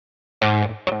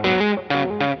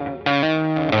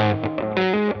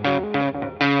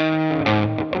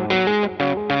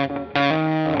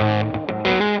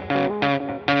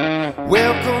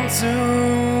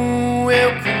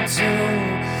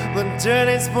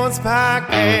Sports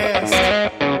Podcast.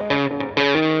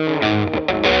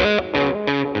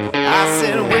 I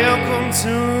said, welcome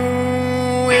to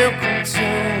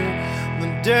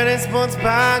the Dirty Sports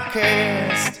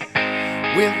Podcast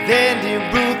with Andy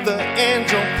Ruther and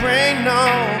Joe Prano.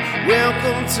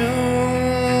 Welcome to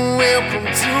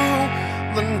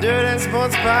the Dirty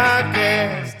Sports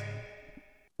Podcast.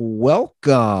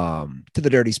 Welcome to the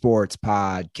Dirty Sports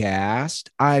Podcast.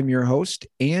 I'm your host,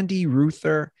 Andy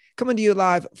Ruther, coming to you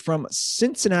live from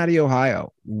Cincinnati,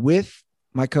 Ohio, with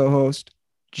my co-host,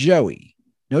 Joey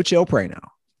No Chill Prano.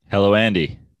 Hello,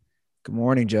 Andy. Good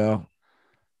morning, Joe.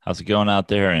 How's it going out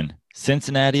there in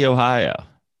Cincinnati, Ohio?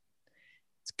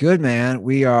 It's good, man.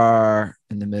 We are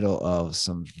in the middle of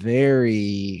some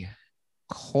very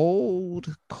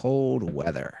cold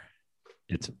weather.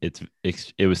 I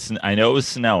know it was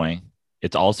snowing.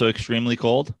 It's also extremely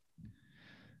cold.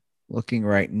 Looking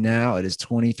right now, it is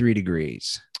 23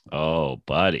 degrees. Oh,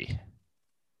 buddy.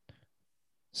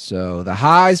 So the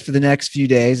highs for the next few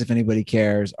days, if anybody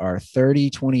cares, are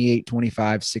 30, 28,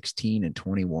 25, 16, and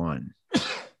 21.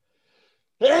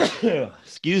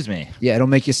 Excuse me. Yeah, it'll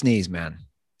make you sneeze, man.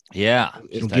 Yeah,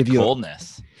 It'll that give you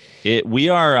coldness.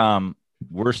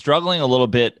 We're struggling a little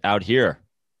bit out here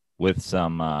with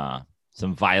some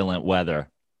violent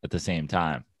weather at the same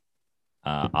time.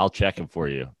 I'll check it for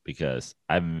you because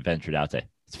I haven't ventured out today.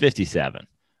 It's 57.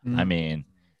 I mean,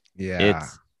 yeah,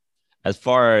 it's as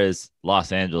far as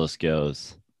Los Angeles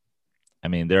goes. I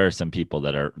mean, there are some people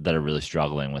that are really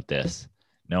struggling with this.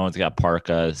 No one's got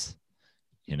parkas.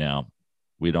 You know,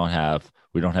 we don't have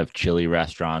chili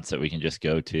restaurants that we can just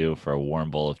go to for a warm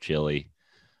bowl of chili.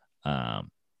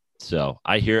 So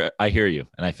I hear you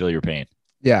and I feel your pain.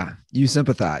 Yeah, you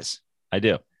sympathize. I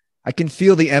do. I can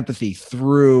feel the empathy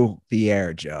through the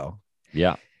air, Joe.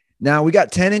 Yeah. Now we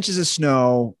got 10 inches of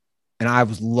snow, and I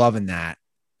was loving that.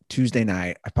 Tuesday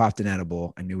night, I popped an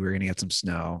edible. I knew we were going to get some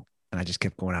snow, and I just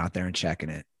kept going out there and checking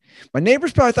it. My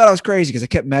neighbors probably thought I was crazy because I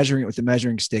kept measuring it with the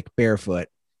measuring stick barefoot.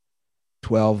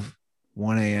 12,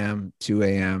 1 a.m., 2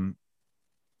 a.m.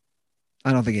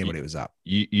 I don't think anybody was up.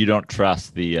 You don't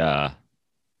trust the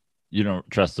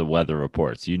weather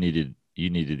reports. You needed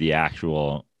the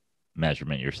actual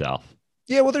measurement yourself.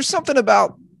 Yeah, well, there's something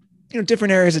about,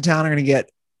 different areas of town are going to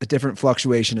get a different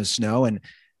fluctuation of snow, and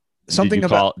something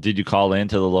did you call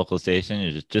into the local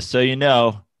station? Just so you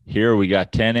know, here we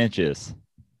got 10 inches.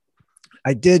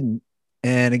 I didn't.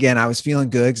 And again, I was feeling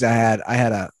good because I had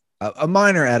a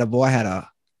minor edible. I had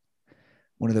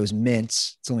one of those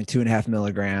mints. It's only 2.5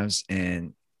 milligrams.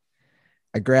 And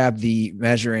I grabbed the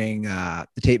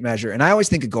tape measure. And I always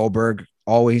think of Goldberg,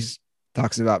 always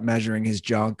talks about measuring his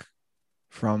junk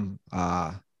from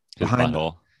his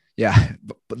butthole. Yeah,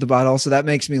 but the butthole. So that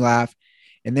makes me laugh.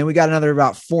 And then we got another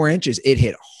about 4 inches. It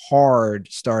hit hard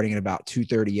starting at about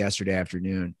 2:30 yesterday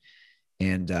afternoon.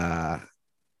 And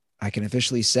I can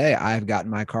officially say I've gotten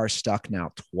my car stuck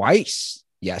now twice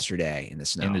yesterday in the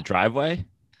snow. In the driveway?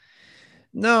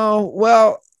 No.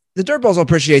 Well, the Dirtballs will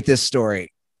appreciate this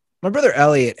story. My brother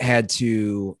Elliot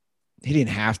he didn't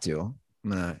have to. I'm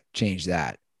going to change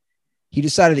that. He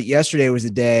decided that yesterday was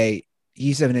the day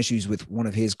he's having issues with one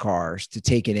of his cars to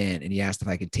take it in. And he asked if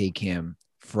I could take him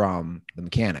from the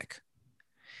mechanic.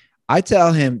 I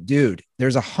tell him, dude,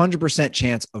 there's 100%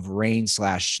 chance of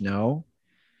rain/snow.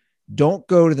 Don't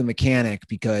go to the mechanic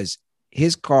because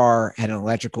his car had an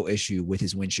electrical issue with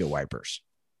his windshield wipers.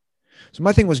 So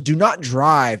my thing was, do not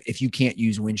drive if you can't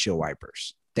use windshield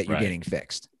wipers that you're getting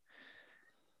fixed.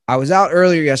 I was out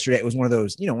earlier yesterday. It was one of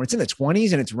those, when it's in the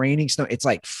 20s and it's raining snow, it's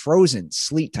like frozen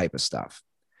sleet type of stuff.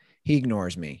 He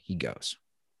ignores me. He goes.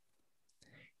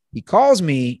 He calls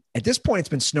me. At this point, it's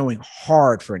been snowing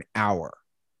hard for an hour.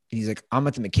 And he's like, I'm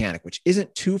at the mechanic, which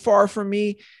isn't too far from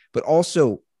me, but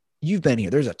also you've been here.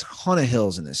 There's a ton of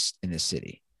hills in this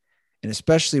city. And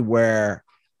especially where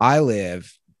I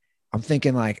live, I'm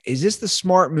thinking like, is this the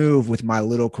smart move with my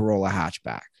little Corolla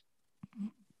hatchback?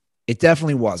 It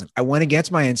definitely wasn't. I went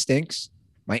against my instincts.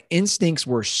 My instincts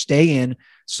were stay in.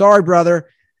 Sorry, brother.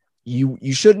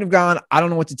 You shouldn't have gone. I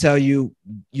don't know what to tell you.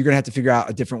 You're going to have to figure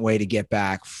out a different way to get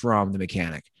back from the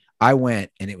mechanic. I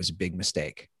went and it was a big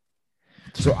mistake.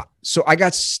 So I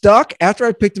got stuck after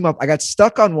I picked him up. I got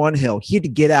stuck on one hill. He had to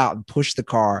get out and push the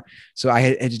car. So I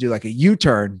had to do like a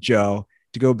U-turn, Joe,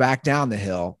 to go back down the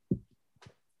hill.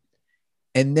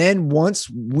 And then once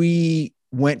we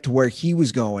went to where he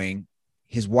was going,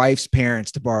 his wife's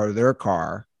parents to borrow their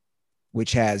car,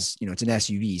 which has, it's an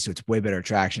SUV, so it's way better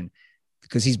traction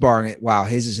because he's borrowing it while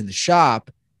his is in the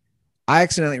shop. I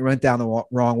accidentally went down the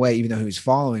wrong way, even though he was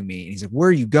following me. And he's like, where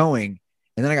are you going?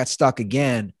 And then I got stuck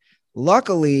again.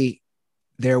 Luckily,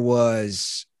 there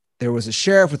was there was a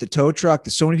sheriff with a tow truck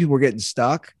that so many people were getting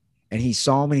stuck, and he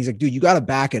saw him and he's like, dude, you got to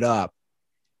back it up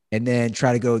and then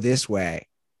try to go this way.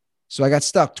 So I got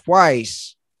stuck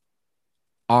twice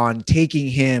on taking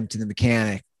him to the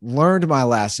mechanic, learned my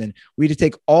lesson. We had to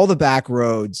take all the back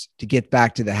roads to get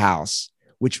back to the house,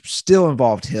 which still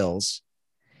involved hills.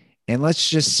 And let's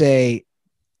just say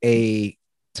a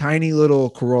tiny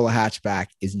little Corolla hatchback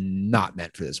is not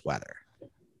meant for this weather.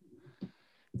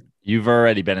 You've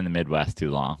already been in the Midwest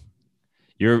too long.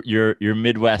 Your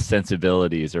Midwest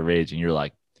sensibilities are raging. You're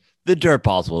like, the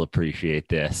dirtballs will appreciate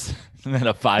this. And then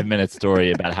a 5-minute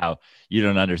story about how you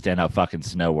don't understand how fucking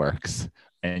snow works,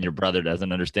 and your brother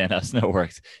doesn't understand how snow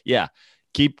works. Yeah,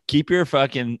 keep your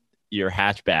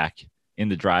hatchback in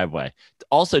the driveway.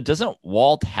 Also, doesn't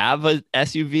Walt have a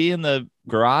SUV in the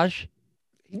garage?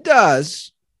 He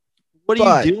does. What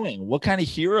are you doing? What kind of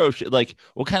hero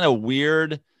what kind of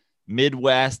weird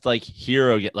Midwest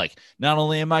hero get not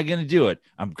only am I gonna do it,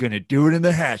 I'm gonna do it in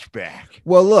the hatchback.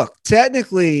 Well, look,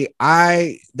 technically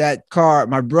that car,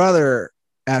 my brother,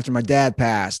 after my dad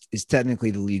passed, is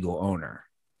technically the legal owner.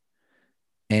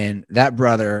 And that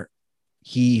brother,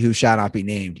 he who shall not be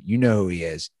named, you know who he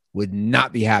is, would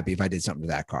not be happy if I did something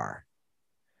to that car.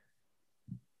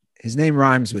 His name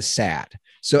rhymes with sad.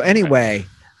 So anyway,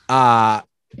 and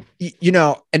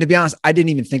to be honest, I didn't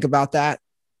even think about that.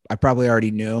 I probably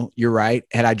already knew. You're right.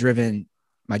 Had I driven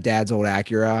my dad's old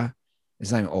Acura,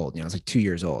 it's not even old, it's like 2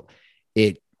 years old,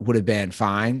 it would have been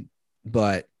fine,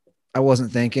 but I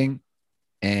wasn't thinking,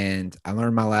 and I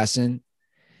learned my lesson.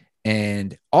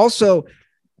 And also,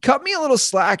 cut me a little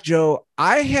slack, Joe.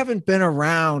 I haven't been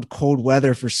around cold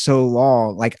weather for so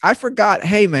long. I forgot,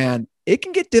 hey man, it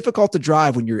can get difficult to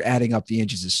drive when you're adding up the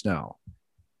inches of snow.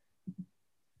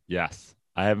 Yes.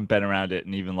 I haven't been around it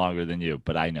in even longer than you,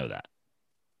 but I know that.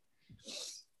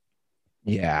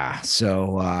 Yeah.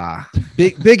 So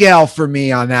big L for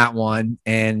me on that one.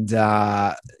 And,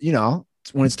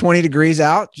 when it's 20 degrees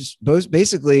out, just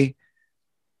basically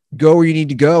go where you need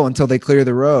to go until they clear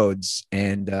the roads.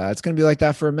 And it's going to be like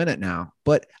that for a minute now.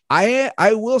 But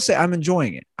I will say I'm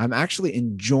enjoying it. I'm actually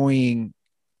enjoying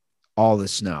all the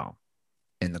snow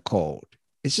and the cold.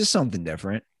 It's just something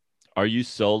different. Are you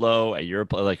solo at your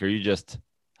place? Are you just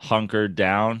hunkered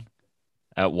down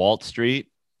at Walt Street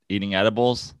eating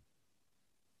edibles?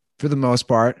 For the most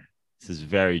part. This is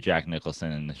very Jack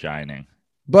Nicholson in The Shining.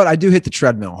 But I do hit the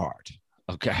treadmill hard.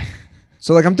 Okay.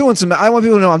 So I want people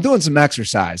to know I'm doing some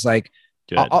exercise.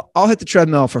 I'll hit the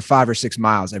treadmill for 5 or 6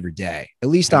 miles every day. At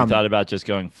least I'm thought about just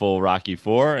going full Rocky IV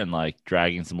and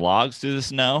dragging some logs through the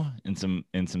snow in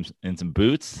some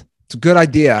boots. It's a good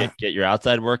idea. Get your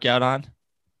outside workout on.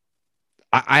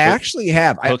 I actually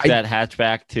have. Hook that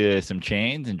hatchback to some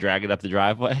chains and drag it up the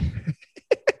driveway.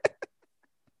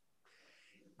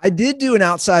 I did do an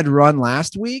outside run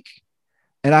last week,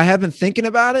 and I have been thinking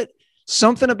about it.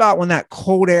 Something about when that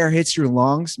cold air hits your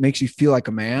lungs makes you feel like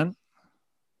a man,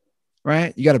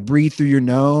 right? You got to breathe through your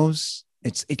nose.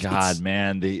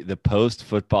 Man, the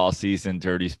post-football season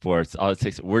dirty sports. All it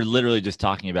takes. We're literally just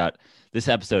talking about this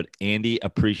episode. Andy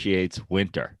appreciates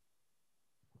winter.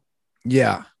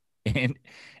 Yeah. And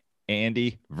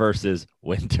Andy versus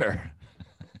winter.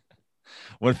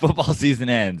 When football season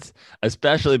ends,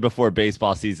 especially before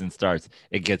baseball season starts,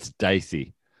 it gets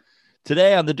dicey.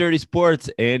 Today on the Dirty Sports,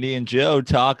 Andy and Joe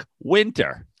talk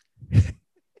winter.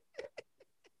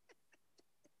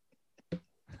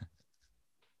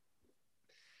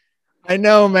 I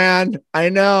know, man. I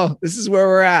know. This is where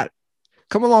we're at.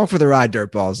 Come along for the ride,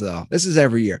 Dirtballs, though. This is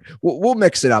every year. We'll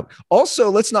mix it up. Also,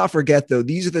 let's not forget, though,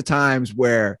 these are the times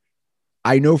where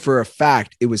I know for a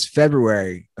fact it was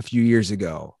February a few years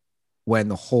ago when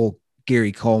the whole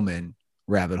Gary Coleman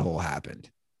rabbit hole happened.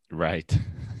 Right.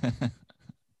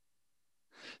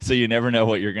 So you never know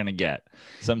what you're going to get.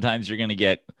 Sometimes you're going to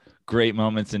get great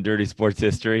moments in dirty sports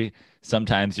history.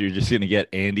 Sometimes you're just going to get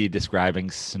Andy describing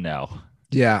snow.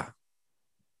 Yeah.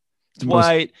 It's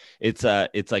white. It's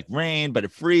like rain, but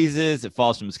it freezes. It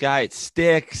falls from the sky. It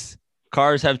sticks.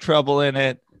 Cars have trouble in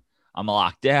it. I'm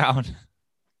locked down.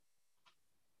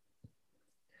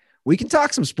 We can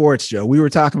talk some sports, Joe. We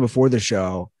were talking before the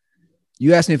show.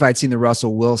 You asked me if I'd seen the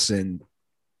Russell Wilson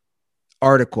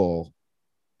article,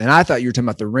 and I thought you were talking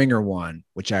about the Ringer one,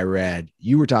 which I read.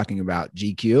 You were talking about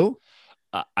GQ?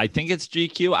 I think it's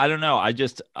GQ. I don't know.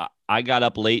 I got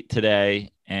up late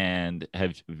today and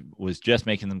was just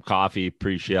making them coffee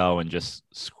pre-show and just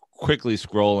quickly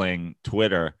scrolling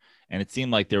Twitter, and it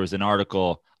seemed like there was an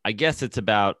article. I guess it's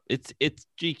about it's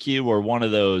GQ or one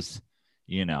of those,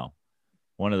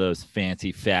 one of those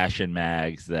fancy fashion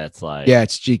mags that's like, yeah,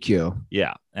 it's GQ.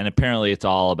 Yeah. And apparently it's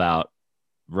all about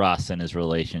Russ and his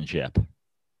relationship.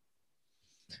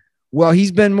 Well,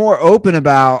 he's been more open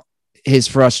about his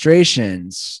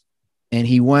frustrations, and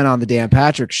he went on the Dan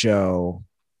Patrick show,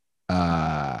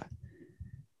 and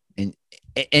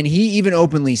he even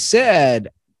openly said,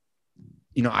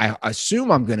 I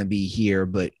assume I'm going to be here,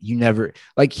 but you never,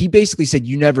 like, he basically said,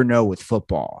 you never know with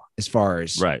football as far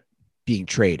as being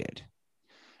traded.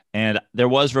 And there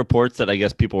was reports that I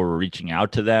guess people were reaching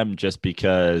out to them just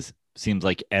because it seems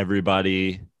like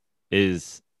everybody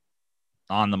is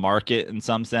on the market in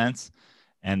some sense.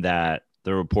 And that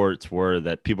the reports were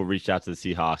that people reached out to the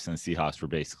Seahawks and the Seahawks were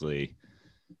basically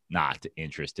not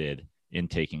interested in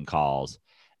taking calls.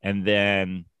 And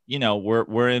then,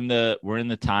 we're in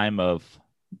the time of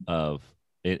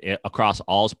across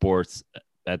all sports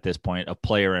at this point of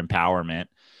player empowerment.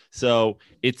 So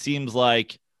it seems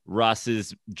like Russ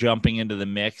is jumping into the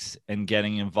mix and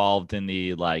getting involved in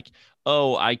the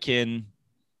I can,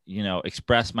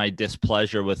 express my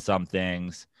displeasure with some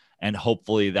things, and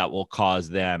hopefully that will cause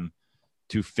them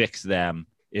to fix them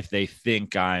if they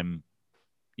think I'm,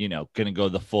 going to go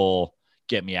the full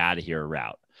get me out of here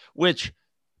route, which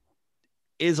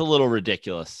is a little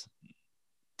ridiculous,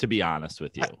 to be honest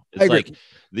with you. It's like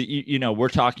we're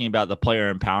talking about the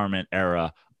player empowerment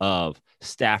era of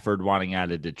Stafford wanting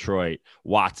out of Detroit,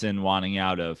 Watson wanting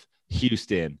out of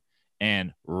Houston,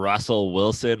 and Russell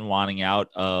Wilson wanting out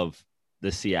of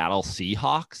the Seattle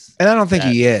Seahawks. And I don't think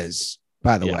he is,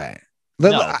 by the way.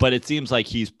 But it seems like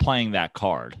he's playing that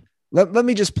card. Let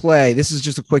me just play. This is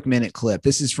just a quick minute clip.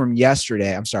 This is from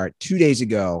yesterday. I'm sorry, 2 days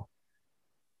ago,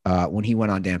 when he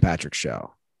went on Dan Patrick's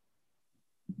show.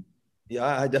 Yeah,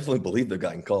 I definitely believe they're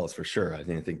getting calls for sure. I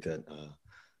think that,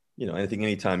 I think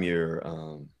anytime you're,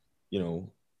 a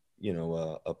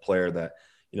player that,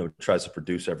 tries to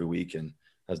produce every week and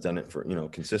has done it for,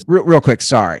 consistently. Real quick.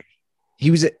 Sorry.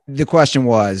 The question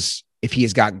was if he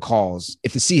has gotten calls,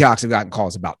 if the Seahawks have gotten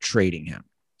calls about trading him.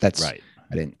 That's right.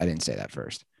 I didn't say that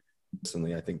first.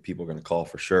 Recently, I think people are going to call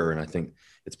for sure. And I think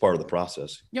it's part of the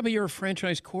process. Yeah, but you're a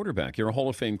franchise quarterback. You're a Hall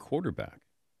of Fame quarterback.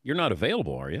 You're not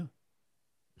available, are you?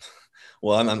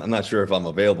 Well, I'm not sure if I'm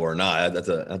available or not. That's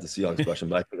a Seahawks question.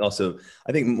 But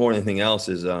I think more than anything else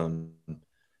is, I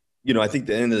think at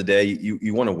the end of the day,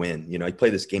 you want to win. You play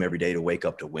this game every day to wake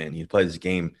up to win. You play this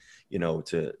game,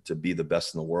 to be the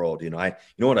best in the world. I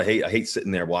hate? I hate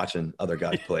sitting there watching other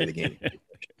guys play the game.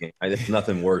 There's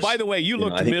nothing worse. By the way, you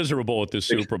looked miserable at the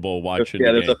Super Bowl watching.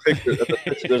 Yeah, there's a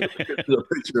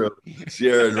picture of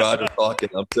Sierra and Roger talking.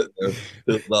 I'm sitting there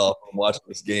pissed off. I'm watching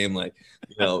this game,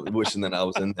 wishing that I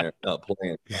was in there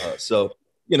playing.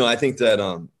 I think that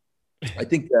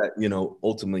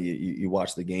ultimately you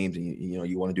watch the games and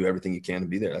you want to do everything you can to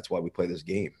be there. That's why we play this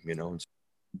game.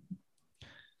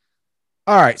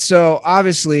 All right. So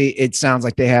obviously it sounds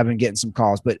like they have been getting some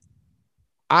calls, but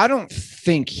I don't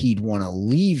think he'd want to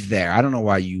leave there. I don't know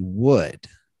why you would.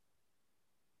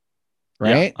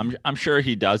 Right? Yeah, I'm sure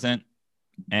he doesn't,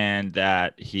 and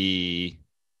that he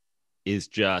is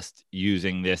just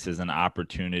using this as an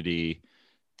opportunity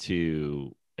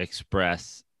to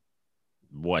express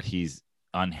what he's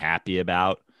unhappy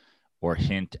about or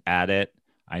hint at it.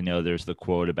 I know there's the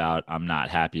quote about I'm not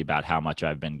happy about how much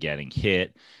I've been getting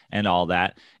hit and all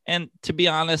that. And to be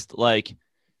honest, I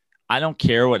don't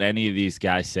care what any of these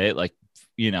guys say.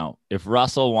 If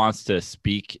Russell wants to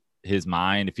speak his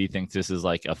mind, if he thinks this is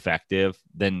effective,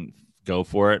 then go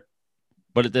for it.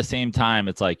 But at the same time,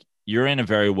 it's you're in a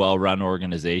very well-run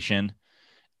organization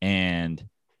and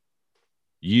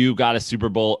you got a Super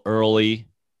Bowl early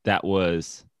that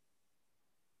was,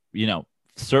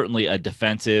 certainly a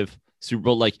defensive Super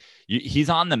Bowl. He's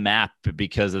on the map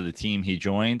because of the team he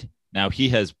joined. Now he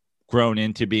has grown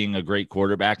into being a great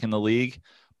quarterback in the league.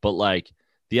 But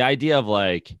the idea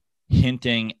of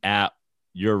hinting at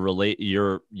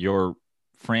your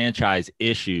franchise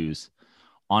issues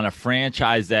on a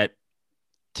franchise that,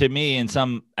 to me, in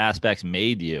some aspects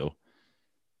made you,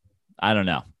 I don't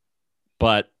know.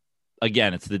 But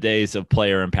again, it's the days of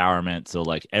player empowerment. So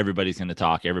everybody's going to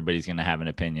talk. Everybody's going to have an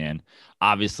opinion.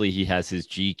 Obviously he has his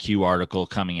GQ article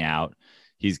coming out.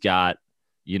 He's got,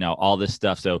 all this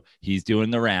stuff. So he's doing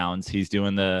the rounds. He's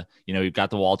doing we've got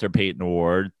the Walter Payton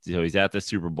Award. So he's at the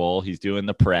Super Bowl. He's doing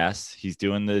the press. He's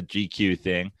doing the GQ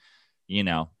thing.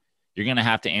 You're going to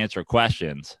have to answer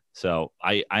questions. So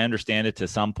I understand it to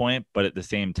some point, but at the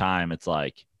same time, it's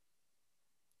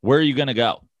where are you going to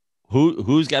go?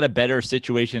 Who's got a better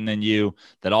situation than you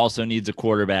that also needs a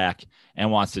quarterback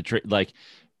and wants to trade?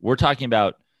 We're talking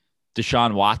about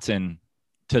Deshaun Watson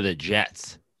to the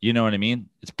Jets. You know what I mean?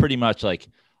 It's pretty much a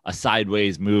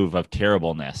sideways move of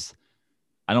terribleness.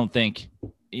 I don't think,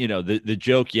 the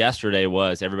joke yesterday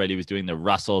was everybody was doing the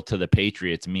Russell to the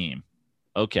Patriots meme.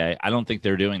 okay, I don't think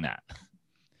they're doing that.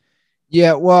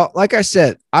 Yeah, well, like I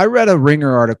said, I read a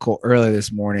Ringer article earlier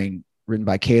this morning written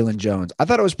by Kalen Jones. I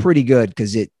thought it was pretty good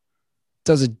because it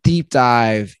does a deep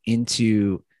dive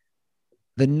into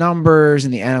the numbers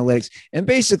and the analytics. And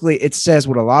basically, it says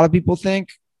what a lot of people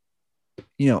think.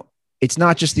 It's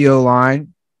not just the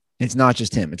O-line. It's not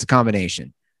just him. It's a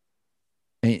combination.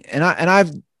 And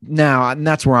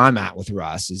that's where I'm at with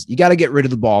Russ is you got to get rid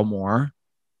of the ball more,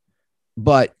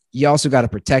 but you also got to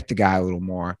protect the guy a little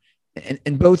more.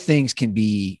 And both things can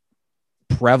be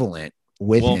prevalent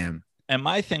with him. And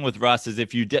my thing with Russ is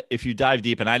if you dive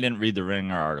deep, and I didn't read the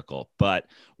Ringer article, but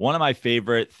one of my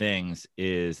favorite things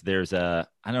is I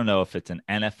don't know if it's an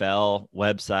NFL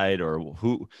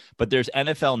website but there's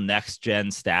NFL Next Gen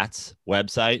Stats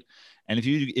website. And if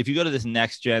you go to this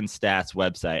Next Gen Stats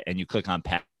website and you click on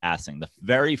passing, the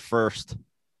very first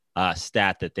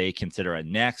stat that they consider a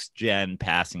next gen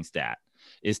passing stat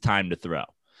is time to throw.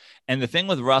 And the thing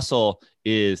with Russell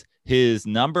is his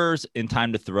numbers in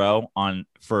time to throw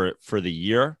for the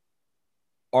year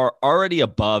are already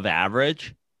above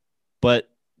average. But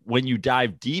when you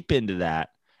dive deep into that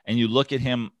and you look at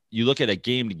him, you look at a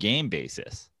game to game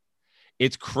basis,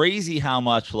 it's crazy how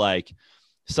much like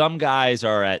some guys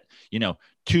are at,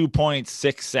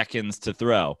 2.6 seconds to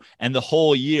throw. And the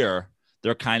whole year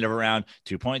they're kind of around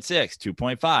 2.6,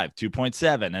 2.5,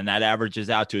 2.7. And that averages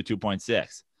out to a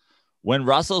 2.6. When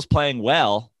Russell's playing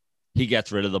well, he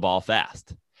gets rid of the ball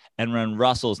fast. And when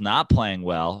Russell's not playing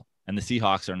well and the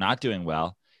Seahawks are not doing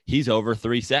well, he's over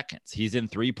 3 seconds. He's in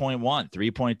 3.1,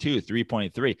 3.2,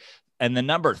 3.3. And the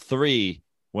number 3,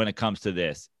 when it comes to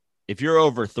this, if you're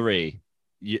over 3,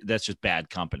 that's just bad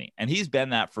company. And he's been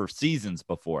that for seasons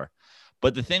before.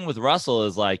 But the thing with Russell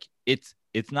is like, it's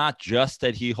not just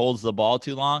that he holds the ball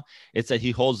too long. It's that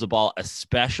he holds the ball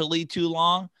especially too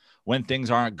long when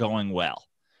things aren't going well.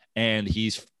 And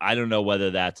I don't know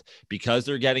whether that's because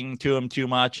they're getting to him too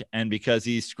much and because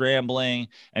he's scrambling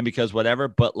and because whatever,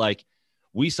 but like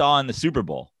we saw in the Super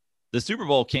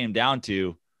Bowl came down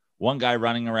to one guy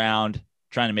running around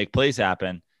trying to make plays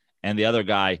happen and the other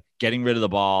guy getting rid of the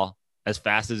ball as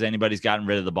fast as anybody's gotten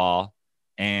rid of the ball.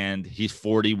 And he's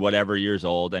 40 whatever years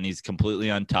old and he's completely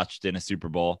untouched in a Super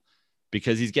Bowl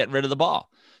because he's getting rid of the ball.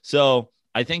 So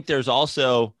I think there's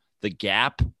also the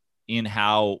gap in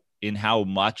how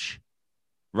much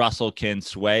Russell can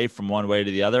sway from one way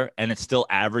to the other, and it still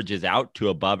averages out to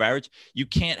above average. You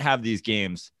can't have these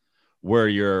games where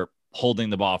you're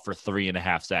holding the ball for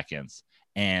 3.5 seconds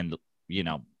and,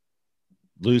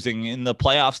 losing in the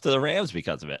playoffs to the Rams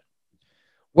because of it.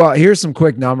 Well, here's some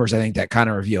quick numbers I think that kind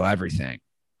of reveal everything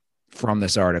from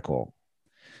this article.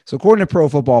 So according to Pro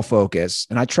Football Focus,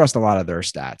 and I trust a lot of their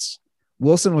stats,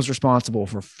 Wilson was responsible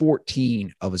for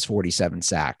 14 of his 47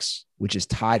 sacks, which is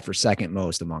tied for second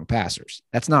most among passers.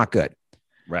 That's not good.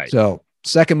 Right. So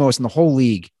second most in the whole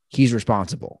league, he's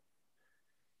responsible.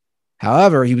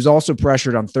 However, he was also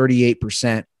pressured on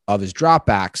 38% of his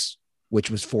dropbacks, which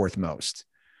was fourth most.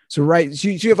 So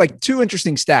you have like two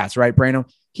interesting stats, right, Brano?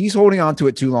 He's holding on to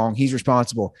it too long. He's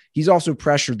responsible. He's also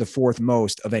pressured the fourth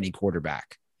most of any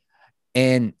quarterback.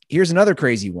 And here's another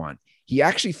crazy one. He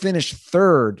actually finished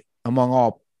third among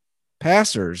all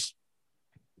passers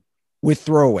with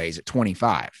throwaways at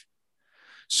 25.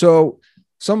 So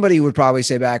somebody would probably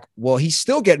say back, well, he's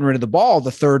still getting rid of the ball,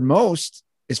 the third most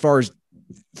as far as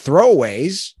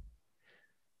throwaways.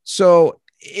 So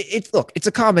it's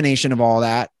a combination of all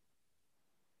that.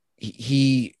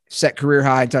 He set career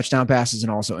high in touchdown passes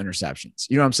and also interceptions.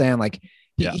 You know what I'm saying? Like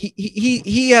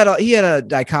he had a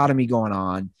dichotomy going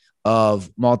on of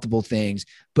multiple things.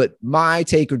 But my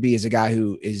take would be, as a guy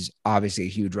who is obviously a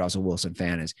huge Russell Wilson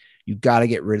fan, is you got to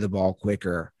get rid of the ball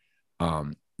quicker.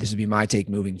 This would be my take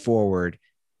moving forward.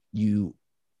 You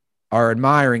are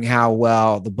admiring how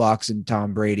well the Bucs and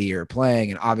Tom Brady are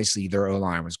playing, and obviously their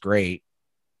O-line was great,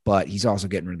 but he's also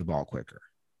getting rid of the ball quicker.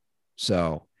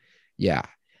 So, yeah.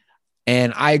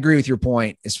 And I agree with your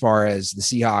point as far as the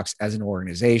Seahawks as an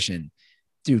organization.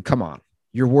 Dude, come on.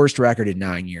 Your worst record in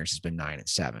 9 years has been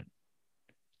 9-7.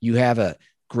 You have a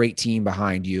great team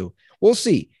behind you. We'll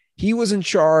see. He was in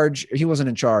charge. He wasn't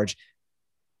in charge.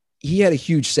 He had a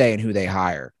huge say in who they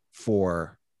hire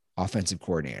for offensive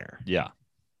coordinator. Yeah.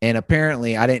 And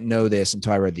apparently, I didn't know this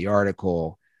until I read the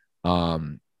article,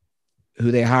 who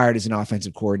they hired as an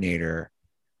offensive coordinator.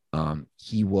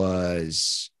 He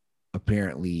was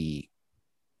apparently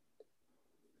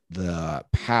the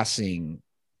passing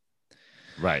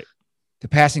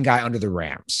guy under the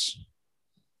Rams.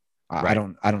 Right.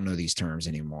 I don't know these terms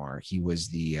anymore. He was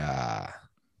the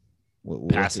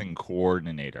passing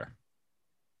coordinator.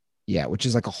 Yeah, which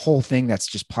is like a whole thing that's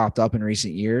just popped up in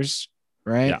recent years.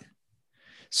 right? Yeah.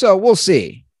 So we'll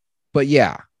see. But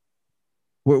yeah,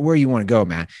 where you want to go,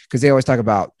 man? Because they always talk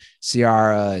about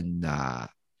Ciara and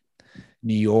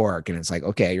New York, and it's like,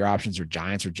 okay, your options are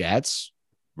Giants or Jets.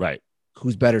 Right.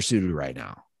 Who's better suited right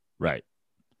now? Right.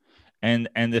 And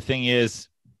the thing is,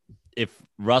 if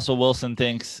Russell Wilson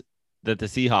thinks that the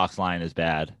Seahawks line is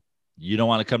bad, you don't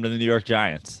want to come to the New York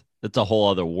Giants. That's a whole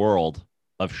other world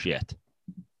of shit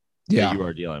that you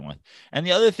are dealing with. And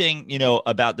the other thing,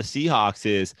 about the Seahawks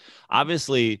is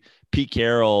obviously Pete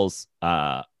Carroll's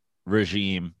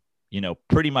regime,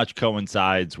 pretty much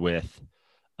coincides with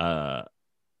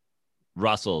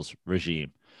Russell's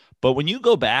regime. But when you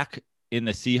go back in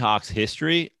the Seahawks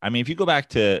history, I mean, if you go back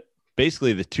to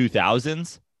basically the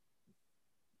 2000s,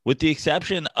 with the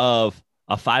exception of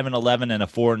a 5-11 and a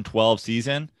 4-12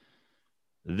 season,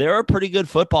 they're a pretty good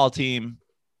football team.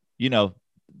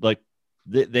 Like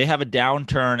they have a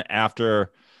downturn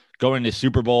after going to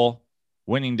Super Bowl,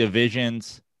 winning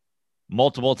divisions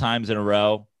multiple times in a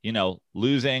row,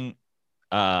 losing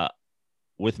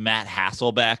with Matt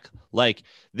Hasselbeck. Like,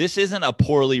 this isn't a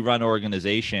poorly run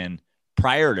organization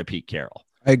prior to Pete Carroll.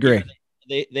 I agree.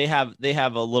 They have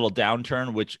a little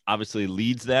downturn, which obviously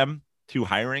leads them to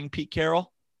hiring Pete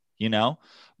Carroll,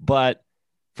 but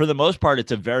for the most part,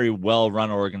 it's a very well-run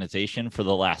organization for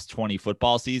the last 20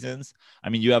 football seasons. I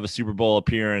mean, you have a Super Bowl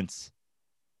appearance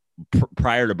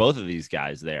prior to both of these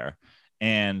guys there.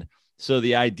 And so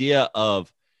the idea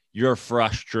of your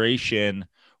frustration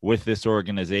with this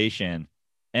organization,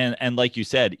 and like you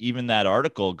said, even that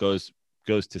article goes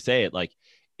to say it, like,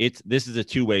 this is a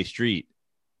two-way street.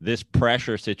 This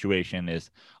pressure situation is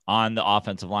on the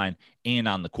offensive line and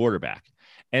on the quarterback.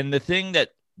 And the thing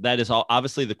that is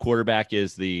obviously the quarterback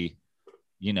is the,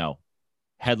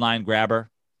 headline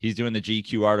grabber. He's doing the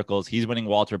GQ articles. He's winning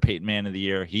Walter Payton Man of the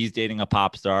Year. He's dating a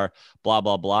pop star, blah,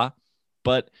 blah, blah.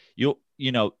 But the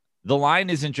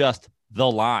line isn't just the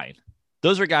line.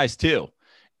 Those are guys too.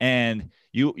 And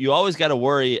you always got to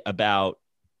worry about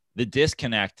the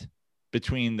disconnect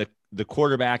between the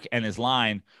quarterback and his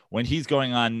line when he's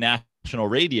going on national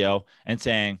radio and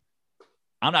saying,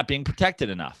 I'm not being protected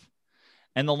enough.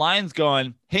 And the line's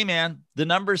going, hey, man, the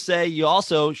numbers say you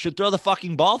also should throw the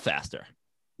fucking ball faster.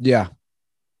 Yeah.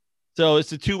 So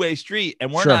it's a two-way street,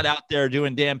 and we're not out there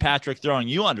doing Dan Patrick throwing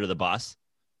you under the bus.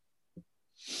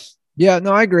 Yeah,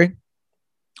 no, I agree.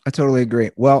 I totally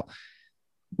agree. Well,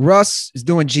 Russ is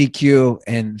doing GQ,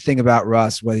 and the thing about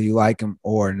Russ, whether you like him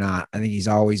or not, I think he's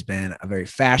always been a very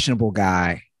fashionable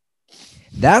guy.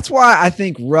 That's why I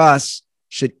think Russ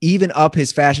should even up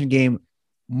his fashion game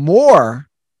more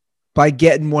by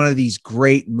getting one of these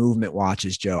great movement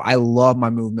watches, Joe. I love my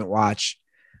movement watch.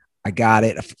 I got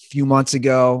it a few months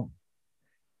ago.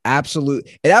 It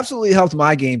absolutely helped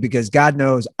my game because God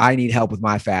knows I need help with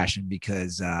my fashion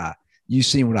because you've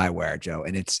seen what I wear, Joe,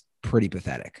 and it's pretty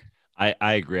pathetic.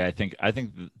 I agree. I think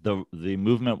the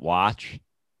movement watch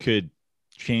could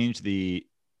change the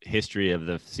history of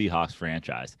the Seahawks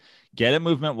franchise. Get a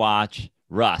movement watch,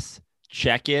 Russ.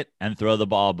 Check it and throw the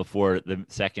ball before the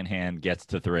second hand gets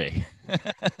to 3.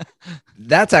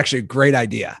 That's actually a great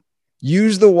idea.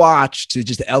 Use the watch to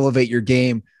just elevate your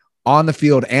game on the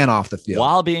field and off the field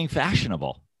while being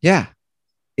fashionable. Yeah,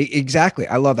 exactly.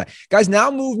 I love that. Guys,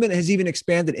 now movement has even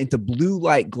expanded into blue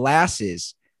light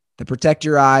glasses that protect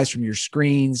your eyes from your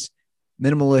screens,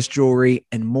 minimalist jewelry,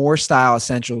 and more style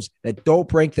essentials that don't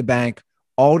break the bank,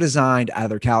 all designed out of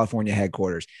their California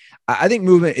headquarters. I think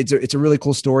movement, it's a really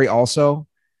cool story also.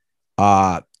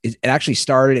 It actually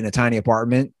started in a tiny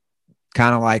apartment,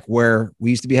 kind of like where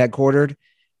we used to be headquartered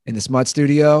in the Smut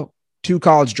Studio. 2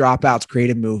 college dropouts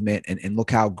created movement, and look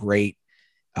how great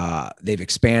they've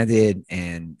expanded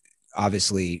and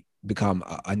obviously become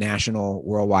a national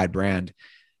worldwide brand.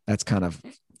 That's kind of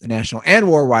a national and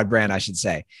worldwide brand, I should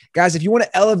say. Guys, if you want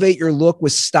to elevate your look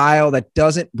with style that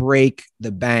doesn't break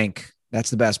the bank, that's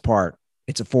the best part.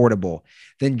 It's affordable.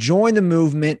 Then join the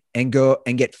movement and go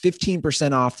and get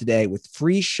 15% off today with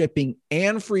free shipping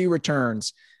and free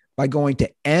returns by going to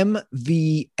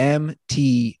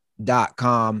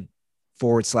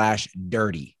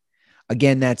mvmt.com/dirty.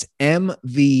 Again, that's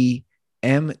mvmt.com/dirty.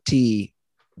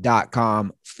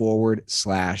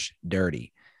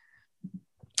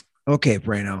 Okay,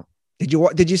 Brano.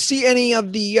 Did you see any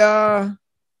of the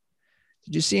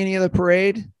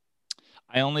parade?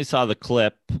 I only saw the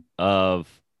clip of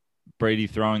Brady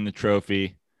throwing the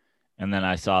trophy, and then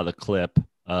I saw the clip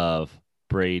of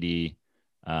Brady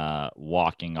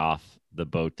walking off the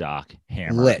boat dock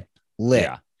hammered. Lit.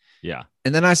 Yeah.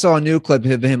 And then I saw a new clip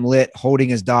of him lit holding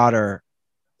his daughter.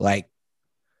 Like,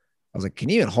 I was like, can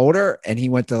you even hold her? And he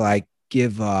went to like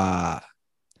give, I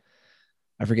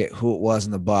I forget who it was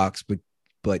in the Bucks,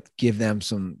 but give them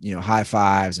some, high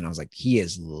fives. And I was like, he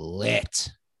is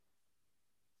lit.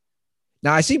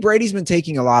 Now I see Brady's been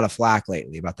taking a lot of flack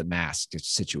lately about the mask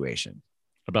situation.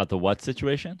 About the what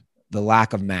situation? The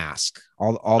lack of mask.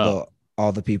 All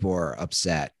the people are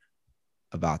upset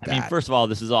about that. I mean, first of all,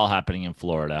 this is all happening in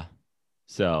Florida.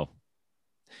 So,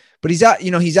 but he's out,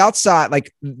 he's outside.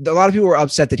 Like a lot of people were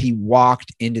upset that he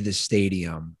walked into the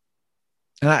stadium.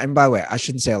 And by the way, I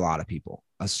shouldn't say a lot of people,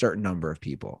 a certain number of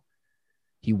people.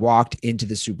 He walked into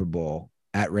the Super Bowl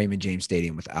at Raymond James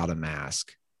Stadium without a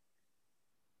mask.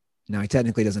 Now he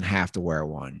technically doesn't have to wear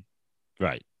one.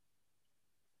 Right.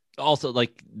 Also,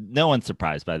 like, no one's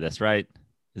surprised by this, right?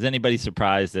 Is anybody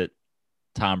surprised that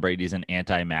Tom Brady's an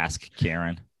anti-mask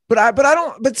Karen?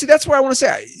 But see, that's where I want to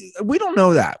say, we don't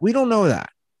know that. We don't know that.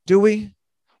 Do we?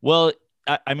 Well,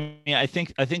 I mean, I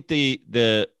think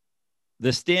the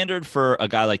standard for a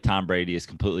guy like Tom Brady is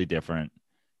completely different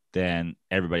than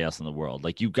everybody else in the world.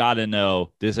 Like, you got to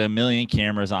know there's a million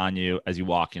cameras on you as you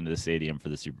walk into the stadium for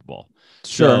the Super Bowl.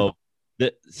 Sure.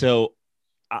 So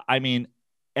I mean,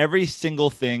 every single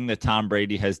thing that Tom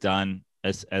Brady has done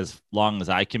as long as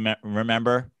I can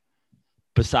remember,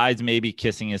 besides maybe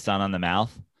kissing his son on the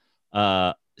mouth,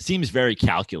 seems very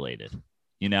calculated.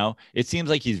 It seems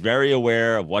like he's very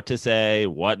aware of what to say,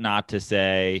 what not to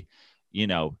say.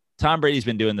 Tom Brady's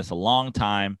been doing this a long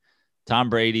time. Tom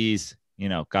Brady's,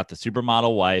 got the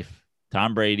supermodel wife.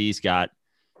 Tom Brady's got,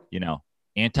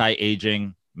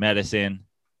 anti-aging medicine.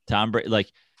 Tom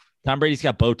Brady's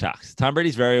got Botox. Tom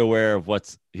Brady's very aware of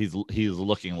what he's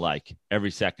looking like every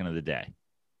second of the day.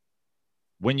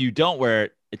 When you don't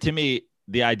wear it, to me,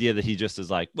 the idea that he just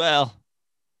is like, well,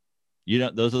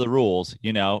 those are the rules,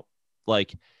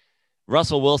 like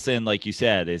Russell Wilson, like you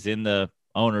said, is in the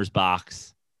owner's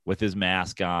box with his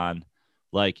mask on.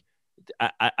 Like,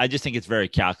 I just think it's very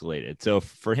calculated. So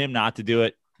for him not to do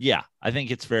it, yeah, I think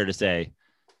it's fair to say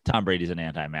Tom Brady's an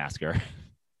anti-masker.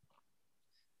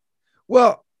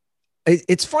 Well,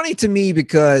 it's funny to me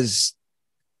because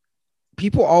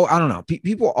people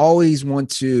always want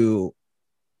to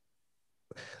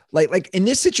like in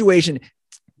this situation,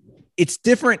 it's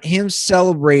different him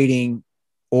celebrating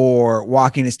or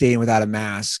walking a stadium without a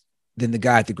mask than the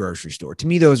guy at the grocery store. To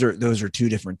me, those are two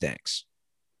different things.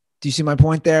 Do you see my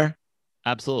point there?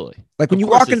 Absolutely. Like when you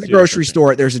walk into the grocery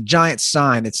store, there's a giant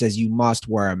sign that says you must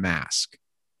wear a mask.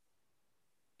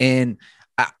 And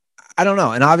I don't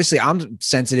know. And obviously I'm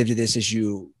sensitive to this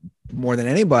issue more than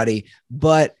anybody,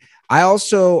 but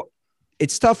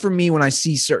it's tough for me when I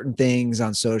see certain things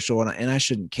on social and I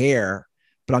shouldn't care,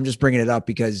 but I'm just bringing it up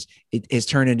because it has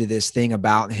turned into this thing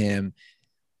about him.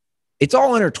 It's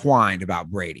all intertwined about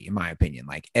Brady, in my opinion.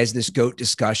 Like as this GOAT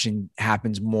discussion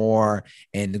happens more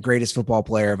and the greatest football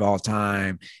player of all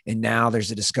time. And now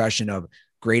there's a discussion of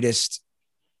greatest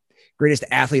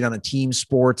athlete on the team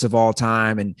sports of all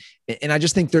time. And I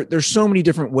just think there's so many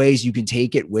different ways you can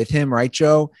take it with him. Right,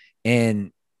 Joe?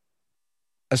 And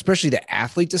especially the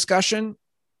athlete discussion.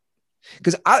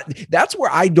 Cause that's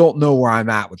where I don't know where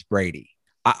I'm at with Brady.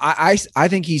 I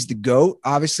think he's the GOAT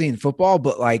obviously in football,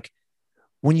 but like,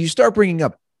 when you start bringing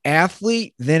up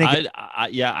athlete, then again,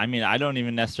 I don't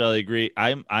even necessarily agree.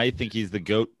 I think he's the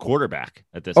GOAT quarterback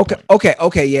at this point.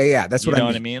 Okay. Yeah. That's what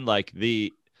I mean. Like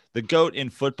the GOAT in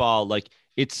football, like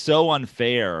it's so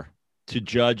unfair to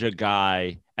judge a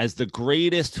guy as the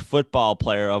greatest football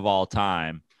player of all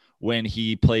time when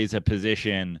he plays a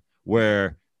position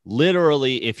where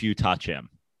literally if you touch him,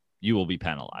 you will be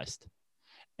penalized.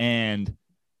 And,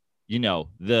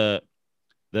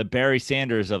 the Barry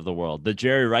Sanders of the world, the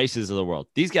Jerry Rices of the world.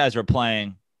 These guys are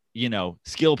playing,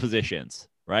 skill positions,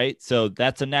 right? So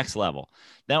that's the next level.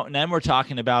 Then we're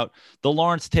talking about the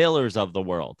Lawrence Taylors of the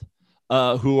world,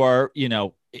 who are,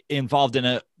 involved in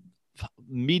a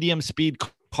medium speed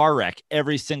car wreck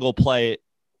every single play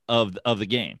of the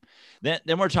game.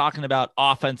 Then we're talking about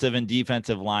offensive and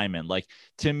defensive linemen. Like,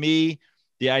 to me,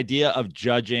 the idea of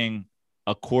judging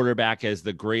a quarterback as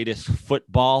the greatest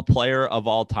football player of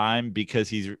all time because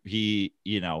he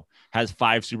has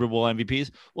 5 Super Bowl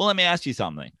MVPs. Well, let me ask you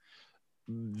something.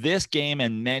 This game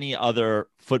and many other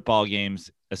football games,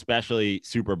 especially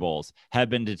Super Bowls, have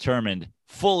been determined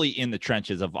fully in the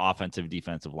trenches of offensive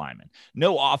defensive linemen.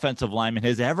 No offensive lineman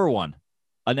has ever won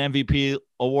an MVP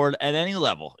award at any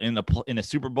level in a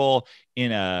Super Bowl,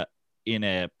 in a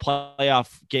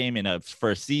playoff game,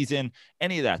 for a season,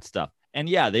 any of that stuff. And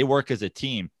yeah, they work as a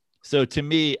team. So to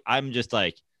me, I'm just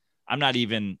like, I don't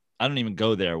even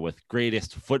go there with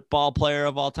greatest football player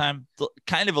of all time. It's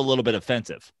kind of a little bit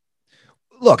offensive.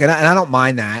 Look, and I don't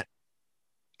mind that.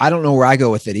 I don't know where I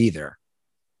go with it either.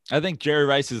 I think Jerry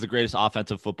Rice is the greatest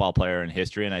offensive football player in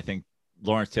history, and I think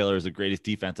Lawrence Taylor is the greatest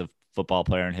defensive football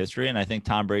player in history, and I think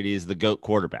Tom Brady is the GOAT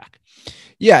quarterback.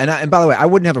 Yeah, and by the way, I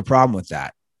wouldn't have a problem with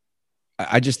that.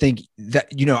 I just think that,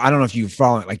 I don't know if you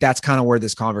follow it. Like, that's kind of where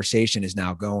this conversation is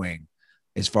now going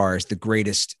as far as the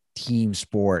greatest team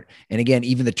sport. And again,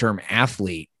 even the term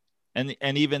athlete. And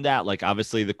even that, like,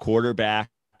 obviously the quarterback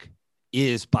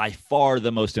is by far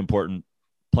the most important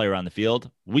player on the field.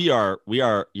 We are,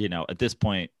 at this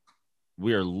point,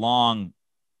 we are long,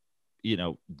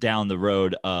 down the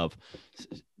road of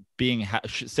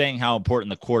saying how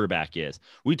important the quarterback is.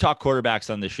 We talk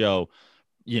quarterbacks on the show,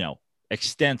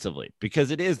 extensively,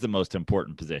 because it is the most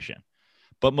important position.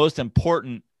 But most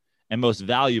important and most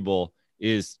valuable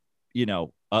is,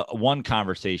 one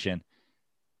conversation.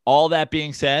 All that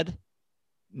being said,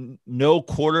 no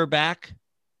quarterback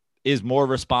is more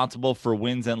responsible for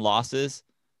wins and losses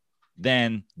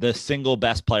than the single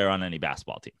best player on any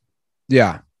basketball team.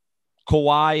 Yeah.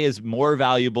 Kawhi is more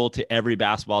valuable to every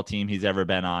basketball team he's ever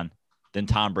been on than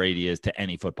Tom Brady is to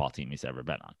any football team he's ever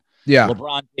been on. Yeah.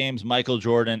 LeBron James, Michael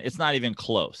Jordan, it's not even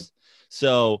close.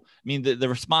 So, I mean, the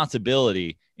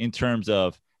responsibility in terms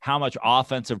of how much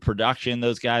offensive production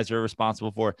those guys are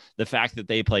responsible for, the fact that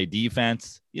they play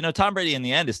defense, Tom Brady in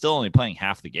the end is still only playing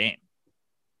half the game.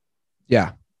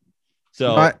 Yeah.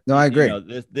 So, I agree.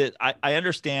 I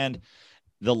understand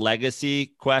the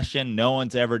legacy question. No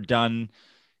one's ever done,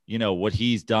 what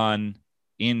he's done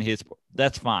in his,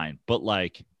 that's fine. But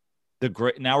like,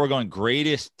 now we're going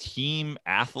greatest team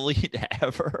athlete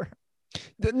ever.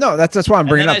 No, that's why I'm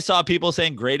bringing it up. I saw people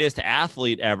saying greatest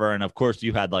athlete ever. And of course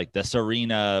you had like the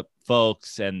Serena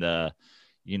folks and the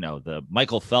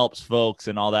Michael Phelps folks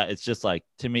and all that. It's just like,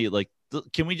 to me, like,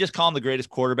 can we just call him the greatest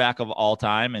quarterback of all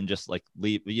time and just like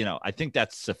leave, I think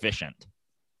that's sufficient.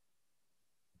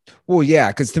 Well,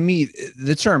 yeah. Cause to me,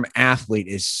 the term athlete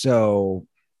is so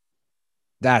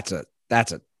that's a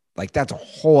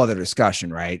whole other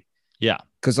discussion, right? Yeah.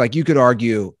 Cause like you could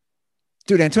argue,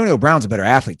 dude, Antonio Brown's a better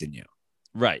athlete than you.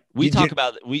 Right. We talk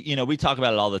about it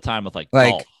all the time with like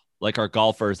golf, like our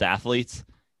golfers, athletes,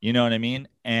 you know what I mean?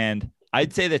 And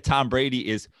I'd say that Tom Brady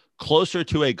is closer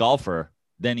to a golfer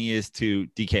than he is to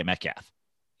DK Metcalf.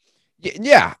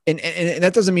 Yeah. And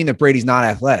that doesn't mean that Brady's not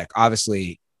athletic.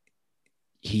 Obviously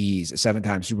he's a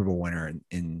 7-time Super Bowl winner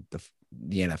in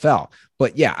the NFL,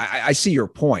 but yeah, I see your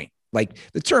point. Like,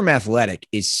 the term athletic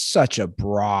is such a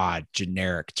broad,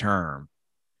 generic term.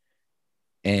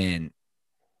 And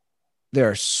there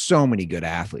are so many good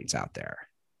athletes out there.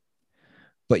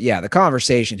 But yeah, the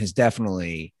conversation has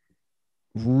definitely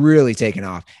really taken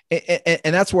off.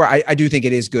 And that's where I do think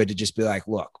it is good to just be like,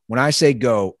 look, when I say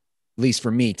go, at least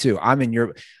for me too, I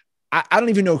don't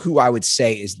even know who I would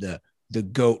say is the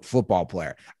GOAT football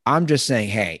player. I'm just saying,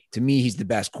 hey, to me, he's the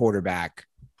best quarterback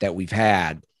that we've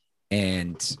had.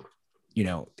 And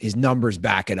his numbers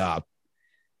back it up.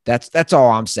 That's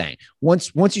all I'm saying.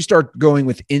 Once you start going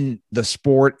within the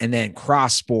sport and then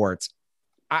cross sports,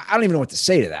 I don't even know what to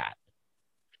say to that,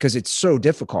 because it's so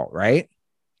difficult, right?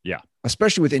 Yeah.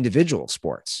 Especially with individual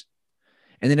sports.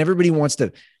 And then everybody wants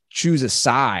to choose a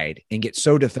side and get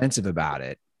so defensive about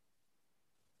it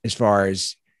as far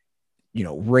as,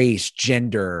 race,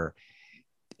 gender,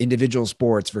 individual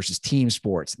sports versus team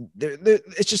sports.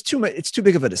 It's just too much. It's too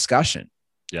big of a discussion.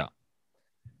 Yeah.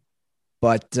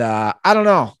 But I don't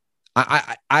know.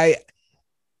 I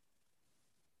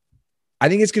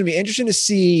think it's going to be interesting to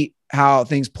see how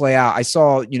things play out. I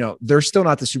saw, they're still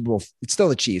not the Super Bowl. It's still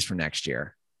the Chiefs for next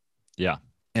year. Yeah.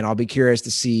 And I'll be curious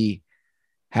to see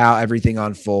how everything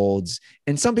unfolds.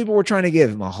 And some people were trying to give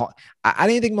him I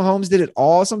didn't think Mahomes did it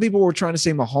all. Some people were trying to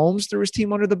say Mahomes threw his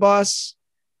team under the bus.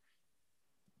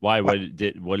 Why? What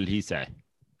did he say?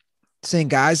 Saying,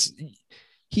 guys,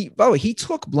 he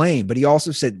took blame, but he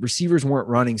also said receivers weren't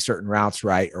running certain routes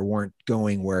right or weren't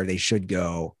going where they should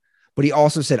go. But he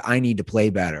also said, I need to play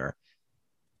better.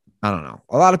 I don't know.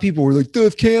 A lot of people were like,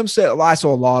 if Cam said, I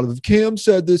saw a lot of, if Cam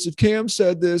said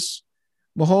this,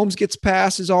 Mahomes gets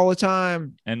passes all the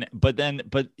time. But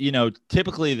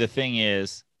typically the thing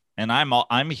is, and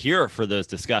I'm here for those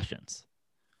discussions.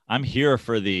 I'm here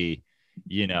for the,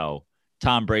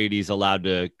 Tom Brady's allowed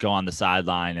to go on the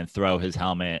sideline and throw his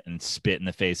helmet and spit in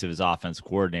the face of his offensive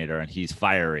coordinator, and he's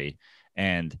fiery.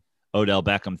 And Odell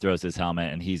Beckham throws his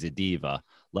helmet and he's a diva.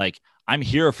 Like, I'm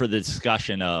here for the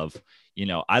discussion of,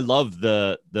 I love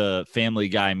the Family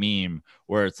Guy meme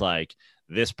where it's like,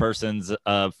 this person's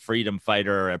a freedom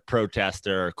fighter, a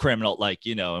protester, a criminal,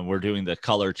 and we're doing the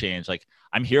color change. Like,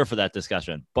 I'm here for that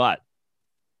discussion, but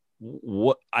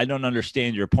what I don't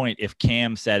understand your point. If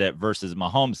Cam said it versus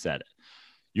Mahomes said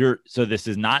it, so this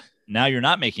is not now you're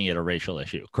not making it a racial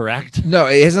issue, correct? No,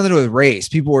 it has nothing to do with race.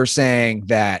 People were saying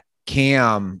that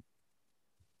Cam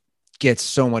gets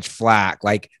so much flack.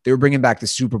 Like they were bringing back the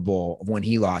Super Bowl of when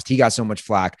he lost. He got so much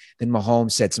flack. Then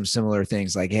Mahomes said some similar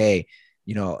things like, hey,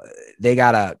 you know, they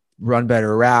got to run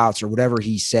better routes or whatever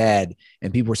he said.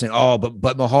 And people were saying, oh,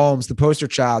 but Mahomes, the poster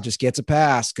child, just gets a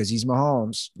pass because he's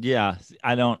Mahomes. Yeah.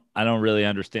 I don't really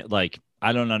understand. Like,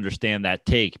 I don't understand that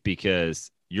take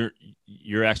because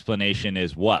your explanation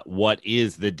is what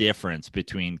is the difference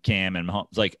between Cam and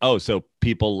Mahomes? Like, oh, so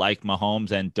people like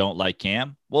Mahomes and don't like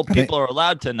Cam? Well, people are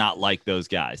allowed to not like those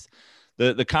guys.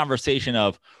 The conversation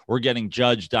of we're getting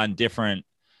judged on different,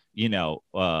 you know,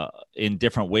 in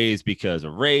different ways because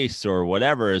of race or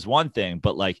whatever is one thing.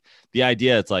 But like the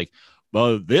idea, it's like,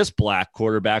 well, this black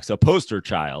quarterback's a poster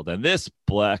child and this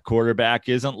black quarterback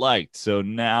isn't liked. So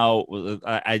now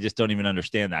I just don't even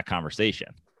understand that conversation.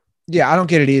 Yeah, I don't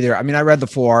get it either. I mean, I read the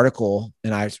full article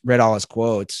and I read all his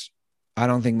quotes. I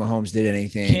don't think Mahomes did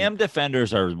anything. Cam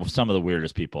defenders are some of the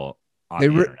weirdest people on the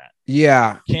internet.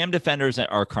 Yeah. Cam defenders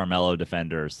are Carmelo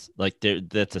defenders. Like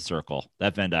that's a circle.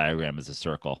 That Venn diagram is a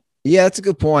circle. Yeah, that's a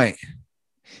good point.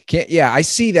 I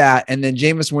see that. And then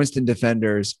Jameis Winston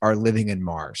defenders are living in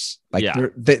Mars. Like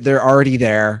they're already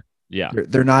there. Yeah.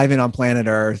 They're not even on planet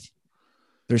Earth.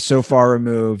 They're so far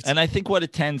removed. And I think what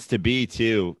it tends to be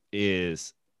too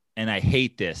is, and I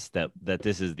hate this, that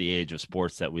this is the age of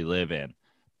sports that we live in,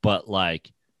 but like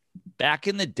back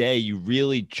in the day, you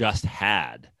really just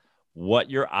had what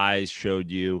your eyes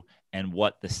showed you and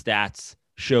what the stats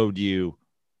showed you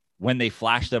when they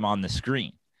flashed them on the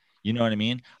screen. You know what I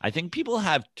mean? I think people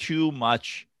have too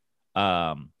much,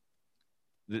 they've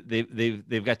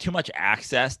got too much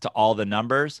access to all the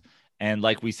numbers. And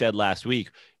like we said last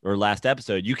week or last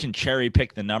episode, you can cherry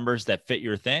pick the numbers that fit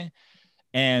your thing.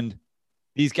 And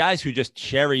these guys who just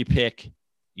cherry pick,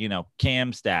 you know,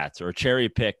 Cam stats or cherry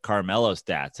pick Carmelo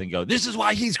stats and go, this is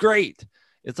why he's great.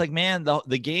 It's like, man,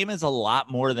 the game is a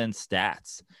lot more than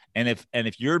stats. And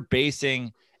if you're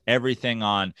basing everything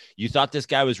on, you thought this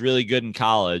guy was really good in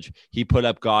college, he put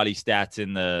up gaudy stats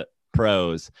in the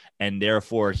pros, and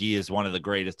therefore he is one of the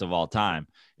greatest of all time.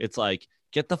 It's like,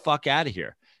 get the fuck out of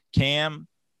here. Cam,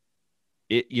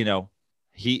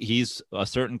 he's a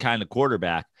certain kind of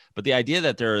quarterback. But the idea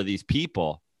that there are these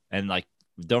people, and like,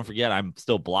 don't forget, I'm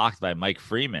still blocked by Mike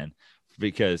Freeman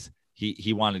because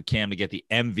he wanted Cam to get the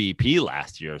MVP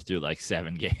last year through like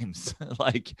 7 games.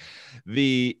 Like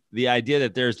the idea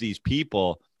that there's these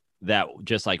people that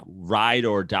just like ride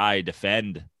or die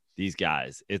defend these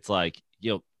guys. It's like,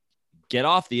 get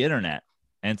off the internet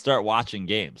and start watching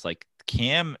games. Like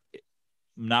Cam,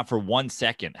 not for 1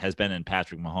 second, has been in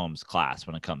Patrick Mahomes' class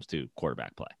when it comes to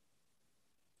quarterback play.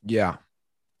 Yeah.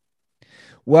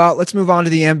 Well, let's move on to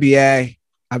the NBA.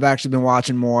 I've actually been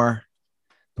watching more.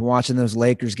 Been watching those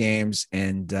Lakers games,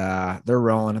 and they're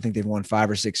rolling. I think they've won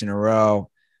 5 or 6 in a row.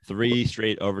 3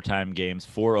 straight overtime games,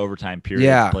 4 overtime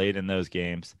periods played in those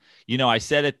games. You know, I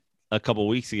said it a couple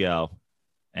weeks ago,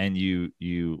 and you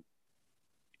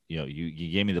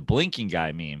gave me the blinking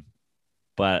guy meme,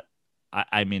 but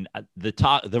I mean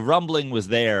the rumbling was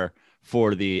there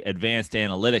for the advanced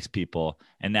analytics people,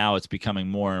 and now it's becoming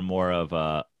more and more of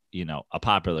a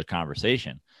popular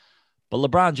conversation. But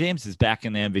LeBron James is back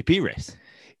in the MVP race.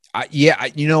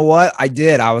 You know what? I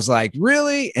did. I was like,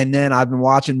 really? And then I've been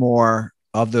watching more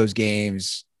of those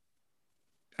games.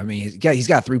 I mean, he's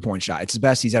got a 3-point shot. It's the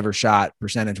best he's ever shot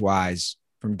percentage-wise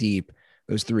from deep.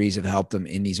 Those threes have helped him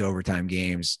in these overtime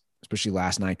games, especially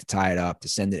last night to tie it up, to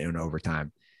send it in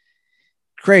overtime.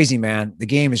 Crazy, man. The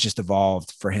game has just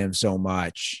evolved for him so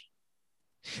much.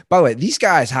 By the way, these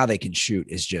guys, how they can shoot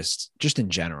is just in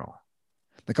general.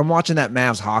 Like I'm watching that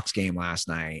Mavs Hawks game last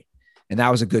night, and that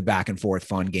was a good back and forth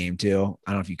fun game too.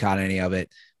 I don't know if you caught any of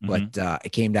it, but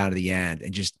it came down to the end,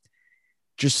 and just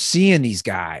seeing these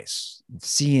guys,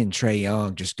 seeing Trae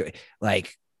Young, just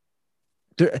like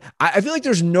I feel like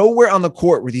there's nowhere on the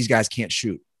court where these guys can't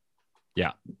shoot.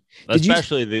 Yeah,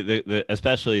 especially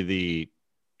the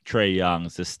Trae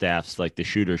Youngs, the Stephs, like the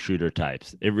shooter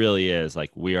types. It really is like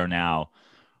we've now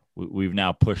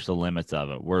pushed the limits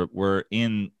of it. We're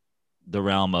in the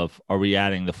realm of, are we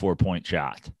adding the 4-point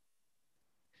shot?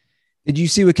 Did you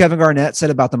see what Kevin Garnett said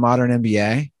about the modern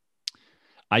NBA?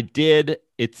 I did.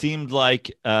 It seemed like,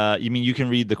 you can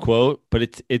read the quote,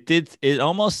 but it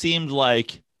almost seemed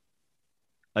like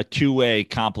a 2-way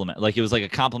compliment. Like it was like a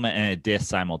compliment and a diss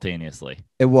simultaneously.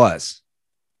 It was.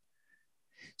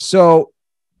 So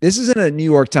this is in a New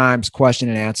York Times question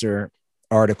and answer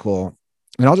article,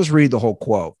 and I'll just read the whole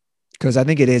quote because I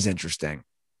think it is interesting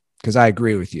because I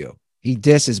agree with you. He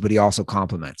disses, but he also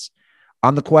compliments.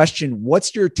 On the question,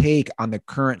 what's your take on the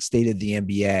current state of the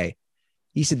NBA?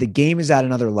 He said, the game is at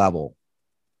another level.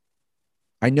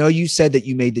 I know you said that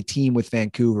you made the team with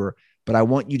Vancouver, but I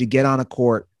want you to get on a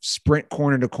court, sprint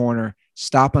corner to corner,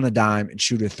 stop on a dime, and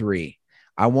shoot a three.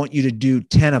 I want you to do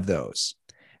 10 of those.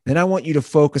 Then I want you to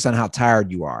focus on how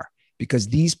tired you are, because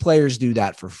these players do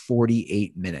that for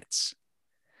 48 minutes.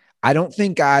 I don't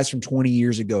think guys from 20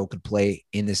 years ago could play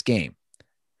in this game.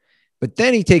 But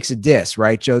then he takes a diss,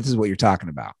 right, Joe? This is what you're talking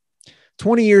about.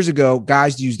 20 years ago,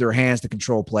 guys used their hands to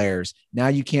control players. Now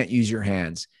you can't use your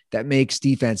hands. That makes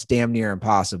defense damn near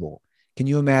impossible. Can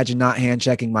you imagine not hand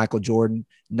checking Michael Jordan?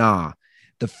 Nah.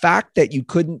 The fact that you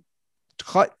can't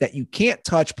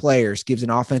touch players gives an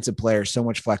offensive player so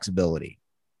much flexibility.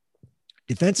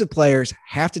 Defensive players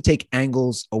have to take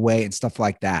angles away and stuff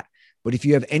like that. But if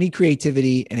you have any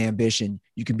creativity and ambition,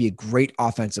 you can be a great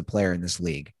offensive player in this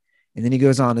league. And then he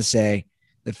goes on to say,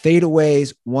 the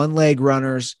fadeaways, one-leg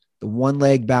runners, the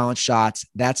one-leg balance shots,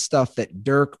 that's stuff that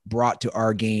Dirk brought to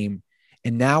our game.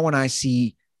 And now when I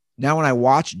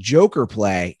watch Joker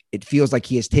play, it feels like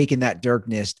he has taken that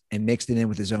Dirkness and mixed it in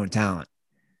with his own talent.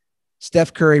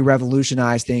 Steph Curry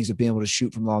revolutionized things with being able to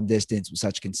shoot from long distance with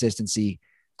such consistency.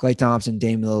 Klay Thompson,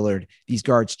 Dame Lillard, these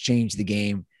guards changed the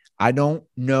game. I don't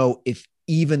know if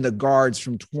even the guards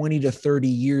from 20 to 30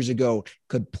 years ago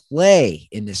could play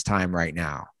in this time right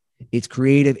now. It's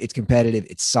creative, it's competitive,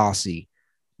 it's saucy.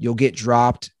 You'll get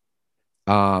dropped.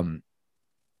 You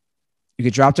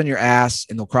get dropped on your ass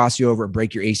and they'll cross you over and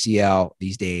break your ACL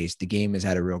these days. The game is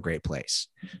at a real great place.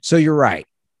 So you're right.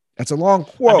 That's a long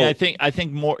quote. I mean, I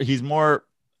think he's more,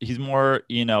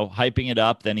 hyping it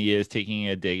up than he is taking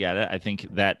a dig at it. I think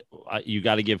that you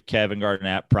got to give Kevin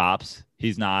Garnett props.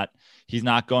 He's not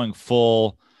going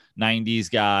full 90s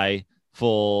guy,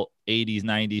 full 80s,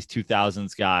 90s,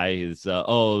 2000s guy. He's,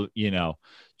 Trae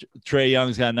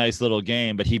Young's got a nice little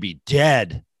game, but he'd be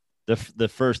dead the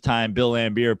first time Bill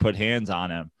Laimbeer put hands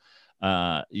on him.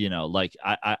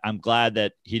 I'm glad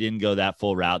that he didn't go that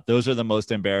full route. Those are the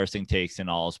most embarrassing takes in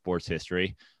all of sports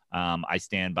history. I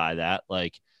stand by that.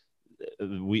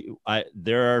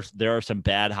 There are some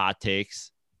bad hot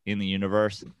takes in the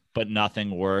universe, but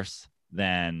nothing worse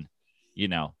than,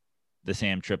 the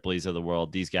Sam Tripoli's of the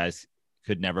world. These guys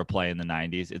could never play in the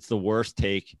 90s. It's the worst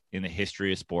take in the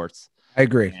history of sports. I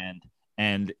agree.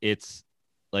 And it's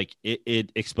like,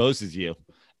 it exposes you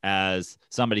as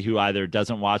somebody who either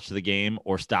doesn't watch the game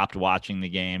or stopped watching the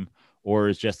game or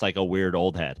is just like a weird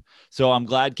old head. So I'm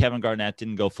glad Kevin Garnett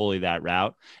didn't go fully that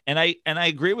route. And I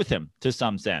agree with him to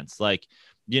some sense.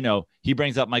 He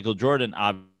brings up Michael Jordan,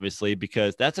 obviously,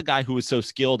 because that's a guy who was so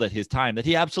skilled at his time that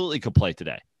he absolutely could play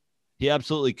today. He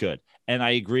absolutely could. And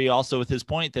I agree also with his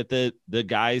point that the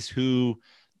guys who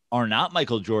are not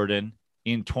Michael Jordan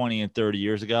in 20 and 30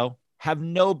 years ago have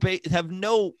no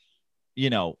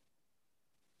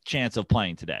chance of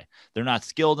playing today. They're not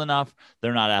skilled enough.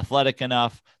 They're not athletic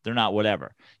enough. They're not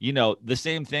whatever. The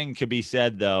same thing could be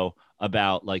said though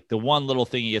about the one little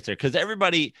thing he gets there. Cause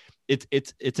everybody,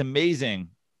 it's amazing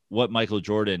what Michael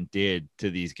Jordan did to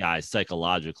these guys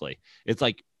psychologically. It's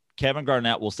like Kevin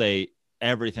Garnett will say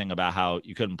everything about how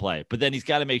you couldn't play, but then he's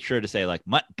got to make sure to say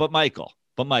but Michael,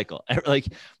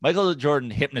 Michael Jordan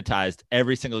hypnotized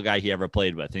every single guy he ever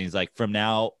played with. And he's like, from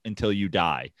now until you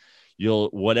die,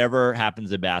 whatever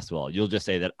happens in basketball, you'll just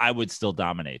say that I would still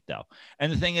dominate though.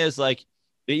 And the thing is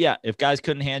if guys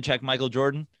couldn't hand check Michael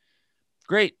Jordan,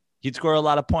 great. He'd score a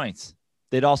lot of points.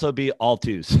 They'd also be all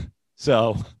twos.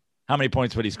 So how many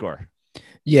points would he score?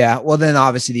 Yeah. Well, then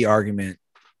obviously the argument,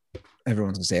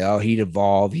 everyone's gonna say, oh, he'd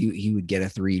evolve. He would get a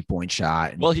 3-point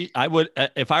shot. Well,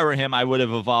 if I were him, I would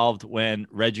have evolved when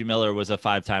Reggie Miller was a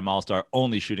 5-time All-Star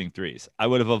only shooting threes. I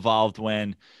would have evolved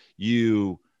when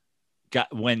the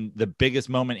biggest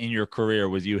moment in your career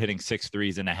was you hitting 6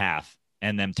 threes and a half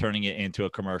and them turning it into a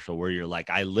commercial where you're like,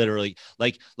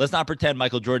 let's not pretend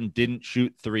Michael Jordan didn't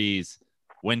shoot threes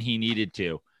when he needed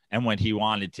to and when he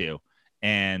wanted to.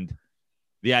 And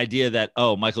the idea that,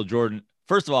 Michael Jordan,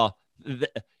 first of all,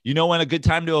 when a good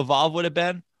time to evolve would have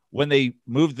been when they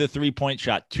moved the 3-point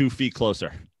shot 2 feet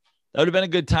closer. That would have been a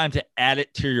good time to add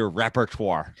it to your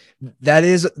repertoire. By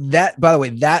the way,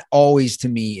 that always to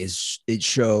me it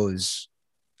shows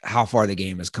how far the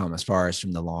game has come as far as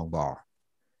from the long ball.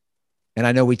 And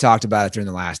I know we talked about it during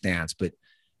the Last Dance, but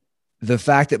the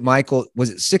fact that Michael, was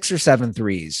it 6 or 7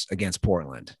 threes against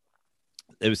Portland?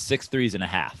 It was 6 threes and a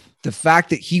half. The fact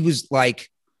that he was like,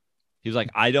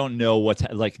 I don't know what's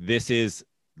this is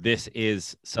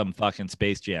some fucking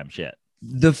Space Jam shit.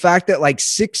 The fact that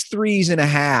 6 threes and a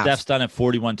half. Steph's done it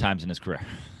 41 times in his career.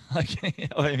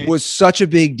 Was such a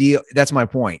big deal. That's my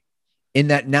point. In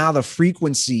that now the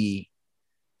frequency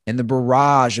and the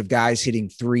barrage of guys hitting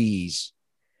threes,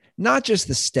 not just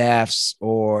the Stephs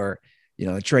or, the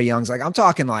Trae Youngs. Like, I'm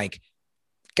talking like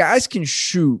guys can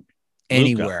shoot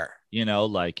anywhere.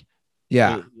 Luka,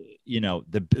 yeah.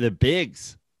 The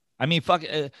bigs. I mean,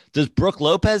 does Brook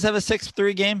Lopez have a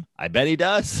 6'3" game? I bet he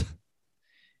does.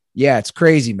 Yeah, it's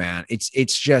crazy, man. It's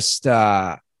just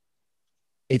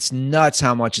it's nuts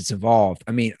how much it's evolved.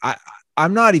 I mean,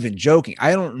 I'm not even joking.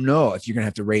 I don't know if you're gonna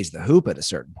have to raise the hoop at a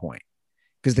certain point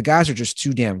because the guys are just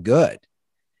too damn good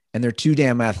and they're too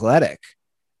damn athletic.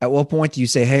 At what point do you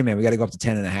say, hey man, we got to go up to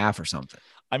 10.5 or something?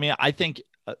 I mean, I think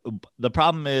the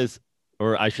problem is,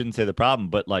 or I shouldn't say the problem,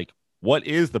 but like, what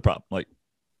is the problem? Like,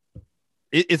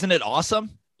 isn't it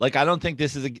awesome? Like, I don't think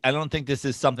this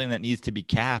is something that needs to be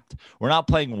capped. We're not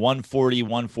playing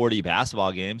 140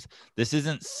 basketball games. This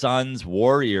isn't Suns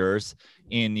Warriors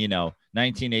in,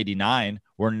 1989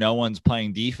 where no one's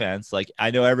playing defense. Like,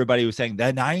 I know everybody was saying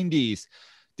the 90s,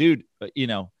 dude,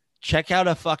 check out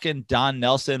a fucking Don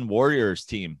Nelson Warriors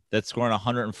team that's scoring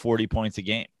 140 points a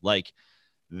game. Like,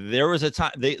 there was a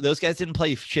time those guys didn't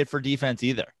play shit for defense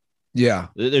either. Yeah.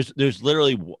 There's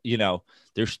literally,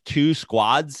 there's two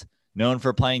squads known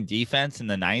for playing defense in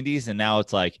the 90s. And now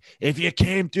it's like, if you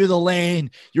came through the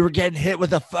lane, you were getting hit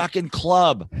with a fucking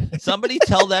club. Somebody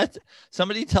tell that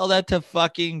to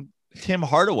fucking Tim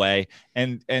Hardaway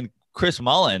and Chris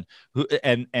Mullin, who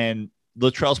and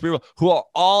Latrell Sprewell, who are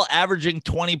all averaging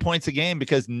 20 points a game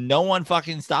because no one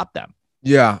fucking stopped them.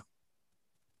 Yeah.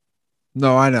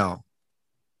 No, I know.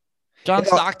 John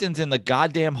Stockton's in the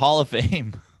goddamn Hall of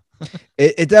Fame.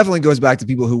 It definitely goes back to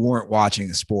people who weren't watching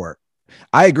the sport.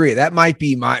 I agree. That might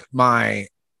be the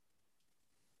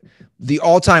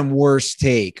all-time worst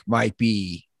take might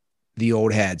be the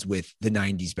old heads with the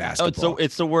 90s basketball. Oh,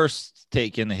 it's the worst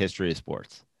take in the history of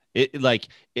sports. We've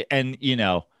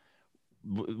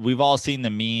all seen the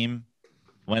meme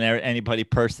whenever anybody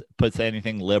puts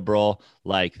anything liberal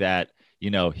like that,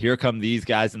 here come these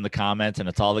guys in the comments, and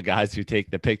it's all the guys who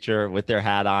take the picture with their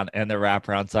hat on and their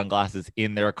wraparound sunglasses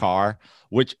in their car,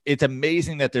 which it's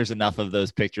amazing that there's enough of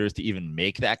those pictures to even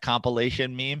make that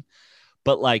compilation meme.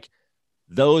 But like,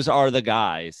 those are the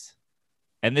guys.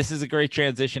 And this is a great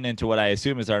transition into what I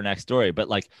assume is our next story. But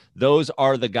like, those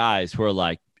are the guys who are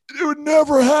like, it would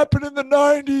never happen in the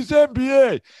 90s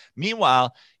NBA.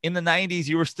 Meanwhile, in the 90s,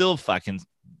 you were still fucking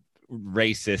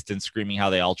racist and screaming how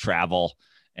they all travel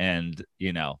and,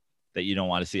 that you don't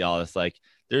want to see all this. Like,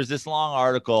 there's this long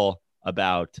article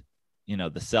about,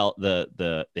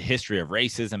 the history of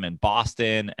racism in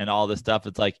Boston and all this stuff.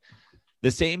 It's like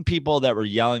the same people that were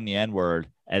yelling the N-word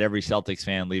at every Celtics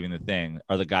fan leaving the thing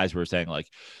are the guys who were saying like,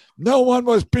 no one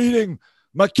was beating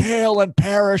McHale and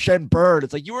Parrish and Bird.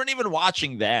 It's like, you weren't even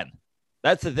watching then.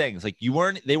 That's the thing. It's like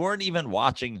they weren't even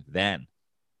watching then.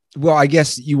 Well, I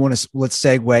guess let's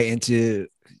segue into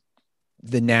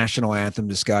the national anthem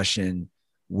discussion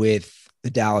with the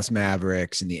Dallas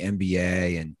Mavericks and the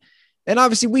NBA. And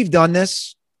obviously we've done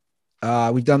this.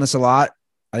 We've done this a lot.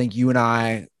 I think you and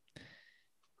I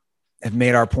have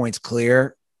made our points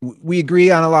clear. We agree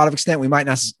on a lot of extent. We might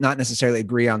not necessarily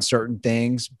agree on certain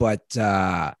things, but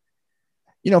for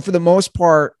the most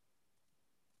part,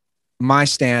 my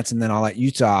stance, and then I'll let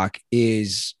you talk,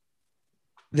 is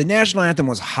the national anthem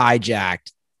was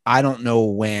hijacked. I don't know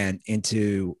when,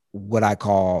 into what I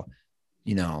call,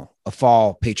 a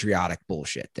fall patriotic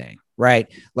bullshit thing, right?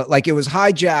 Like, it was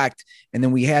hijacked and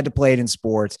then we had to play it in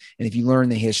sports. And if you learn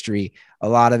the history, a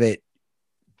lot of it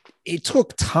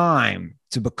took time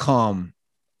to become,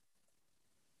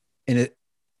 and it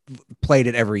played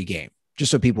at every game.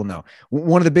 Just so people know,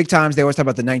 one of the big times they always talk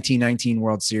about the 1919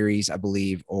 World Series, I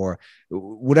believe, or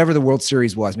whatever the World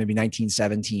Series was, maybe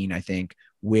 1917, I think,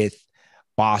 with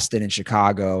Boston and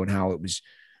Chicago, and how it was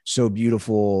so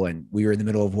beautiful. And we were in the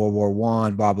middle of World War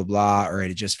I, blah, blah, blah, or it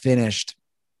had just finished.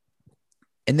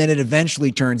 And then it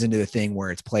eventually turns into a thing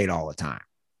where it's played all the time.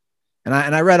 And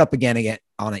I read up again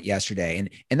on it yesterday.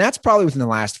 And that's probably within the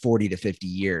last 40 to 50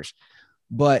 years.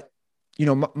 But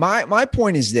my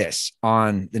point is this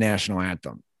on the national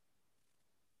anthem.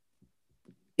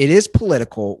 It is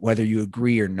political, whether you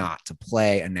agree or not, to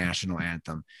play a national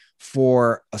anthem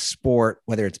for a sport,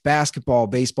 whether it's basketball,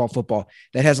 baseball, football,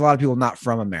 that has a lot of people not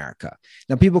from America.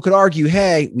 Now, people could argue,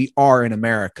 hey, we are in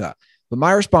America. But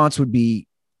my response would be,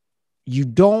 you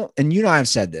don't, and you and I have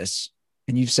said this,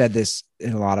 and you've said this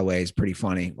in a lot of ways, pretty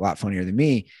funny, a lot funnier than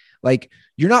me. Like,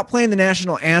 you're not playing the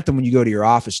national anthem when you go to your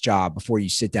office job before you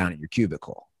sit down at your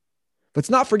cubicle. Let's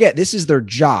not forget, this is their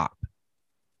job.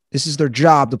 This is their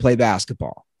job to play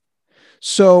basketball.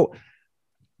 So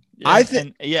I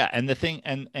think, and the thing,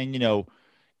 and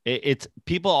It's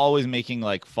people always making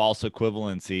like false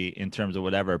equivalency in terms of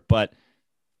whatever, but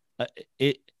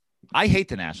I hate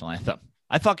the national anthem.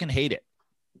 I fucking hate it.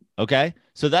 Okay.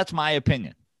 So that's my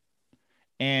opinion.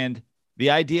 And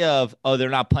the idea of, oh, they're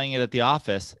not playing it at the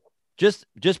office. Just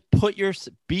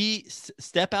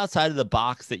step outside of the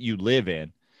box that you live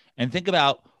in and think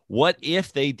about what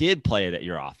if they did play it at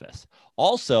your office?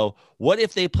 Also, what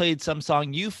if they played some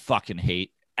song you fucking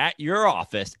hate at your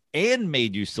office and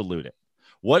made you salute it?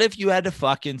 What if you had to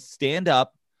fucking stand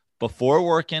up before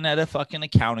working at a fucking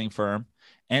accounting firm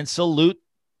and salute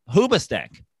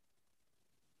Hoobastank?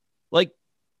 Like,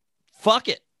 fuck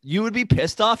it. You would be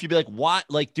pissed off. You'd be like, what?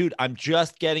 Like, dude, I'm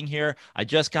just getting here. I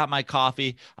just got my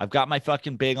coffee. I've got my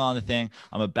fucking big on the thing.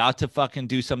 I'm about to fucking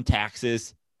do some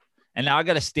taxes. And now I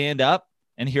got to stand up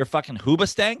and hear fucking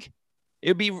Hoobastank? It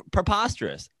would be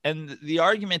preposterous. And the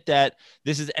argument that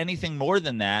this is anything more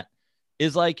than that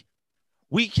is like,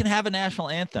 we can have a national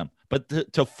anthem, but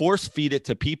to force feed it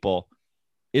to people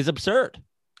is absurd.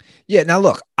 Yeah. Now,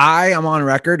 look, I am on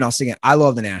record and I'll sing it. I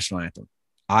love the national anthem.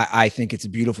 I think it's a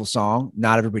beautiful song.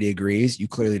 Not everybody agrees. You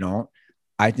clearly don't.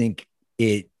 I think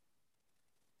it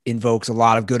invokes a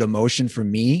lot of good emotion from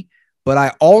me, but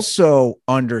I also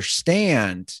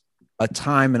understand a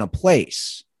time and a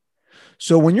place.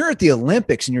 So when you're at the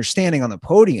Olympics and you're standing on the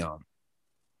podium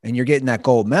and you're getting that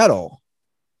gold medal,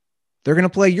 they're going to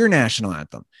play your national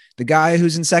anthem. The guy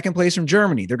who's in second place from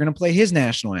Germany, they're going to play his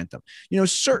national anthem. You know,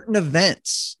 certain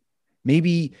events,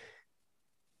 maybe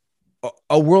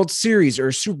a World Series or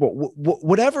a Super Bowl,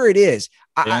 whatever it is.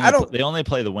 They only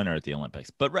play the winner at the Olympics,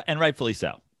 and rightfully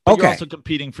so. But okay. You're also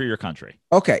competing for your country.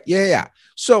 Okay. Yeah.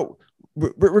 So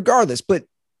regardless, but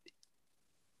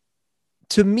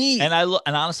to me, and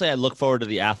honestly, I look forward to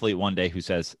the athlete one day who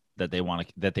says that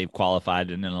they've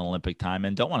qualified in an Olympic time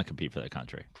and don't want to compete for their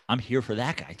country. I'm here for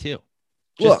that guy too.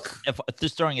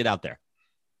 Just throwing it out there.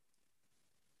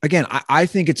 Again, I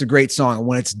think it's a great song.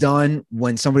 When it's done,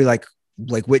 when somebody like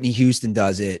Whitney Houston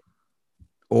does it,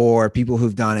 or people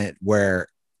who've done it where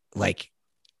like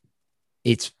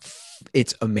it's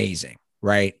amazing,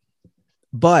 right?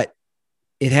 But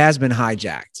it has been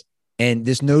hijacked. And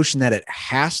this notion that it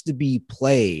has to be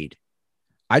played,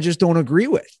 I just don't agree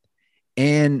with.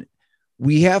 And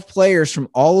we have players from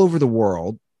all over the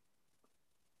world.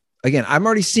 Again, I'm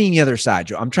already seeing the other side,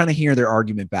 Joe. I'm trying to hear their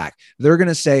argument back. They're going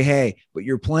to say, hey, but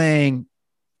you're playing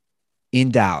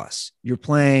in Dallas. You're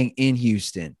playing in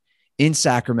Houston, in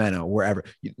Sacramento, wherever.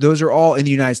 Those are all in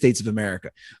the United States of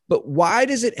America. But why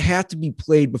does it have to be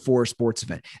played before a sports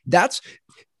event?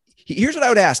 Here's what I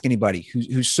would ask anybody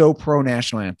who's so pro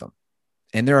national anthem.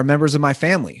 And there are members of my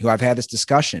family who I've had this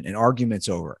discussion and arguments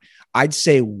over. I'd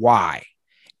say, why?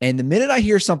 And the minute I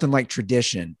hear something like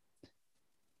tradition,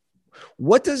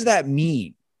 what does that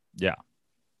mean? Yeah.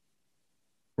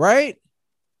 Right?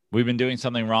 We've been doing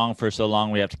something wrong for so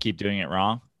long, we have to keep doing it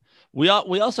wrong. We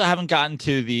also haven't gotten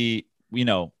to the,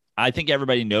 I think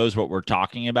everybody knows what we're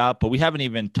talking about, but we haven't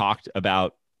even talked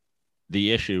about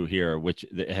the issue here, which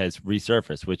has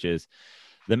resurfaced, which is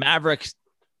the Mavericks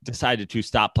decided to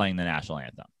stop playing the national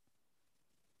anthem.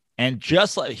 And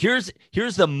just like, here's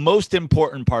the most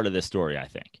important part of this story, I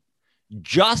think.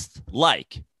 Just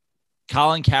like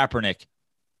Colin Kaepernick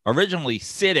originally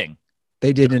sitting,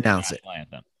 they didn't announce it.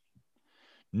 Anthem.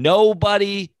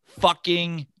 Nobody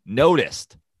fucking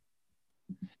noticed.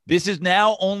 This is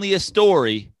now only a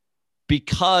story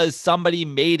because somebody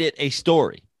made it a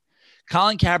story.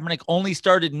 Colin Kaepernick only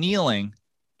started kneeling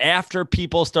after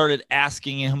people started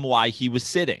asking him why he was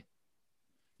sitting.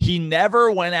 He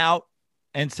never went out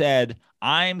and said,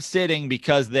 I'm sitting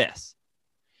because this.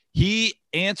 He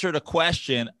answered a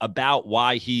question about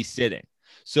why he's sitting.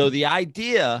 So the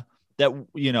idea that,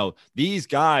 these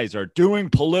guys are doing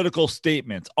political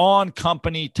statements on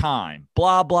company time,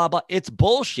 blah, blah, blah, it's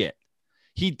bullshit.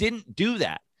 He didn't do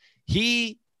that.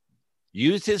 He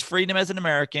used his freedom as an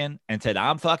American and said,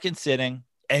 I'm fucking sitting.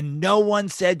 And no one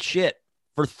said shit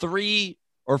for 3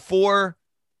 or 4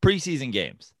 preseason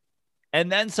games.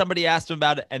 And then somebody asked him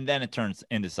about it, and then it turns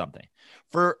into something.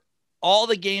 For all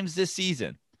the games this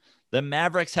season, the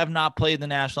Mavericks have not played the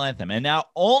national anthem. And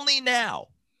only now,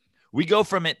 we go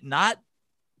from it not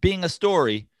being a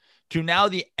story to now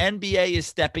the NBA is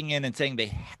stepping in and saying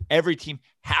every team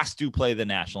has to play the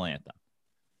national anthem.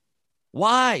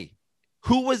 Why?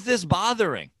 Who was this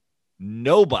bothering?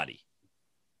 Nobody.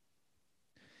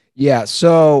 Yeah,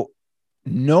 so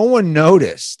no one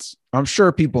noticed. I'm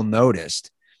sure people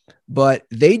noticed, but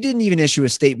they didn't even issue a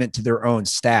statement to their own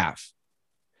staff.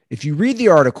 If you read the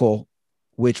article,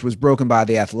 which was broken by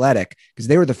The Athletic, because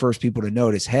they were the first people to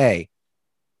notice, hey,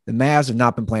 the Mavs have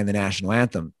not been playing the national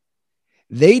anthem.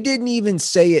 They didn't even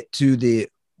say it to the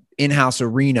in-house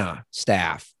arena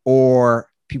staff or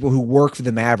people who work for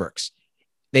the Mavericks.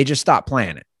 They just stopped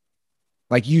playing it.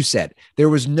 Like you said, there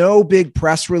was no big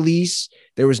press release.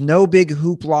 There was no big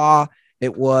hoopla.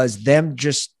 It was them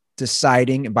just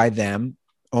deciding, and by them,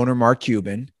 owner Mark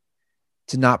Cuban,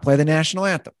 to not play the national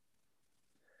anthem.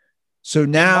 So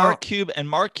now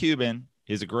Mark Cuban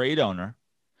is a great owner.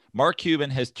 Mark Cuban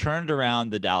has turned around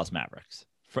the Dallas Mavericks.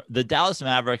 The Dallas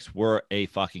Mavericks were a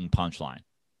fucking punchline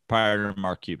prior to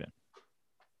Mark Cuban.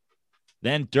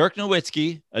 Then Dirk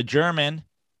Nowitzki, a German,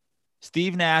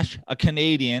 Steve Nash, a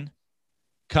Canadian,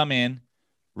 come in,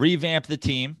 revamp the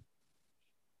team.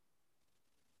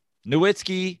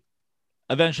 Nowitzki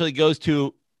eventually goes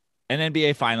to an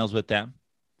NBA Finals with them.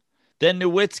 Then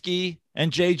Nowitzki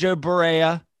and JJ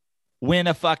Barea win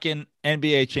a fucking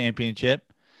NBA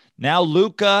championship. Now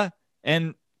Luka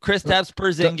and Kristaps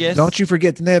Porzingis. Don't you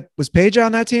forget, was Page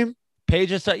on that team?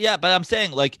 Page is, yeah, but I'm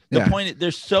saying, like, the point is,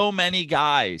 there's so many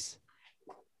guys.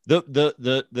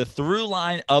 The through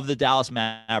line of the Dallas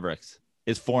Mavericks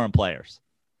is foreign players.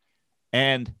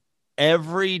 And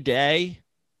every day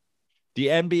the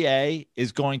NBA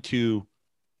is going to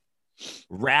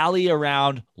rally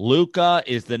around Luka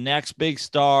is the next big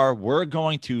star. We're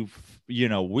going to,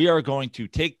 we are going to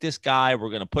take this guy. We're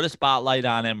going to put a spotlight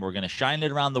on him. We're going to shine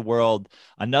it around the world.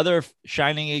 Another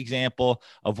shining example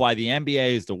of why the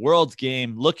NBA is the world's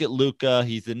game. Look at Luka.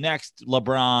 He's the next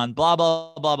LeBron, blah,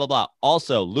 blah, blah, blah, blah.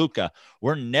 Also, Luka,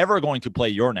 we're never going to play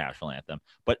your national anthem,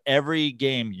 but every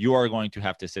game you are going to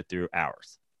have to sit through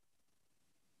ours.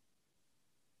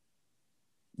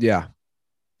 Yeah.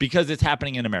 Because it's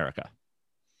happening in America.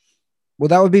 Well,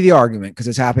 that would be the argument, because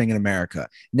it's happening in America.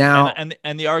 Now,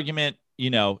 and the argument,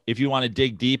 if you want to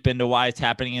dig deep into why it's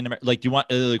happening in America, like you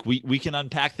want, like we can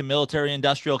unpack the military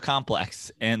industrial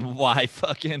complex and why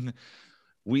fucking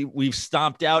we've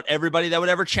stomped out everybody that would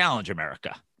ever challenge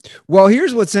America. Well,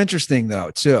 here's what's interesting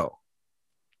though, too.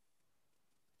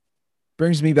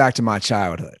 Brings me back to my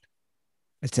childhood,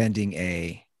 attending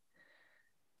a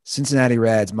Cincinnati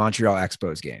Reds Montreal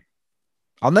Expos game.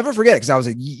 I'll never forget it because I was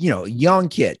a young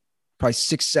kid, probably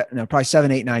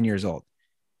 7, 8, 9 years old.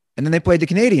 And then they played the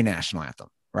Canadian national anthem,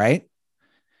 right?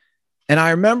 And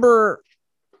I remember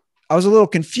I was a little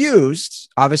confused.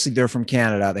 Obviously, they're from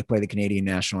Canada. They play the Canadian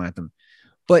national anthem.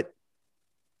 But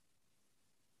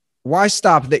why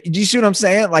stop? Do you see what I'm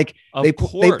saying? Like they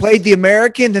played the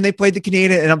American, then they played the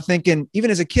Canadian. And I'm thinking, even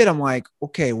as a kid, I'm like,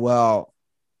 okay, well,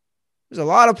 there's a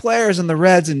lot of players in the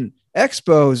Reds and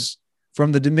Expos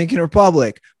from the Dominican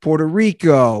Republic, Puerto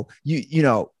Rico,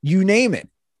 you name it.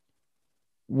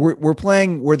 We're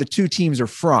playing where the two teams are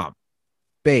from,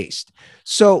 based.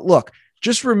 So look,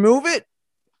 just remove it.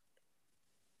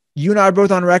 You and I are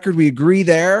both on record. We agree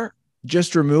there.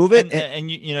 Just remove it. And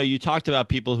you talked about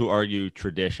people who argue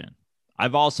tradition.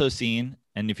 I've also seen,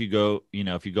 and if you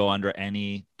go under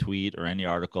any tweet or any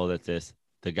article that's this,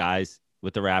 the guys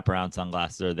with the wraparound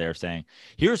sunglasses are there saying,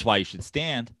 here's why you should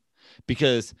stand,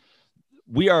 because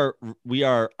we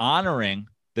are honoring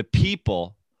the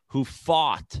people who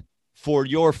fought for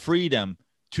your freedom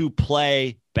to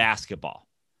play basketball.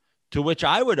 To which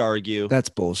I would argue that's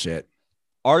bullshit.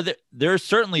 There's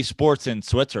certainly sports in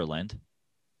Switzerland,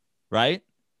 right?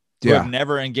 Who have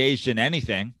never engaged in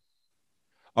anything.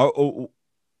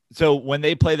 So when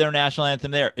they play their national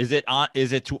anthem there, is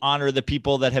it to honor the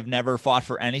people that have never fought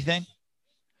for anything?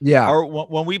 Yeah. Or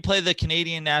when we play the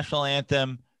Canadian national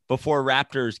anthem before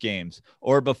Raptors games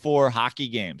or before hockey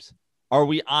games, are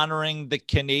we honoring the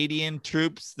Canadian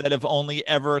troops that have only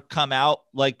ever come out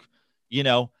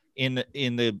in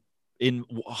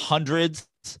hundreds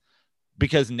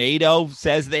because NATO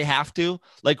says they have to?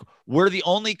 Like, we're the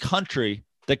only country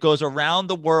that goes around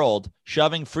the world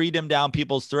shoving freedom down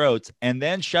people's throats and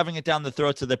then shoving it down the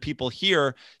throats of the people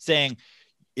here, saying,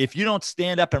 if you don't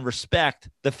stand up and respect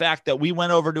the fact that we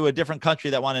went over to a different country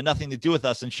that wanted nothing to do with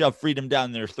us and shoved freedom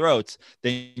down their throats,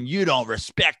 then you don't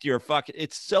respect your fucking.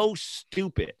 It's so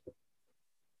stupid.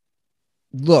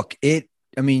 Look,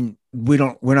 we're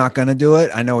not going to do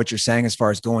it. I know what you're saying as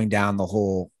far as going down the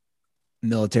whole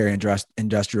military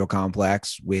industrial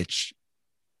complex, which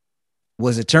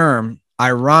was a term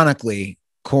ironically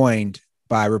coined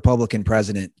by Republican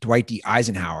President Dwight D.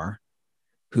 Eisenhower,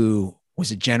 who was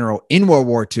a general in World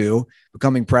War II,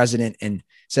 becoming president, and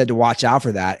said to watch out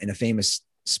for that in a famous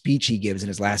speech he gives in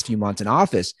his last few months in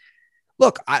office.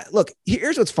 Look,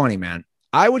 here's what's funny, man.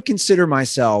 I would consider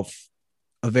myself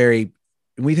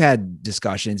we've had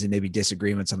discussions and maybe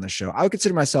disagreements on the show. I would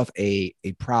consider myself a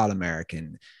proud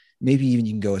American. Maybe even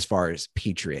you can go as far as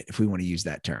patriot, if we want to use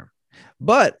that term.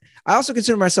 But I also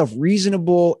consider myself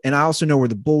reasonable, and I also know where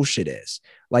the bullshit is.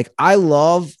 Like I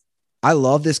love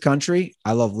this country.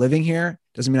 I love living here.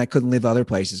 Doesn't mean I couldn't live other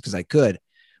places because I could.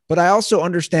 But I also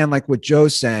understand like what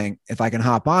Joe's saying, if I can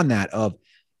hop on that, of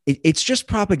it's just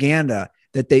propaganda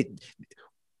that they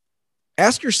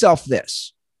ask yourself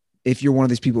this. If you're one of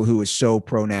these people who is so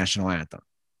pro national anthem,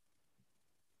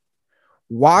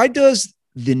 why does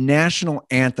the national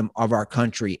anthem of our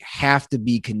country have to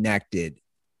be connected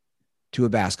to a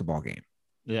basketball game?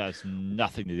 Yeah, it's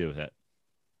nothing to do with it.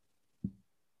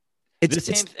 It's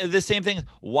the same thing.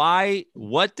 Why?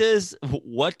 What does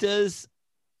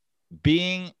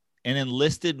being an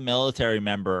enlisted military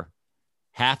member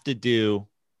have to do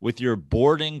with your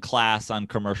boarding class on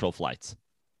commercial flights?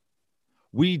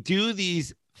 We do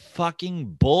these fucking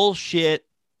bullshit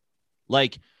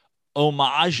like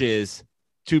homages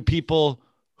to people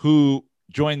who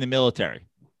join the military.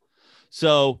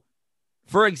 So,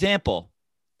 for example,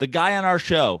 the guy on our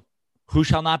show who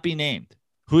shall not be named,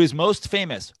 who is most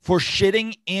famous for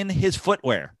shitting in his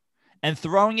footwear and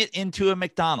throwing it into a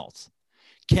McDonald's,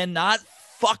 cannot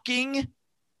fucking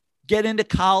get into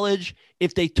college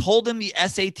if they told him the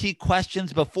SAT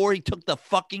questions before he took the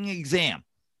fucking exam.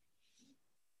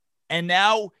 And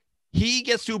now he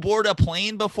gets to board a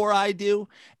plane before I do,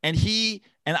 and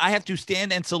I have to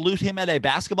stand and salute him at a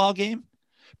basketball game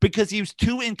because he was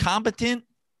too incompetent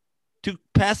to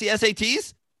pass the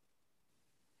SATs?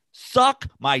 Suck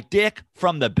my dick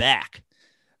from the back.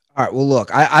 all right. Well,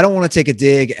 look, I don't want to take a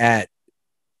dig at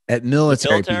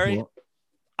military people.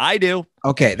 I do.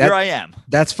 Okay, Here I am.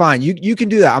 That's fine. You can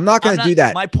do that. I'm not going to do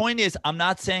that. My point is, I'm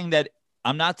not saying that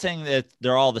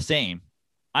they're all the same.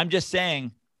 I'm just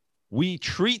saying we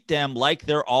treat them like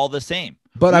they're all the same.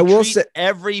 But I will say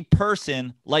every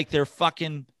person like they're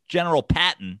fucking General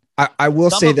Patton. I will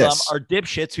say this. Some of them are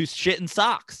dipshits who shit in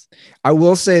socks. I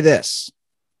will say this.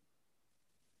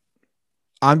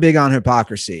 I'm big on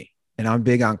hypocrisy, and I'm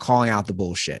big on calling out the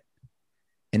bullshit.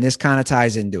 And this kind of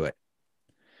ties into it.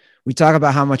 We talk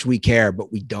about how much we care,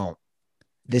 but we don't.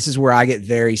 This is where I get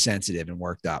very sensitive and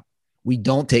worked up. We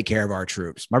don't take care of our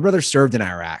troops. My brother served in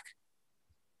Iraq.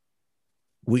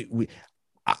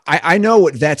 I know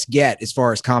what vets get as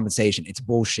far as compensation. It's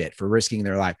bullshit for risking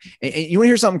their life. And you want to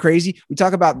hear something crazy? We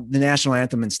talk about the national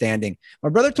anthem and standing. My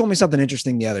brother told me something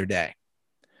interesting the other day.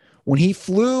 When he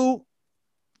flew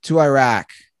to Iraq,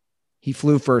 he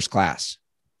flew first class.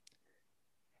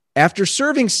 After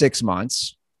serving 6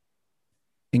 months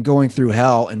and going through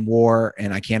hell and war,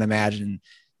 and I can't imagine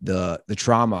the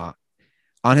trauma,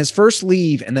 on his first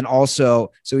leave, and then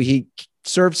also, so he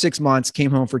served 6 months,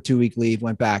 came home for 2-week leave,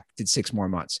 went back, did 6 more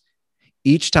months.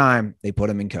 Each time they put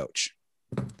him in coach.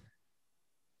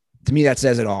 To me, that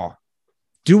says it all.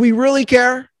 Do we really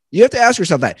care? You have to ask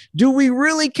yourself that. Do we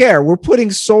really care? We're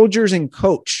putting soldiers in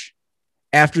coach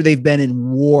after they've been in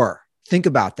war. Think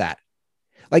about that.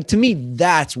 Like, to me,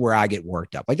 that's where I get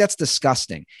worked up. Like, that's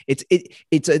disgusting.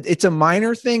 It's a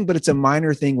minor thing, but it's a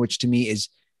minor thing, which to me is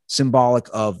symbolic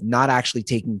of not actually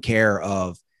taking care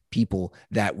of people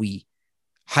that we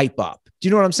hype up. Do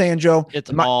you know what I'm saying, Joe? It's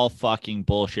all fucking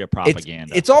bullshit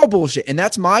propaganda. It's all bullshit. And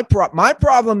that's my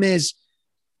problem is,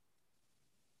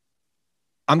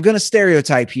 I'm going to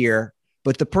stereotype here,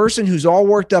 but the person who's all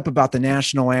worked up about the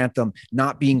national anthem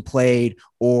not being played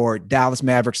or Dallas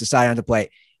Mavericks deciding not to play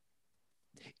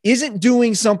isn't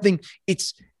doing something.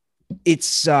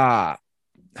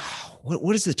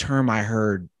 What is the term I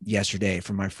heard yesterday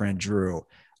from my friend Drew?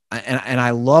 And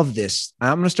I love this.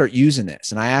 I'm going to start using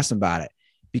this. And I asked him about it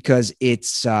because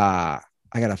it's, I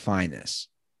got to find this.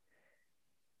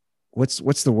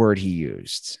 What's the word he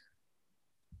used?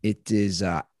 It is,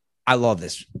 I love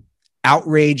this.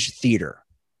 Outrage theater.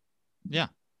 Yeah.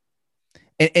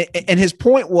 And his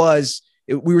point was,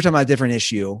 we were talking about a different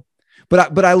issue,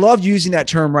 but I love using that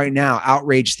term right now,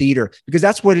 outrage theater, because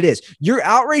that's what it is. You're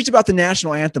outraged about the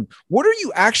national anthem. What are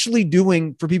you actually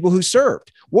doing for people who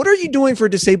served? What are you doing for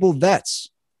disabled vets?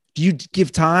 Do you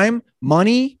give time,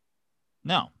 money?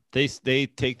 No, they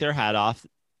take their hat off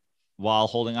while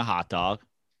holding a hot dog,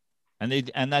 and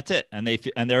that's it. And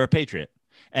they're a patriot,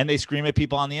 and they scream at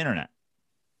people on the internet.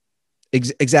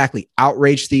 Exactly.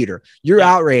 Outrage theater. You're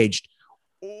outraged.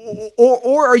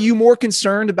 Or are you more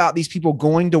concerned about these people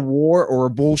going to war or a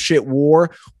bullshit war?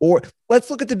 Or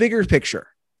let's look at the bigger picture.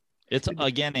 It's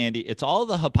again, Andy, it's all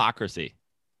the hypocrisy,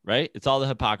 right? It's all the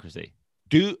hypocrisy.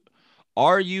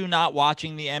 Are you not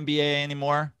watching the NBA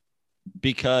anymore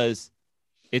because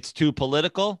it's too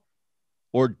political?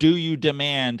 Or do you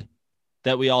demand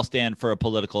that we all stand for a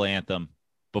political anthem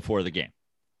before the game?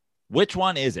 Which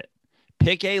one is it?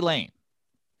 Pick a lane.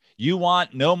 You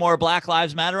want no more Black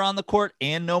Lives Matter on the court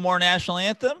and no more national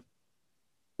anthem?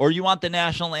 Or you want the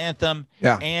national anthem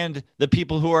and the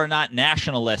people who are not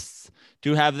nationalists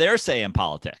to have their say in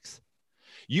politics?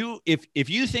 If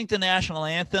you think the national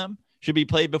anthem should be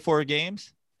played before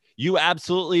games, you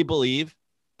absolutely believe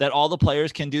that all the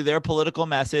players can do their political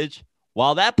message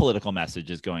while that political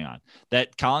message is going on,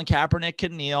 that Colin Kaepernick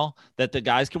can kneel, that the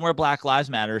guys can wear Black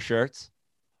Lives Matter shirts,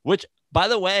 which, by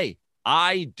the way,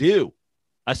 I do,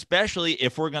 especially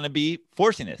if we're going to be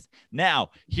forcing this. Now,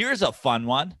 here's a fun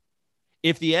one.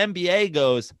 If the NBA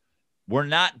goes, we're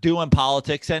not doing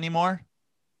politics anymore,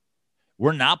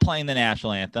 we're not playing the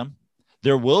national anthem,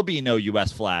 there will be no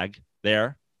U.S. flag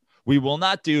there. We will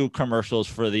not do commercials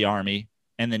for the Army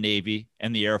and the Navy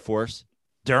and the Air Force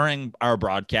during our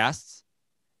broadcasts.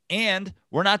 And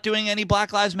we're not doing any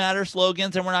Black Lives Matter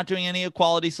slogans, and we're not doing any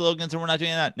equality slogans, and we're not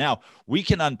doing that. Now, we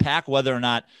can unpack whether or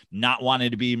not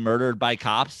wanting to be murdered by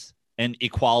cops and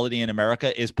equality in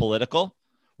America is political.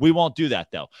 We won't do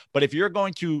that, though. But if you're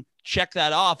going to check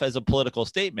that off as a political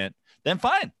statement, then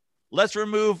fine. Let's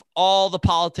remove all the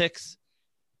politics.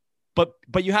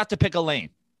 But you have to pick a lane.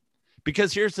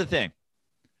 Because here's the thing.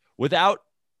 Without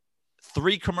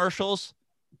 3 commercials,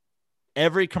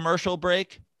 every commercial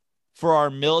break for our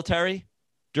military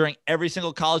during every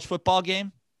single college football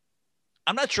game,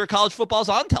 I'm not sure college football is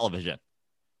on television.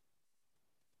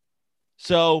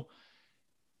 So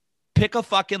pick a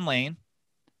fucking lane.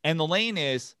 And the lane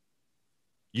is,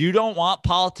 you don't want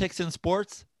politics in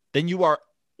sports, then you are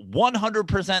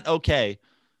 100% okay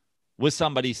with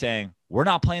somebody saying, we're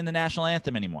not playing the national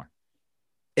anthem anymore.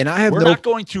 And we're not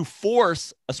going to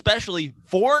force, especially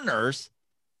foreigners,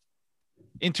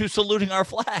 into saluting our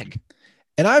flag.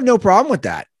 And I have no problem with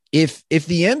that. If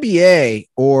the NBA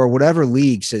or whatever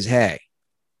league says, hey,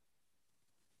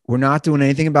 we're not doing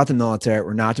anything about the military,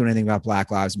 we're not doing anything about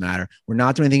Black Lives Matter, we're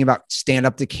not doing anything about stand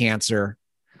up to cancer.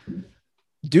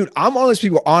 Dude, I'm one of those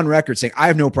people on record saying I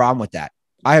have no problem with that.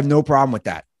 I have no problem with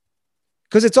that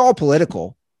because it's all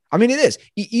political. I mean, it is.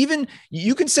 Even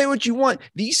you can say what you want.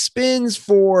 These spins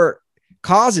for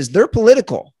causes, they're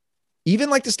political. Even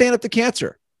like the stand up to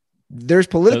cancer, there's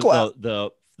political.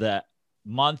 The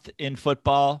month in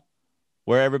football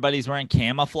where everybody's wearing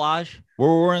camouflage,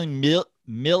 we're wearing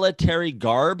military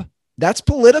garb. That's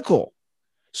political.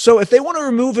 So if they want to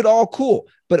remove it all, cool.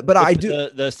 But I do.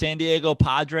 The San Diego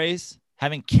Padres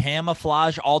having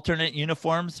camouflage alternate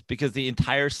uniforms because the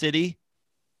entire city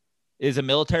is a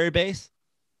military base.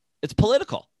 It's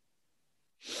political.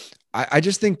 I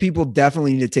just think people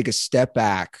definitely need to take a step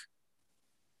back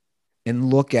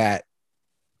and look at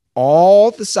all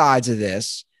the sides of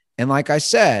this. And like I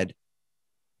said,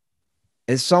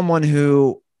 as someone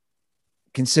who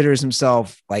considers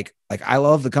himself like I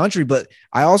love the country, but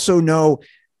I also know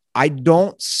I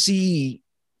don't see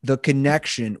the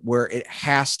connection where it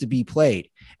has to be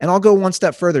played. And I'll go one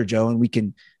step further, Joe, and we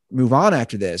can move on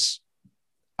after this.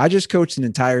 I just coached an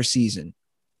entire season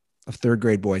of 3rd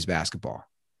grade boys basketball.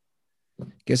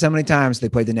 Guess how many times they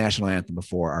played the national anthem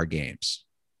before our games?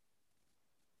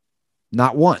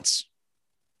 Not once.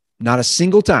 Not a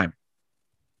single time.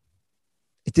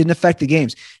 It didn't affect the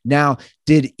games. Now,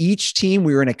 did each team,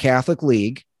 we were in a Catholic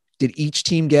league, did each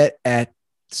team get at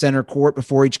center court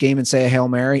before each game and say a Hail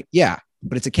Mary? Yeah,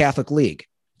 but it's a Catholic league.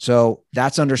 So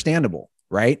that's understandable,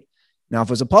 right? Now, if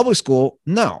it was a public school,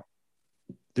 no.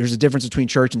 There's a difference between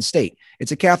church and state.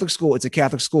 It's a Catholic school. It's a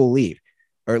Catholic school league.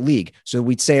 So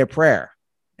we'd say a prayer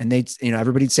and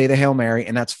everybody'd say the Hail Mary,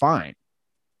 and that's fine.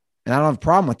 And I don't have a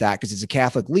problem with that because it's a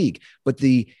Catholic league. But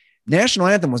the national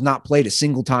anthem was not played a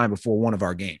single time before one of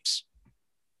our games.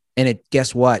 And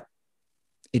guess what?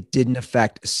 It didn't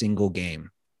affect a single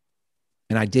game.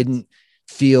 And I didn't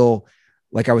feel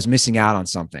like I was missing out on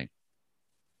something.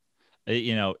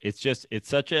 It's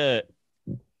such a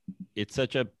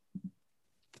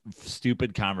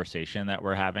stupid conversation that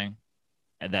we're having,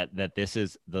 and that this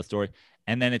is the story.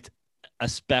 And then it's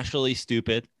especially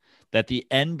stupid that the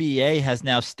NBA has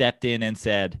now stepped in and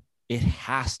said it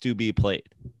has to be played.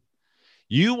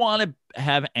 You want to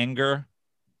have anger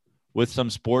with some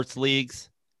sports leagues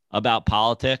about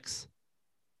politics?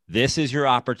 This is your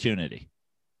opportunity.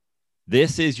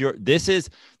 This is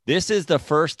the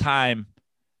first time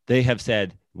they have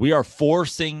said, we are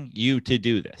forcing you to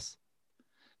do this.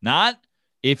 Not,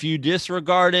 if you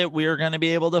disregard it, we are going to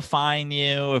be able to fine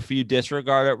you. If you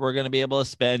disregard it, we're going to be able to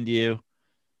spend you.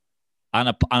 On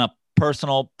a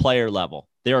personal player level,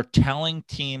 they are telling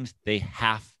teams they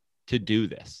have to do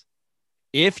this.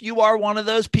 If you are one of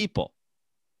those people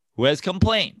who has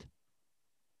complained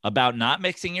about not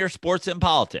mixing your sports and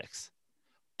politics,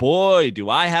 boy, do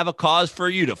I have a cause for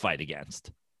you to fight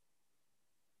against.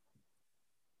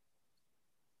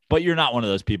 But you're not one of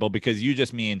those people because you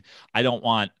just mean I don't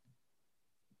want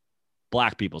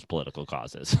black people's political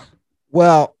causes.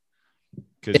 Well,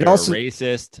 Because you're a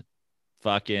racist,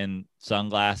 fucking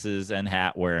sunglasses and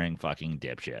hat wearing fucking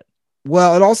dipshit.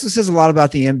 Well, it also says a lot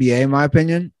about the NBA, in my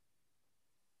opinion.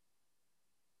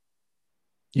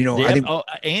 You know, I think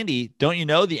Andy, don't you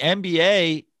know the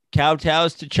NBA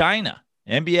kowtows to China?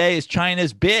 NBA is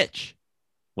China's bitch.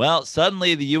 Well,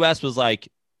 suddenly the U.S. was like,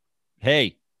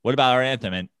 hey, what about our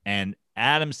anthem? And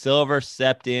Adam Silver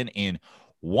stepped in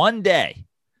one day.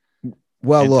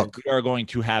 Well, look, we are going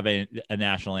to have a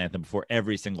national anthem for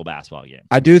every single basketball game.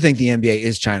 I do think the NBA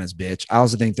is China's bitch. I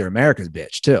also think they're America's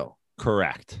bitch too.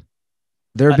 Correct.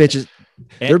 They're bitches.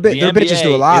 They're bitches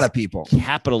to a lot of people.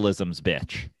 Capitalism's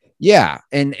bitch. Yeah,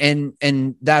 and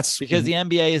that's because the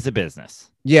NBA is a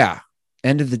business. Yeah.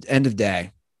 End of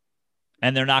day.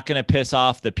 And they're not going to piss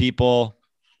off the people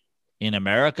in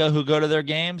America who go to their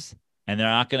games, and they're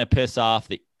not going to piss off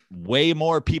the way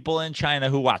more people in China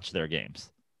who watch their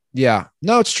games. Yeah.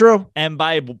 No, it's true. And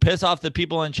by piss off the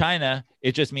people in China,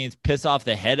 it just means piss off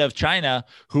the head of China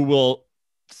who will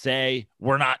say,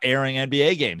 we're not airing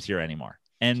NBA games here anymore.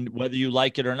 And whether you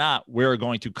like it or not, we're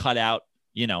going to cut out,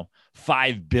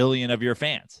 5 billion of your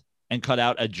fans and cut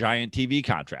out a giant TV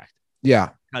contract. Yeah.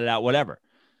 Cut it out, whatever.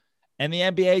 And the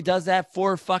NBA does that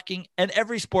for and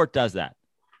every sport does that.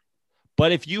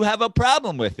 But if you have a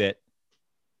problem with it,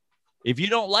 if you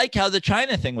don't like how the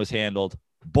China thing was handled,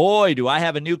 boy, do I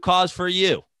have a new cause for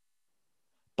you.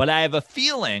 But I have a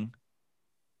feeling,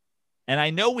 and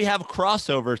I know we have a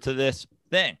crossover to this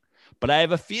thing, but I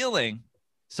have a feeling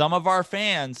some of our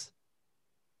fans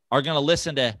are going to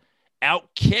listen to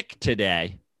Outkick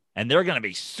today, and they're going to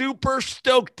be super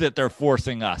stoked that they're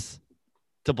forcing us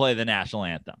to play the national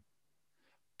anthem.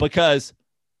 Because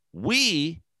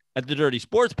we at the Dirty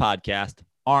Sports Podcast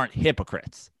aren't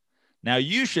hypocrites. Now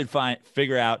you should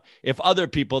figure out if other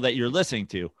people that you're listening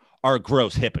to are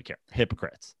gross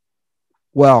hypocrites.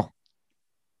 Well,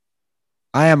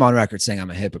 I am on record saying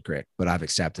I'm a hypocrite, but I've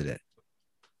accepted it.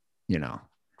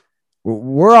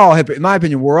 We're all in my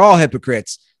opinion, we're all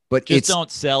hypocrites, but just don't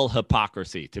sell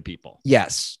hypocrisy to people.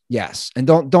 Yes. And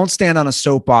don't stand on a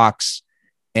soapbox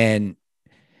and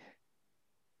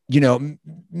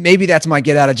maybe that's my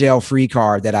get out of jail free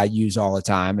card that I use all the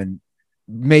time. And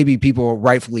maybe people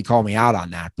rightfully call me out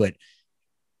on that, but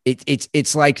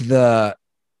it's like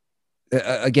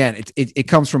it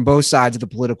comes from both sides of the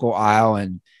political aisle.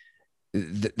 And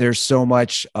there's so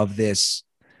much of this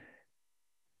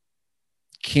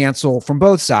cancel from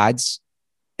both sides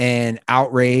and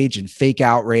outrage and fake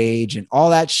outrage and all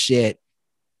that shit.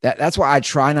 That's why I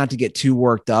try not to get too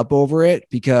worked up over it,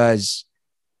 because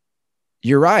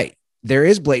you're right. There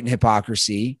is blatant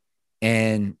hypocrisy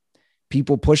and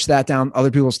people push that down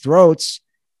other people's throats.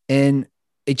 And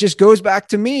it just goes back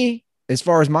to me, as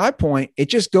far as my point, it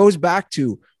just goes back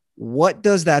to what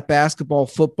does that basketball,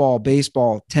 football,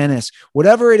 baseball, tennis,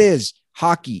 whatever it is,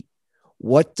 hockey,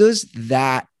 what does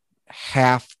that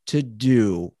have to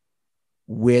do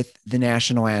with the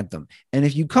national anthem? And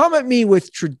if you come at me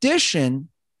with tradition,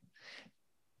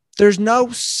 there's no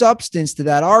substance to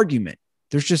that argument.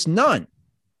 There's just none.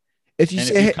 If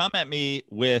you come at me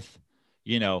with,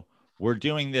 we're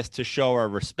doing this to show our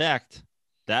respect,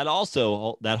 that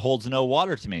holds no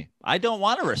water to me. I don't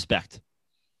want to respect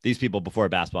these people before a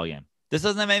basketball game. This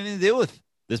doesn't have anything to do with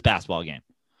this basketball game.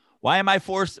 Why am I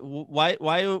forced? Why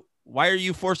are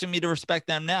you forcing me to respect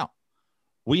them now?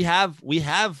 We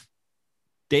have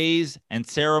days and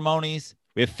ceremonies.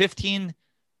 We have 15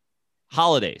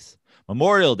 holidays: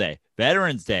 Memorial Day,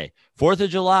 Veterans Day, 4th of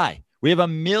July. We have a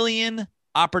million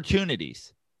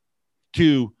opportunities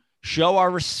to show our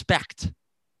respect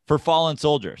for fallen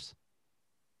soldiers.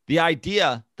 The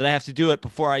idea that I have to do it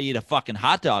before I eat a fucking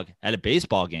hot dog at a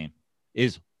baseball game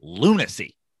is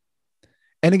lunacy.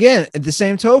 And again, at the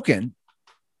same token,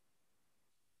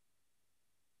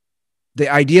 the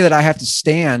idea that I have to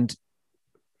stand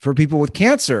for people with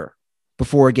cancer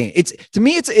before a game,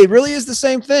 it really is the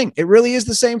same thing. It really is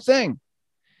the same thing.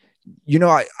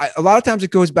 A lot of times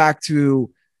it goes back to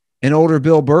an older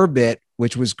Bill Burr bit,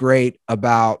 which was great,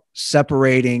 about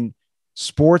separating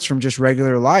sports from just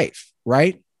regular life,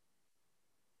 right?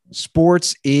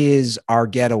 Sports is our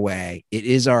getaway. It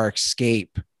is our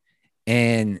escape.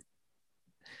 And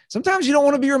sometimes you don't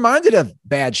want to be reminded of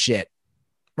bad shit,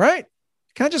 right?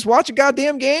 Can I just watch a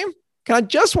goddamn game? Can I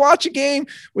just watch a game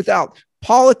without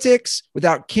politics,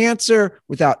 without cancer,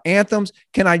 without anthems?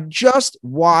 Can I just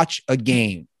watch a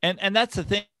game? And that's the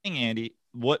thing, Andy.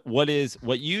 What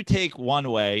you take one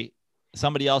way,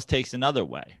 somebody else takes another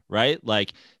way, right?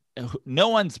 Like, no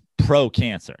one's pro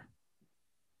cancer,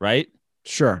 right?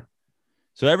 Sure.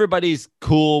 So everybody's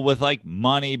cool with like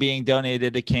money being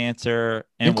donated to cancer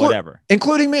and whatever.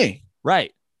 Including me.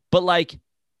 Right. But like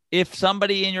if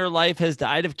somebody in your life has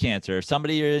died of cancer,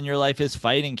 somebody in your life is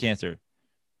fighting cancer,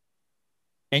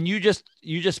 and you just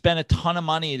spent a ton of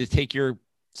money to take your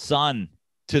son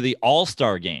to the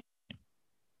All-Star game.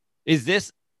 Is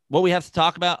this what we have to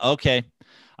talk about? Okay.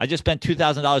 I just spent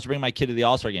 $2,000 to bring my kid to the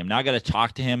All-Star game. Now I got to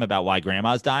talk to him about why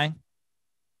grandma's dying.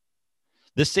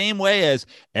 The same way as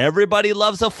everybody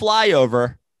loves a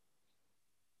flyover.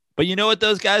 But you know what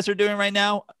those guys are doing right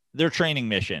now? Their training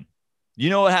mission. You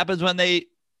know what happens when they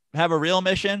have a real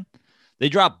mission? They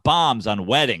drop bombs on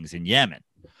weddings in Yemen.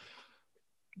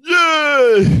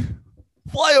 Yeah!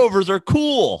 Flyovers are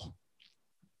cool.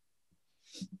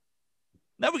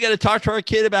 Now we got to talk to our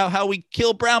kid about how we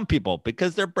kill brown people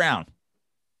because they're brown.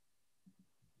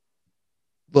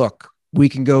 Look, we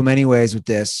can go many ways with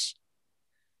this.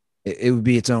 It would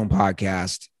be its own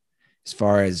podcast as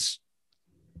far as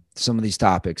some of these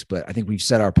topics, but I think we've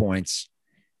set our points.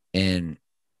 And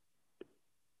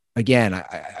again,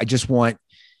 I just want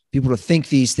people to think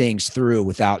these things through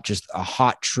without just a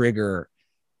hot trigger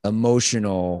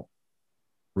emotional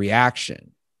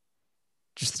reaction.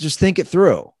 Just think it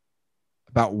through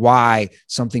about why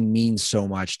something means so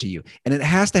much to you. And it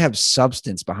has to have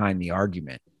substance behind the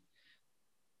argument.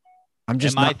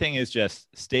 My thing is just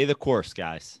stay the course,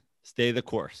 guys. Stay the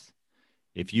course.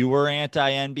 If you were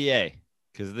anti-NBA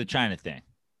because of the China thing,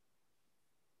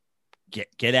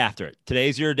 get after it.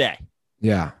 Today's your day.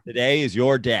 Yeah. Today is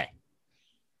your day.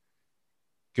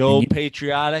 Go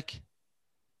patriotic.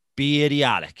 Be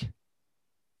idiotic. Is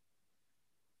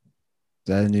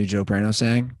that a new Joe Prano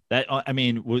saying?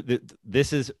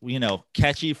 This is,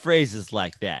 catchy phrases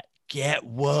like that. Get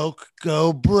woke,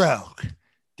 go broke.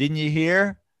 Didn't you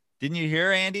hear,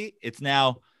 Andy? It's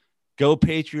now go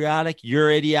patriotic,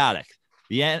 you're idiotic.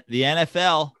 The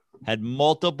NFL had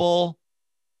multiple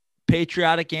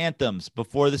patriotic anthems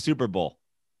before the Super Bowl.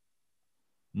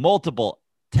 Multiple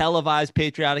televised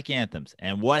patriotic anthems.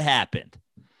 And what happened?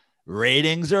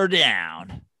 Ratings are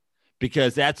down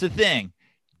because that's the thing.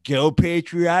 Go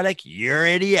patriotic, you're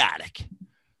idiotic.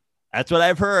 That's what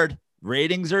I've heard.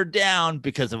 Ratings are down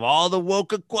because of all the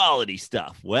woke equality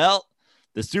stuff. Well,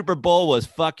 the Super Bowl was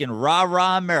fucking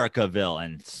rah-rah Americaville,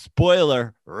 and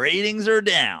spoiler, ratings are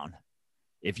down.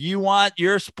 If you want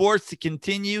your sports to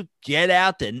continue, get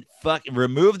out and fucking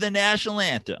remove the national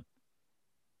anthem.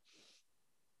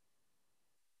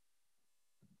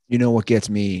 You know what gets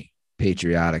me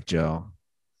patriotic, Joe?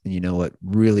 And you know what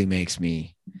really makes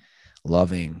me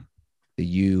loving the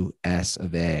U.S.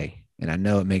 of A. And I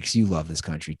know it makes you love this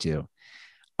country too.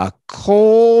 A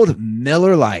cold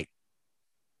Miller Lite.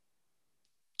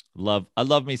 I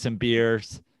love me some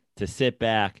beers to sit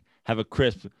back, have a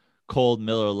crisp, cold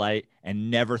Miller Lite,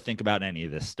 and never think about any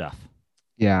of this stuff.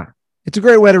 Yeah. It's a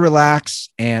great way to relax.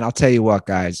 And I'll tell you what,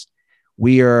 guys,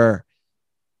 we are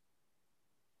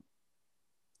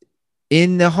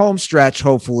in the home stretch,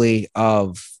 hopefully,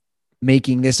 of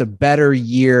making this a better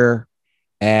year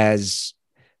as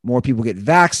more people get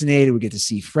vaccinated. We get to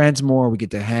see friends more. We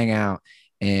get to hang out.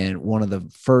 And one of the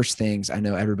first things I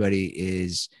know everybody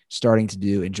is starting to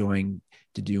do, enjoying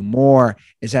to do more,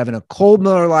 is having a cold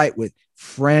Miller Lite with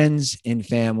friends and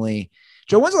family.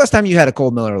 Joe, when's the last time you had a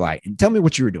cold Miller Lite? And tell me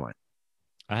what you were doing.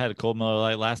 I had a cold Miller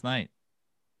Lite last night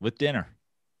with dinner.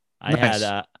 Nice.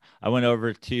 I went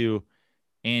over to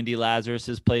Andy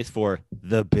Lazarus's place for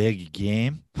the big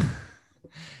game.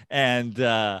 And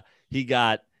he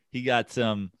got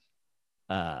some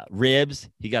ribs,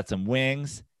 he got some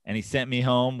wings, and he sent me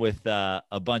home with a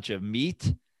bunch of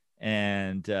meat.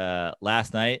 And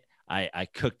last night I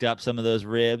cooked up some of those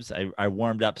ribs. I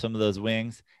warmed up some of those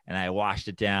wings, and I washed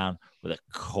it down with a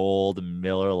cold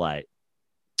Miller Lite.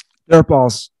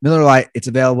 Dirtballs, Miller Lite, it's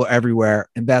available everywhere.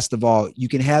 And best of all, you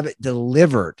can have it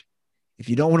delivered. If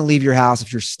you don't want to leave your house,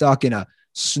 if you're stuck in a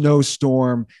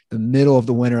snowstorm, the middle of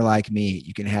the winter like me,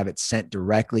 you can have it sent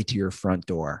directly to your front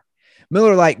door.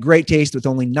 Miller Lite, great taste with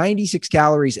only 96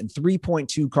 calories and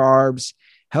 3.2 carbs.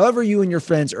 However you and your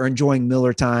friends are enjoying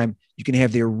Miller time, you can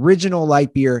have the original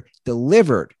light beer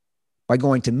delivered by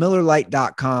going to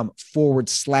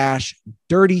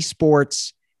MillerLite.com/dirty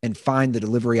sports and find the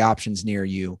delivery options near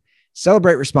you.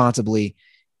 Celebrate responsibly.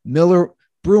 Miller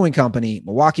Brewing Company,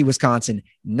 Milwaukee, Wisconsin,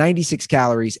 96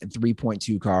 calories and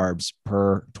 3.2 carbs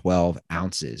per 12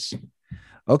 ounces.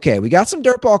 Okay, we got some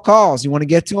dirtball calls. You want to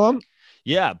get to them?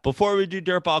 Yeah, before we do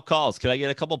dirtball calls, could I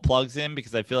get a couple plugs in?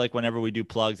 Because I feel like whenever we do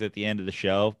plugs at the end of the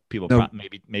show, people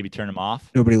maybe turn them off.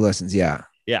 Nobody listens, yeah.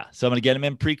 Yeah, so I'm going to get them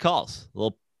in pre-calls. A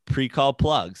little pre-call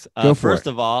plugs. Go for First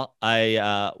it. of all,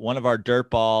 one of our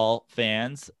Dirtball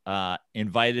fans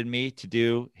invited me to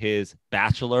do his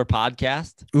Bachelor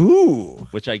podcast, Ooh.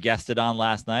 which I guested on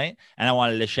last night, and I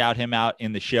wanted to shout him out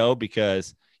in the show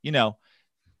because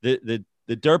the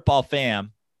Dirtball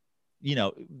fam,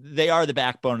 they are the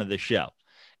backbone of the show,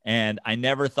 and I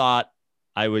never thought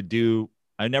I would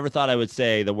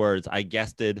say the words I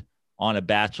guested on a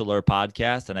Bachelor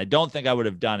podcast. And I don't think I would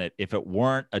have done it if it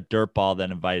weren't a dirtball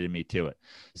that invited me to it.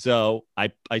 So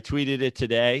I tweeted it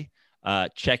today.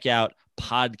 Check out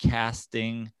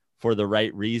Podcasting for the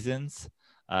Right Reasons,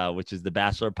 which is the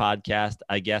Bachelor podcast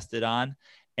I guested on.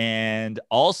 And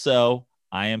also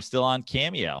I am still on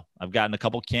Cameo. I've gotten a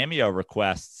couple Cameo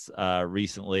requests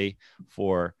recently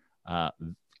for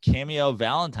Cameo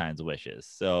Valentine's wishes.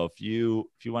 So if you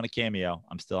want a Cameo,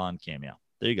 I'm still on Cameo.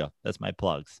 There you go. That's my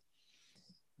plugs.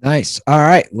 Nice. All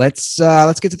right, let's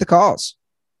get to the calls.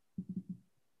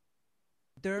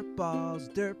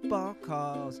 Dirtballs, dirtball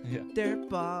calls. Yeah.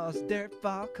 Dirtballs,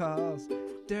 dirtball calls.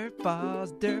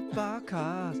 Dirtballs, dirtball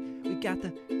calls. We got the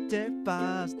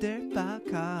dirtballs,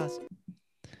 dirtball calls.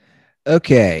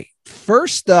 Okay.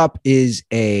 First up is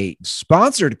a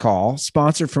sponsored call,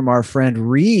 sponsored from our friend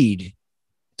Reed,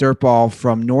 Dirtball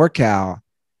from NorCal.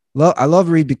 I love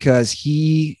Reed because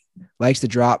he likes to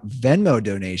drop Venmo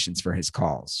donations for his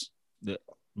calls.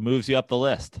 Moves you up the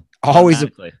list. Always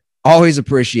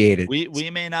appreciated. We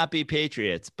may not be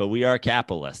patriots, but we are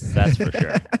capitalists. That's for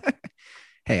sure.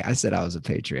 Hey, I said I was a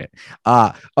patriot.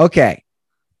 Okay.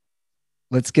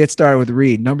 Let's get started with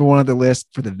Reed. Number one on the list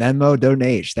for the Venmo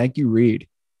donation. Thank you, Reed.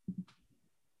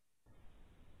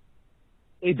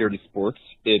 Hey, Dirty Sports.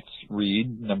 It's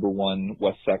Reed, number one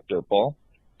West Sac Dirtball.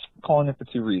 Calling it for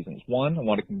two reasons. One, I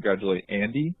want to congratulate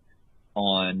Andy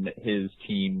on his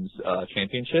team's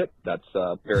championship. That's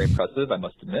very impressive, I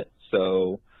must admit.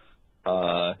 So,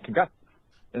 congrats.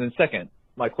 And then second,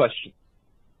 my question.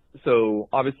 So,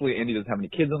 obviously, Andy doesn't have any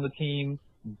kids on the team,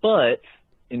 but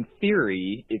in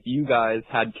theory, if you guys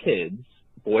had kids,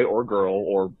 boy or girl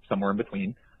or somewhere in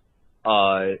between,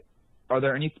 are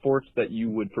there any sports that you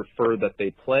would prefer that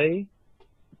they play?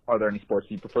 Are there any sports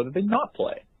you prefer that they not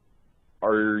play?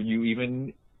 Are you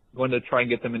even going to try and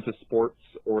get them into sports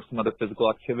or some other physical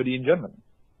activity in general?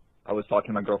 I was talking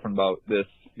to my girlfriend about this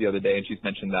the other day, and she's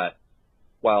mentioned that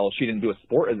while she didn't do a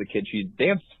sport as a kid, she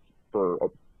danced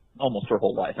for almost her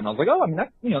whole life. And I was like, oh, I mean,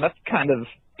 that's kind of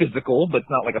physical, but it's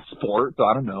not like a sport, so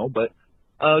I don't know. But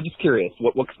just curious,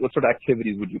 what sort of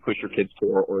activities would you push your kids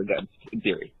for or against in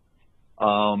theory?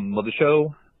 Love the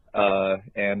show,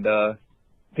 and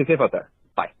stay safe out there.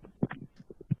 Bye.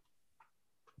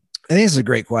 I think this is a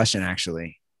great question,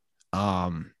 actually.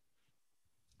 I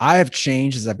have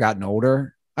changed as I've gotten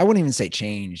older. I wouldn't even say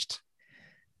changed.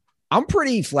 I'm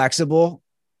pretty flexible.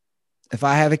 If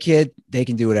I have a kid, they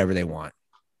can do whatever they want.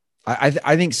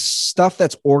 I think stuff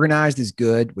that's organized is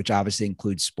good, which obviously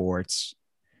includes sports,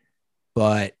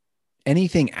 but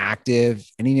anything active,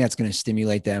 anything that's going to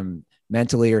stimulate them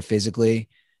mentally or physically,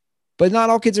 but not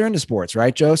all kids are into sports,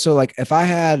 right, Joe? So like if I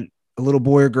had a little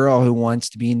boy or girl who wants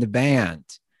to be in the band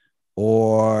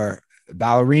or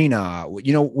ballerina,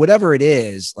 whatever it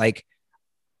is, like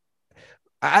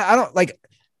I don't like,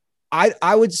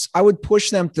 I would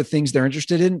push them to things they're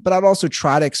interested in, but I'd also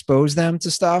try to expose them to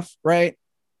stuff, right?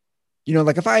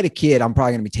 Like if I had a kid, I'm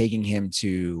probably going to be taking him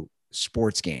to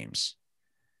sports games,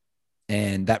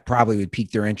 and that probably would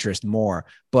pique their interest more.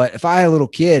 But if I had a little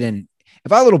kid and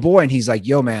if I had a little boy and he's like,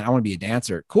 yo, man, I want to be a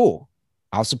dancer. Cool.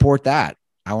 I'll support that.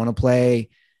 I want to play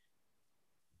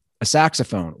a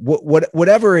saxophone,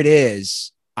 whatever it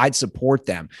is, I'd support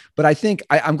them. But I think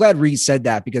I'm glad Reed said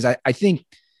that, because I think,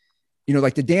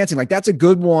 like the dancing, like that's a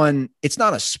good one. It's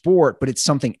not a sport, but it's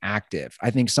something active. I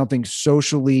think something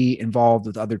socially involved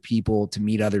with other people, to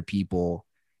meet other people,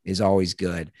 is always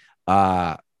good.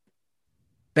 Basketball,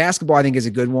 I think, is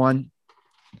a good one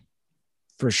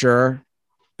for sure.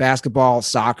 Basketball,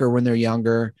 soccer when they're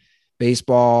younger,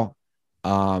 baseball,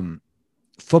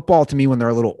 football to me when they're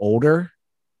a little older.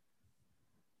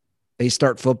 They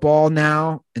start football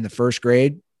now in the first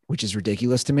grade, which is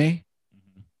ridiculous to me.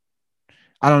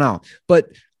 I don't know, but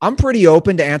I'm pretty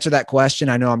open to answer that question.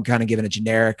 I know I'm kind of giving a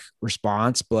generic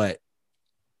response, but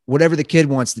whatever the kid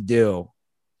wants to do,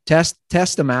 test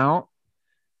them out,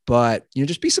 but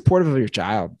just be supportive of your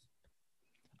child.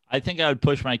 I think I would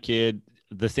push my kid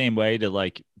the same way to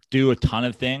like do a ton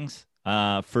of things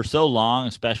for so long,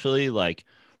 especially like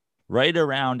right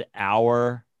around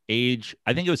our age.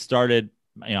 I think it was started,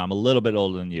 I'm a little bit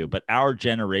older than you, but our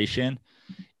generation,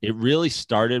 it really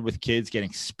started with kids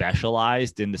getting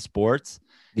specialized into sports.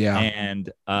 Yeah.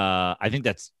 And I think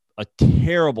that's a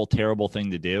terrible, terrible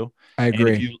thing to do. I And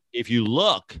agree. if you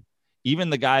look, even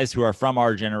the guys who are from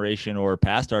our generation or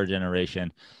past our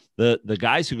generation, the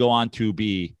guys who go on to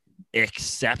be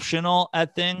exceptional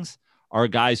at things are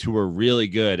guys who were really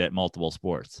good at multiple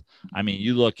sports. I mean,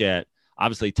 you look at,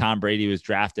 obviously Tom Brady was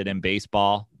drafted in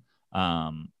baseball.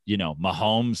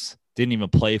 Mahomes didn't even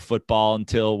play football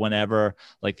until whenever,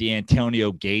 like the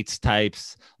Antonio Gates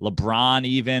types, LeBron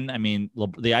even. I mean,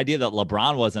 the idea that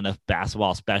LeBron wasn't a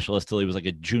basketball specialist till he was like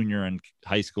a junior in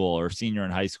high school or senior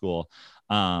in high school.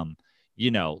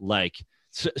 Like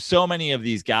so many of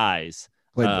these guys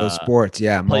Played both sports.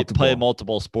 Yeah. play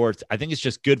multiple sports. I think it's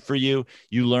just good for you.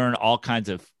 You learn all kinds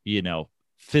of,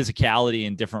 physicality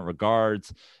in different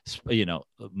regards,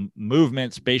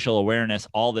 movement, spatial awareness,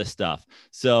 all this stuff.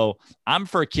 So I'm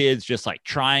for kids just like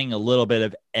trying a little bit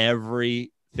of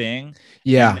everything.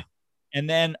 Yeah. And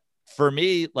then for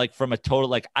me, like from a total,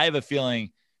 like I have a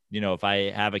feeling, if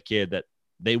I have a kid that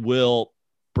they will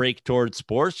break towards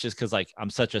sports just because like I'm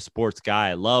such a sports guy.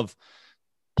 I love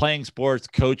playing sports,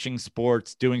 coaching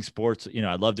sports, doing sports.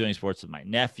 I love doing sports with my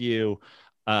nephew,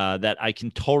 that I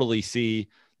can totally see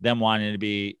them wanting to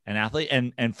be an athlete.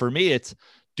 And for me, it's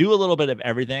do a little bit of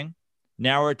everything,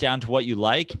 narrow it down to what you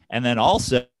like. And then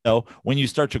also when you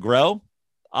start to grow,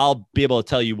 I'll be able to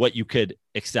tell you what you could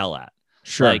excel at.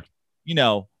 Sure. Like,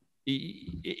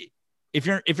 if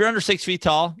you're under 6 feet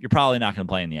tall, you're probably not going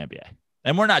to play in the NBA.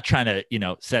 And we're not trying to,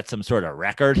 set some sort of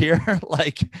record here.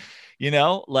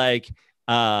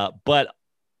 But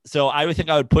so I would think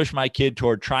I would push my kid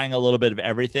toward trying a little bit of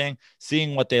everything,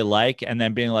 seeing what they like, and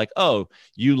then being like, oh,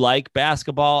 you like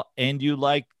basketball and you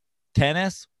like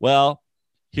tennis? Well,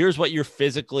 here's what you're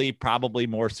physically probably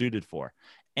more suited for.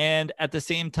 And at the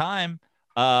same time,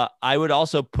 I would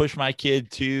also push my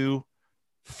kid to,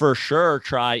 for sure,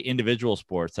 try individual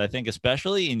sports. I think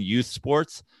especially in youth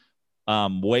sports,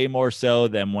 way more so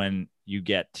than when you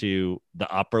get to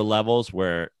the upper levels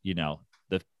where,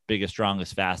 the biggest,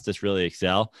 strongest, fastest really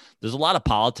excel. There's a lot of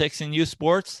politics in youth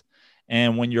sports.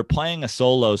 And when you're playing a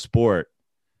solo sport,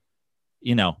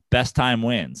 best time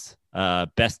wins,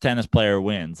 best tennis player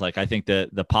wins. Like, I think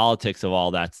the politics of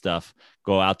all that stuff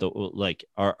go out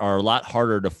are a lot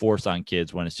harder to force on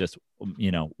kids when it's just,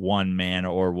 one man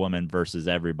or woman versus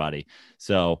everybody.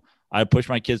 So I push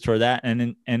my kids toward that.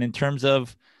 And in terms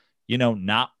of,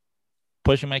 not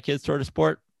pushing my kids toward a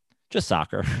sport, just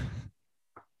soccer.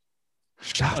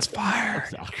 Shots fired.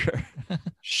 Soccer.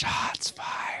 Shots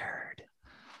fired.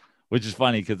 Which is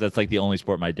funny because that's like the only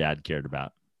sport my dad cared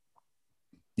about.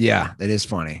 Yeah, that is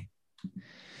funny.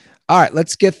 All right,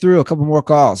 let's get through a couple more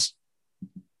calls.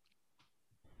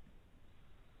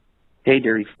 Hey,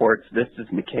 Dirty Sports. This is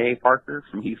McKay Parker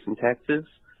from Houston, Texas.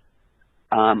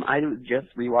 I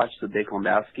just rewatched The Big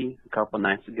Lebowski a couple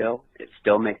nights ago. It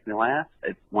still makes me laugh.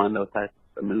 It's one of those types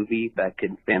of movies that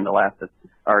could stand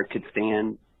could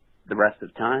stand the rest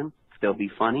of time, still be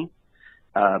funny.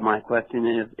 My question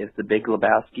is, if The Big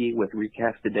Lebowski was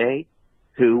recast today,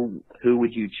 who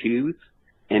would you choose,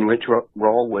 and which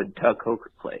role would Tug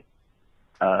Hooker play?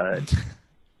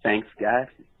 Thanks, guys,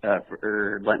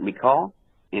 for letting me call,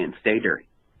 and stay dirty.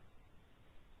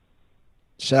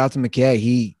 Shout out to McKay.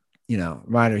 He,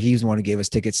 reminder, he was the one who gave us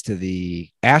tickets to the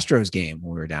Astros game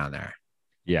when we were down there.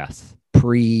 Yes.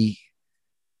 Pre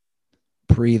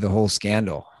the whole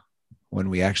scandal, when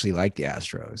we actually liked the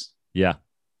Astros. Yeah.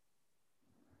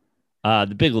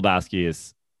 The Big Lebowski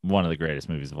is one of the greatest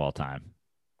movies of all time.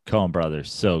 Coen Brothers,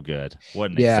 so good.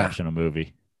 What an exceptional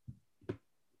movie.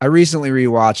 I recently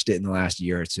rewatched it in the last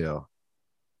year or two.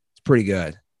 It's pretty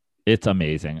good. It's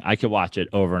amazing. I could watch it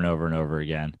over and over and over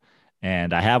again.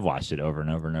 And I have watched it over and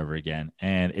over and over again.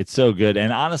 And it's so good.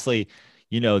 And honestly,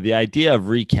 the idea of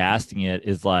recasting it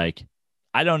is like,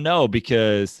 I don't know,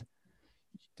 because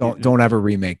don't ever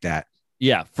remake that.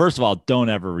 Yeah. First of all, don't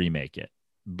ever remake it.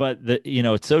 But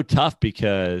it's so tough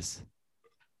because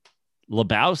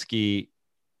Lebowski,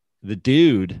 the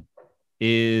dude,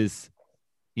 is,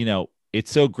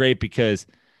 it's so great because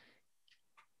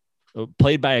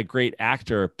played by a great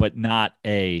actor, but not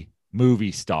a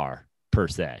movie star per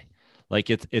se.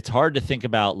 Like it's hard to think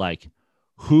about like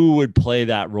who would play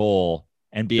that role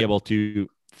and be able to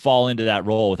fall into that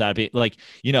role without being like,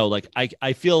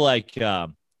 I feel like,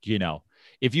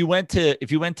 if you went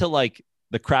to like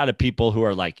the crowd of people who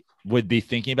are like, would be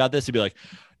thinking about this, it'd be like,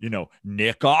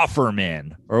 Nick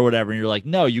Offerman or whatever. And you're like,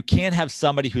 no, you can't have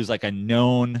somebody who's like a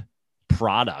known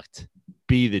product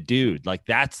be the dude. Like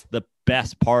that's the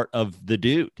best part of the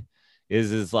dude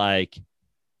is like,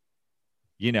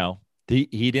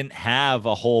 he didn't have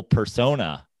a whole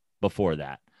persona before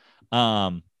that.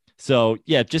 So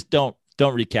yeah, just don't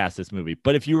don't recast this movie.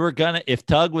 But if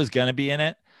Tug was gonna be in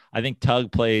it, I think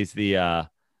Tug plays the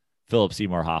Philip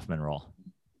Seymour Hoffman role.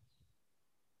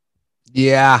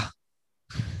 Yeah.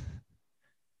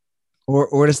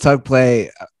 Or does Tug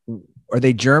play? Are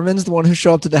they Germans, the one who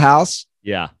show up to the house?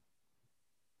 Yeah.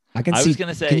 I was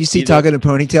gonna say, can you see either- Tug in a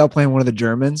ponytail playing one of the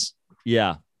Germans?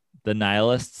 Yeah. The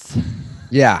nihilists.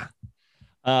 Yeah.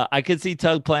 I could see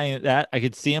Tug playing that. I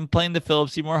could see him playing the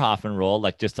Philip Seymour Hoffman role,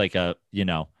 like just like a,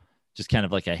 just kind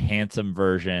of like a handsome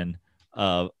version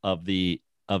of the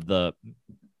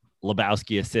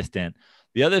Lebowski assistant.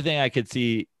 The other thing I could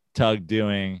see Tug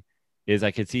doing is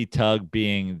I could see Tug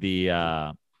being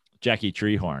the Jackie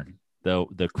Treehorn,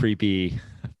 the creepy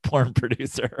porn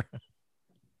producer.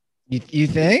 You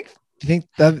think? Do you think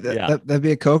that'd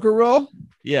be a Coker role?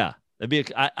 Yeah, that'd be.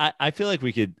 I feel like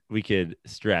we could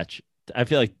stretch. I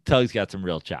feel like Tug's got some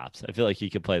real chops. I feel like he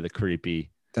could play the creepy.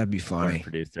 That'd be porn funny.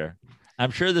 producer.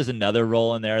 I'm sure there's another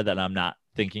role in there that I'm not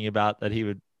thinking about that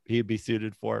he'd be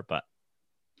suited for. But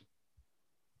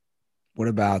what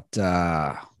about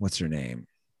what's her name?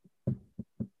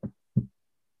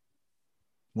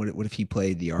 What if he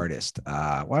played the artist?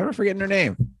 Why am I forgetting her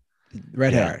name?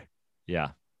 Red hair.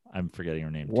 Yeah, I'm forgetting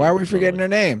her name. Why are we forgetting her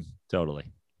name?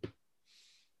 Totally.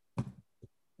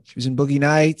 She was in Boogie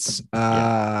Nights.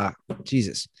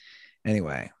 Jesus.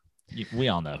 Anyway, we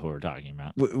all know who we're talking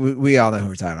about. We all know who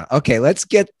we're talking about. Okay, let's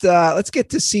get to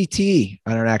CT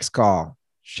on our next call.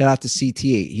 Shout out to CT.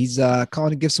 He's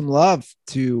calling to give some love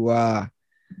to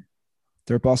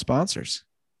Dirtball sponsors.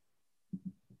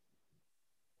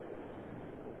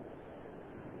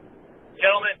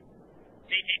 Gentlemen,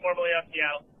 CT formerly of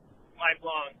Seattle,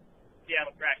 lifelong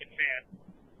Seattle Kraken fan.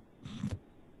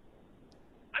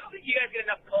 I don't think you guys get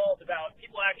enough calls about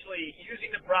people actually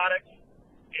using the product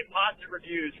and positive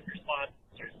reviews from your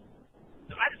sponsors.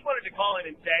 So I just wanted to call in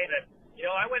and say that,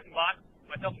 I went and bought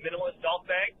myself a minimalist golf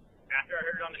bag after I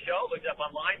heard it on the show, looked it up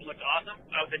online, looked awesome.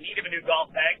 I was in need of a new golf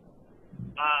bag.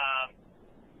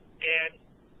 And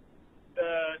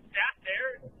the staff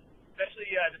there,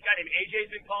 especially this guy named AJ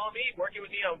has been calling me, working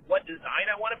with me on what design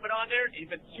I want to put on there.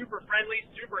 He's been super friendly,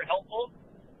 super helpful.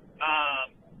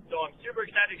 So I'm super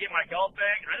excited to get my golf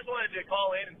bag. I just wanted to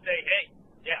call in and say, hey,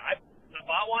 yeah, I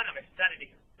bought one. I'm excited to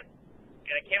get it.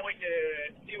 And I can't wait to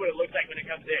see what it looks like when it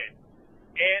comes in.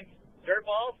 And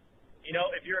Dirtballs,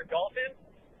 if you're a golfing,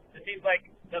 it seems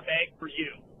like the bag for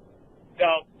you.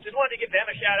 So just wanted to give them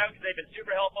a shout out because they've been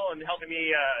super helpful in helping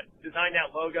me design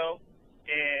that logo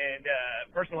and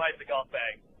personalize the golf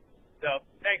bag. So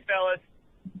thanks, fellas.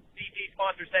 CT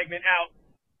sponsor segment out.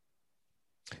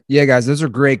 Yeah, guys, those are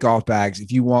great golf bags.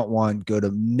 If you want one, go to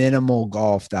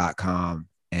minimalgolf.com.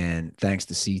 And thanks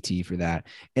to CT for that.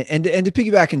 And to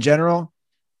piggyback in general,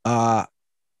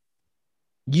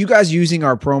 you guys using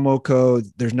our promo code,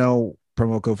 there's no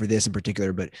promo code for this in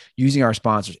particular, but using our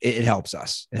sponsors, it helps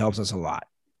us. It helps us a lot.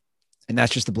 And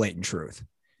that's just the blatant truth.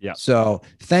 Yeah. So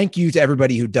thank you to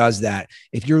everybody who does that.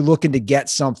 If you're looking to get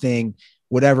something,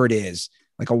 whatever it is,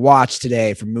 like a watch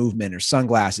today for Movement or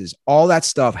sunglasses, all that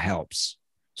stuff helps.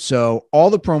 So all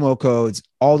the promo codes,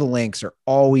 all the links are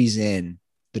always in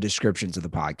the descriptions of the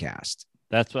podcast.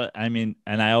 That's what I mean.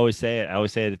 And I always say it. I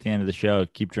always say it at the end of the show,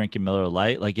 keep drinking Miller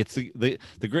Lite. Like it's the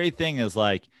great thing is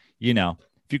like,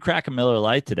 if you crack a Miller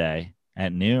Lite today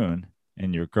at noon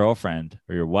and your girlfriend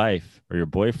or your wife or your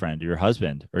boyfriend or your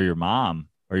husband or your mom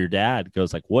or your dad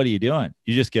goes like, what are you doing?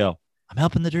 You just go, I'm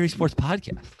helping the Dirty Sports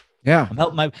podcast. Yeah. I'm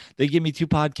helping they give me 2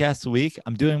 podcasts a week.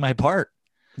 I'm doing my part.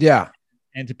 Yeah.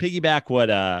 And to piggyback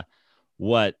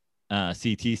what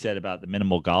CT said about the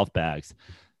minimal golf bags,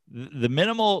 the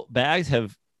minimal bags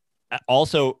have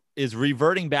also is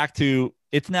reverting back to,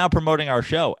 it's now promoting our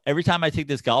show. Every time I take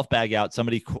this golf bag out,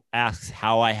 somebody asks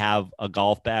how I have a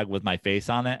golf bag with my face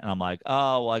on it. And I'm like,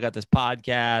 oh, well, I got this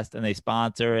podcast and they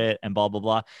sponsor it and blah, blah,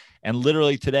 blah. And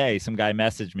literally today, some guy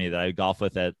messaged me that I golf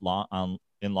with in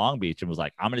Long Beach and was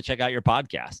like, I'm going to check out your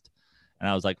podcast. And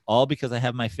I was like, all because I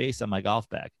have my face on my golf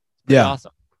bag. Pretty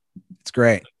awesome. It's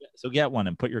great. So get one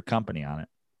and put your company on it.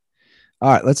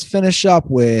 All right, let's finish up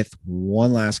with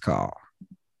one last call.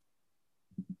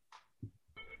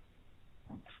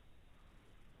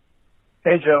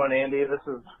 Hey, Joe and Andy. This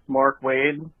is Mark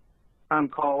Wade. I'm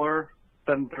caller.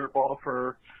 Been Dirtball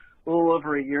for a little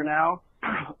over a year now.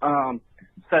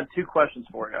 Just had 2 questions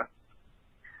for you.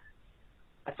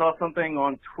 I saw something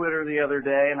on Twitter the other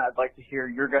day, and I'd like to hear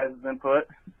your guys' input.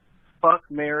 Fuck,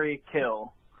 marry,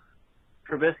 kill.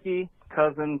 Trubisky,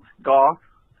 Cousins, Goff.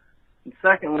 And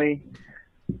secondly,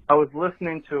 I was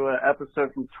listening to an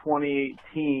episode from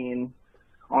 2018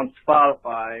 on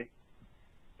Spotify,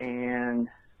 and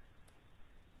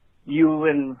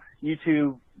you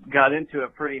two got into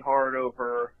it pretty hard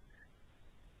over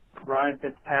Ryan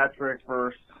Fitzpatrick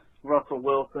versus Russell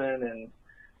Wilson and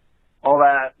all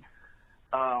that.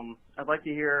 I'd like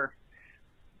to hear,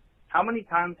 how many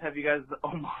times have you guys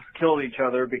almost killed each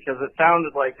other? Because it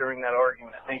sounded like during that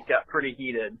argument, things got pretty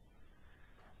heated.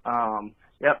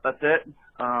 Yep, that's it.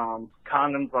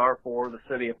 Condoms are for the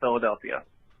city of Philadelphia.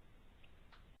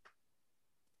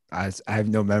 I have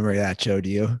no memory of that show. Do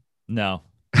you? No,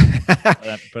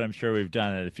 but I'm sure we've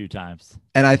done it a few times.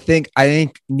 And I think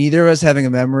neither of us having a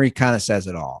memory kind of says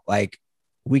it all. Like,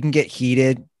 we can get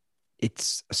heated.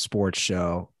 It's a sports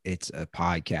show. It's a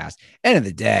podcast. End of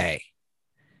the day,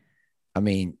 I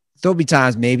mean, there'll be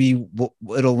times maybe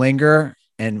it'll linger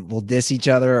and we'll diss each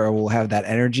other or we'll have that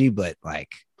energy. But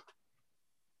like,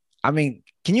 I mean,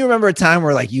 can you remember a time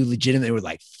where like you legitimately were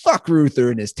like, fuck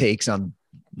Ruther and his takes on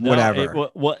whatever?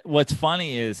 No, what's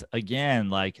funny is, again,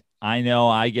 like, I know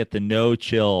I get the no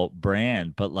chill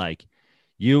brand, but like,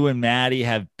 you and Maddie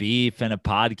have beef and a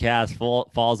podcast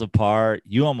falls apart.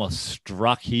 You almost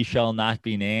struck He Shall Not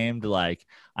Be Named. Like,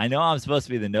 I know I'm supposed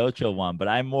to be the no chill one, but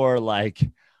I'm more,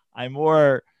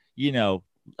 you know,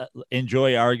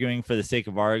 enjoy arguing for the sake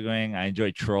of arguing. I enjoy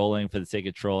trolling for the sake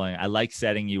of trolling. I like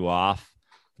setting you off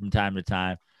from time to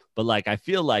time, but like, I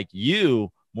feel like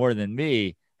you more than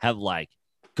me have like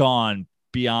gone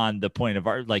beyond the point of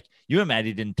art. Like, you and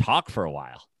Maddie didn't talk for a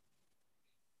while.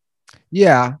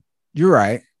 Yeah, you're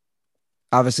right.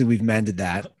 Obviously, we've mended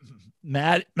that.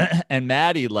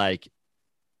 Maddie, like,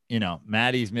 you know,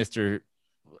 Maddie's Mr.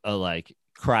 Like,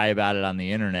 cry about it on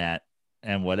the internet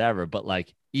and whatever. But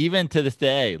like, even to this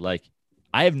day, like,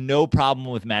 I have no problem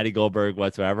with Maddie Goldberg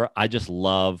whatsoever. I just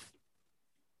love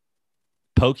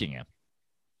poking him.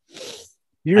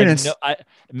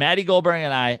 Maddie Goldberg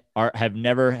and I have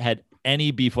never had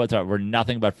any beef whatsoever. We're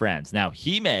nothing but friends. Now,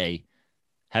 he may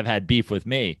have had beef with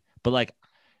me, but like,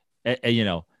 you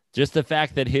know, just the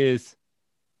fact that his,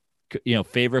 you know,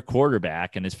 favorite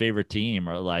quarterback and his favorite team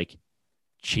are like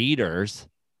cheaters,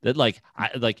 that like,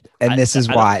 this is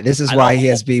why he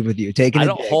has beef with you. I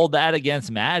don't hold that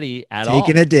against Maddie at all.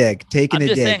 Taking a dig.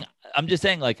 I'm just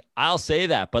saying, like, I'll say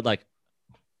that, but like,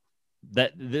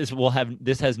 that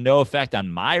this has no effect on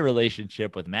my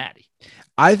relationship with Maddie.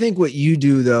 I think what you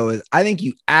do though is, I think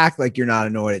you act like you're not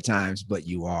annoyed at times, but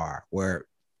you are, where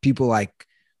people like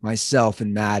myself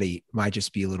and Maddie might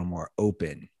just be a little more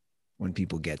open when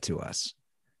people get to us.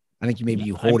 I think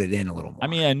you hold it in a little more. I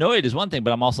mean, annoyed is one thing,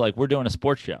 but I'm also like, we're doing a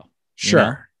sports show. Sure. You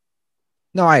know?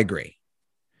 No, I agree.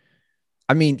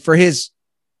 I mean, for his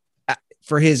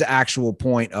actual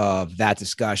point of that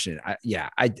discussion, at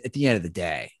the end of the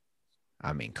day,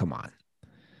 I mean, come on.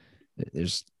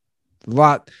 There's a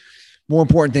lot more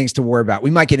important things to worry about.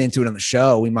 We might get into it on the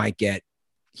show. We might get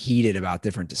heated about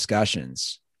different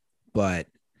discussions, but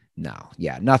no,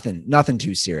 nothing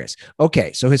too serious.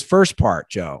 Okay. So his first part,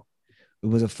 Joe, it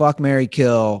was a fuck, marry,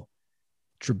 kill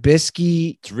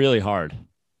Trubisky. It's really hard.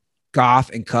 Goff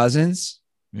and Cousins.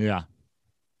 Yeah.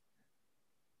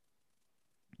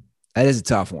 That is a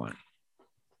tough one.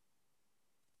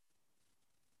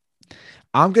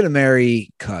 I'm going to marry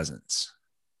Cousins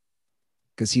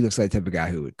because he looks like the type of guy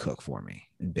who would cook for me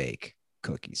and bake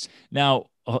cookies. Now,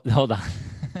 hold on.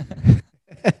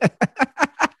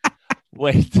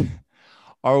 Wait,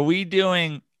 are we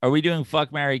doing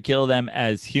fuck, marry, kill them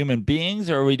as human beings,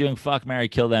 or are we doing fuck, marry,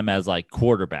 kill them as like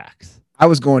quarterbacks? I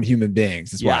was going human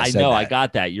beings. That's why I said know. That. I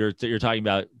got that. You're talking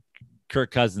about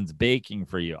Kirk Cousins baking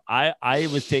for you. I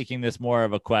was taking this more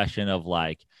of a question of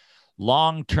like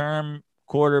long-term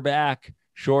quarterback,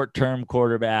 short-term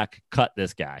quarterback, cut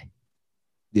this guy.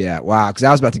 Yeah. Wow. Because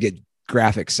I was about to get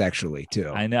graphic sexually too.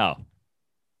 I know.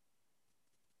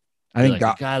 I think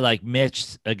like a guy like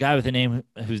Mitch, a guy with a name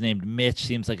who's named Mitch,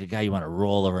 seems like a guy you want to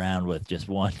roll around with just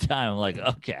one time. I'm like,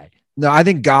 okay. No, I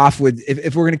think Goff would,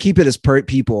 if we're going to keep it as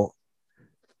people,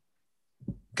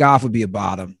 Goff would be a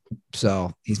bottom.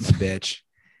 So he's the bitch.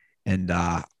 And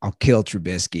I'll kill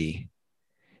Trubisky.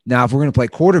 Now, if we're going to play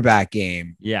quarterback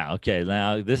game. Yeah. Okay.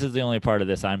 Now, this is the only part of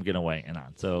this I'm going to weigh in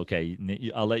on. So, okay.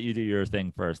 I'll let you do your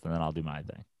thing first, and then I'll do my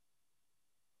thing.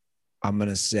 I'm going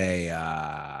to say,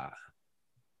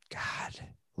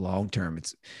 long term,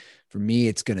 for me,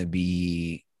 it's going to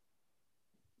be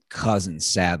Cousins,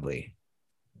 sadly.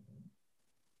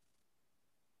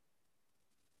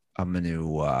 I'm going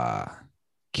to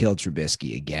kill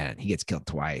Trubisky again. He gets killed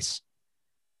twice.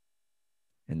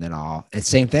 And then it's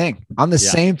same thing. I'm the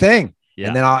same thing.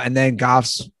 Yeah. And then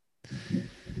Goff's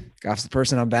the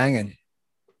person I'm banging.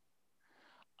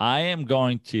 I am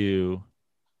going to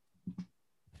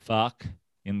fuck,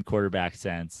 in quarterback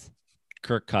sense,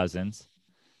 Kirk Cousins,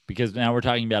 because now we're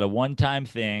talking about a one-time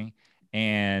thing,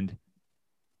 And,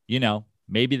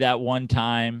 maybe that one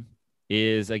time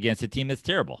is against a team that's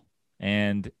terrible.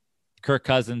 And Kirk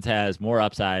Cousins has more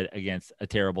upside against a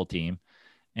terrible team.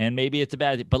 And maybe it's a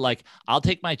bad, but like, I'll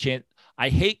take my chance. I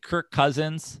hate Kirk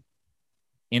Cousins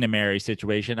in a Mary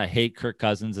situation. I hate Kirk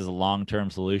Cousins as a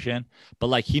long-term solution, but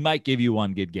like, he might give you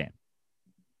one good game.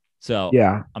 So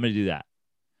Yeah. I'm going to do that.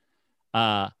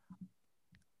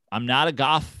 I'm not a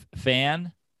Goff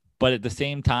fan, but at the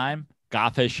same time,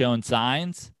 Goff has shown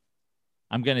signs.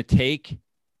 I'm going to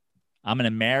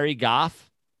marry Goff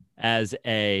as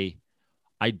I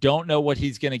don't know what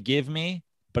he's going to give me,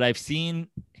 but I've seen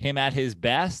him at his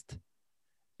best,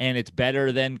 and it's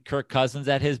better than Kirk Cousins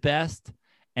at his best.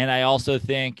 And I also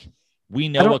think we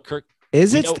know what Kirk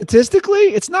is. It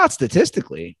statistically? It's not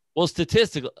statistically. Well,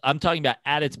 statistically, I'm talking about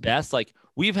at its best. Like,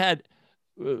 we've had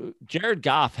Jared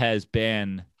Goff has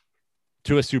been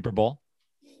to a Super Bowl.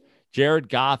 Jared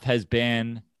Goff has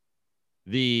been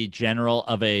the general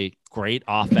of a great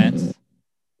offense.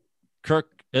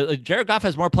 Jared Goff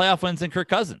has more playoff wins than Kirk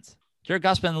Cousins. Jared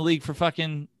Goff's been in the league for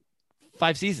fucking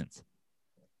 5 seasons.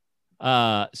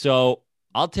 So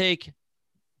I'll take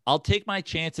my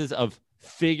chances of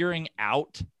figuring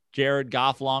out Jared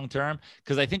Goff long term,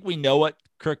 because I think we know what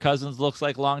Kirk Cousins looks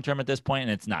like long term at this point,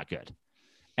 and it's not good.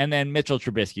 And then Mitchell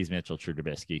Trubisky's Mitchell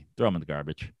Trubisky. Throw him in the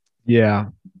garbage. Yeah.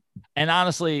 And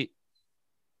honestly,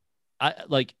 I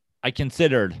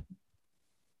considered,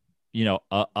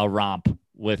 a romp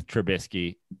with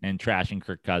Trubisky and trashing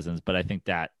Kirk Cousins, but I think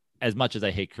that as much as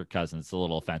I hate Kirk Cousins, it's a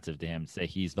little offensive to him to say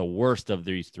he's the worst of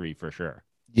these 3 for sure.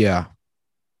 Yeah.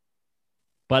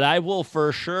 But I will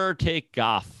for sure take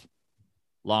Goff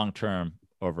long term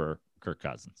over Kirk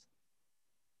Cousins.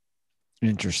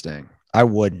 Interesting. I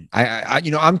wouldn't.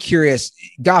 I'm curious.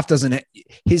 Goff doesn't.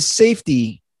 His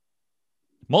safety.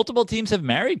 Multiple teams have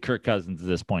married Kirk Cousins at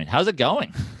this point. How's it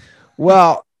going?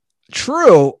 Well,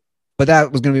 true, but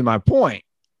that was going to be my point.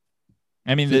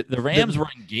 I mean, the Rams were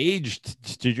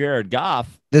engaged to Jared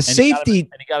Goff. The safety,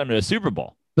 he got him to a Super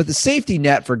Bowl. But the safety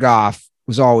net for Goff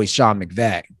was always Sean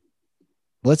McVay.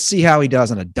 Let's see how he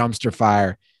does on a dumpster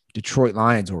fire Detroit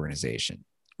Lions organization.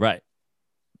 Right.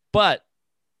 But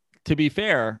to be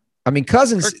fair, I mean,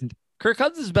 Cousins. Kirk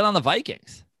Cousins has been on the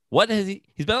Vikings. What has he?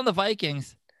 He's been on the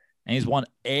Vikings, and he's won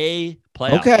a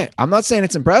playoff. Okay, I'm not saying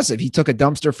it's impressive. He took a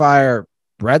dumpster fire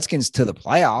Redskins to the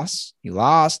playoffs. He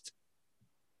lost.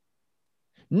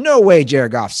 No way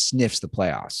Jared Goff sniffs the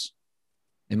playoffs,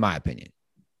 in my opinion.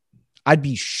 I'd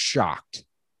be shocked.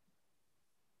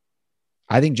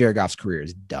 I think Jared Goff's career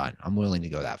is done. I'm willing to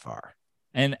go that far.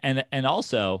 And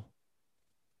also,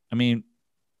 I mean,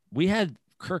 we had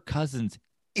Kirk Cousins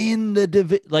in the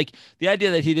division. Like, the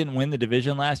idea that he didn't win the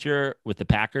division last year with the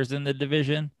Packers in the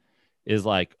division is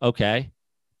like, okay,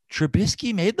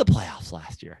 Trubisky made the playoffs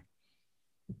last year.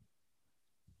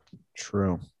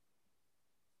 True.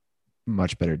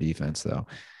 Much better defense, though.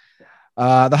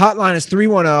 The hotline is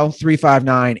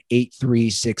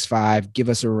 310-359-8365. Give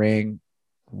us a ring.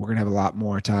 We're going to have a lot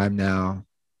more time now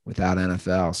without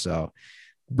NFL. So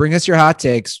bring us your hot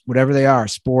takes, whatever they are,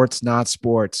 sports, not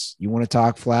sports. You want to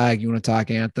talk flag? You want to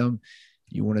talk anthem?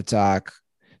 You want to talk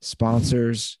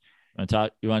sponsors? You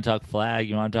want to talk flag?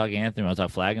 You want to talk anthem? You want to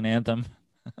talk flag and anthem?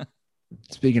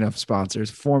 Speaking of sponsors,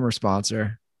 former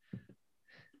sponsor.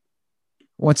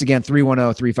 Once again,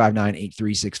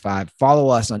 310-359-8365. Follow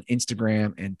us on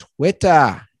Instagram and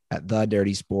Twitter at The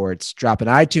Dirty Sports. Drop an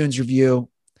iTunes review.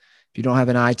 If you don't have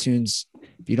an iTunes,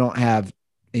 if you don't have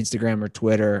Instagram or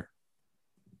Twitter,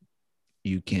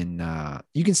 you can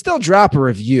still drop a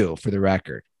review for the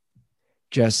record.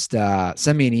 Just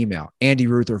send me an email,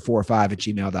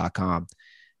 andyruther45@gmail.com,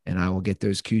 and I will get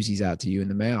those koozies out to you in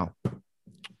the mail.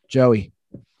 Joey.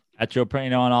 At Joe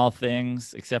Prano on all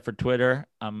things except for Twitter.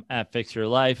 I'm at Fix Your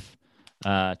Life.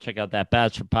 Check out that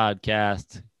Bachelor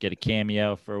podcast. Get a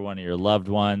cameo for one of your loved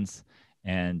ones.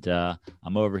 And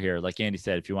I'm over here. Like Andy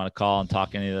said, if you want to call and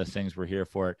talk any of those things, we're here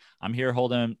for it. I'm here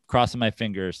crossing my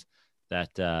fingers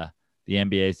that the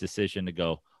NBA's decision to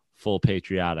go full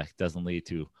patriotic doesn't lead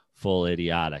to full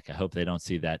idiotic. I hope they don't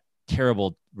see that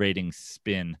terrible rating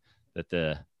spin that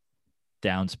the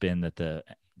downspin that the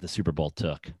Super Bowl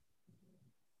took.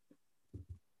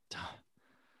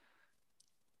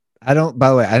 By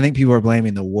the way, I think people are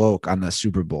blaming the woke on the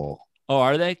Super Bowl. Oh,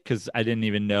 are they? Because I didn't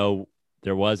even know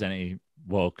there was any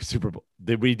woke Super Bowl.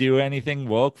 Did we do anything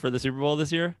woke for the Super Bowl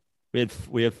this year?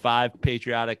 We had 5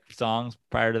 patriotic songs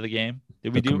prior to the game.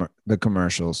 Did we do the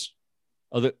commercials?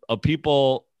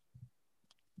 People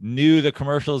knew the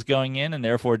commercials going in and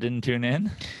therefore didn't tune in.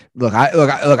 Look,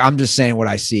 I'm just saying what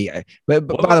I see. But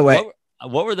by the way,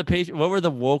 What were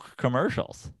the woke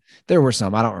commercials? There were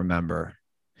some. I don't remember.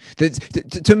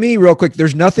 To me, real quick,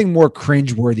 there's nothing more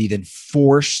cringeworthy than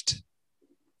forced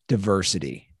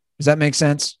diversity. Does that make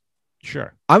sense?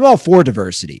 Sure. I'm all for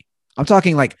diversity. I'm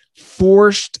talking like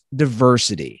forced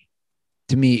diversity.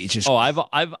 To me, it's just. Oh,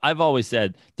 I've always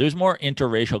said there's more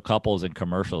interracial couples in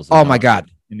commercials. Oh my God.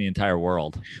 In the entire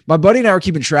world. My buddy and I were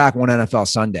keeping track one NFL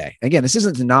Sunday. Again, this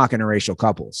isn't to knock interracial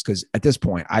couples, because at this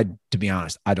point, to be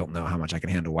honest, I don't know how much I can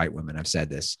handle white women. I've said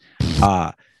this.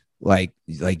 Like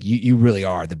you really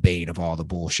are the bane of all the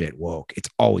bullshit woke. It's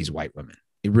always white women.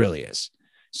 It really is.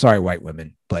 Sorry, white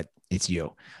women, but it's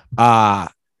you.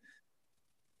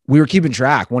 We were keeping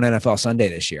track one NFL Sunday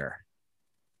this year.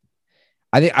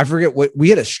 I forget what we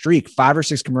had a streak, 5 or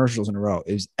 6 commercials in a row.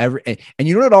 It was and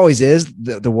you know what it always is?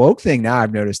 The woke thing now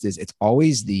I've noticed is it's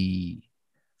always the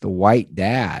white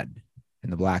dad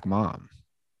and the black mom.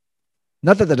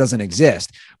 Not that doesn't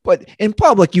exist, but in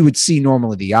public you would see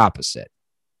normally the opposite.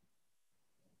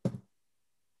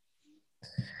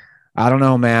 I don't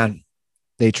know, man.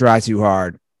 They try too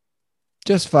hard.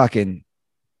 Just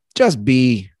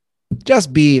be.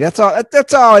 That's all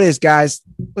it is, guys.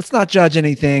 Let's not judge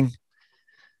anything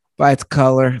by its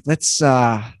color.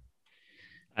 I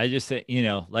just say,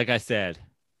 like I said,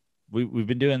 we've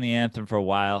been doing the anthem for a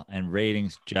while and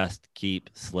ratings just keep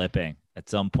slipping. At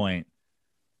some point,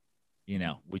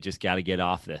 we just got to get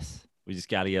off this. We just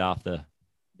got to get off the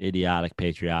idiotic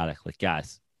patriotic. Like,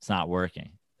 guys, it's not working.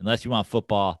 Unless you want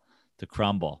football to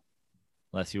crumble,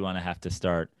 unless you want to have to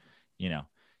start,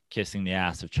 kissing the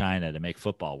ass of China to make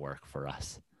football work for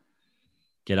us.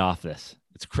 Get off this.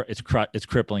 It's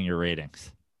crippling your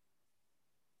ratings.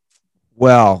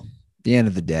 Well, at the end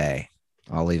of the day,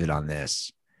 I'll leave it on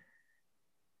this.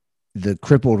 The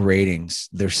crippled ratings,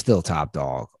 they're still top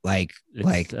dog.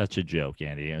 That's a joke,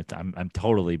 Andy. I'm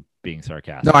totally being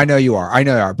sarcastic. No, I know you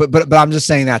are. But I'm just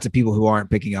saying that to people who aren't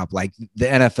picking up. Like, the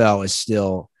NFL is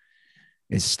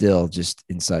still just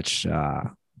in such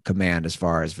command as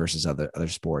far as versus other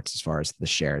sports, as far as the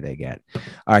share they get.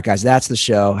 All right, guys, that's the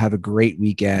show. Have a great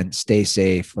weekend. Stay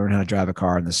safe. Learn how to drive a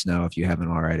car in the snow if you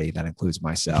haven't already. That includes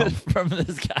myself. From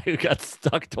this guy who got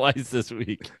stuck twice this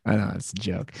week. I know, it's a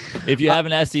joke. If you have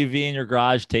an SUV in your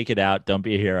garage, take it out. Don't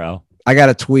be a hero. I got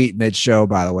a tweet mid-show,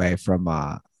 by the way, from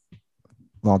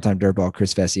longtime dirtball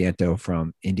Chris Vesiento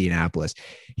from Indianapolis.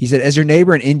 He said, as your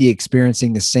neighbor in Indy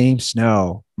experiencing the same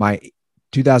snow, my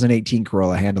 2018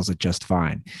 Corolla handles it just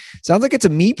fine. Sounds like it's a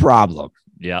me problem.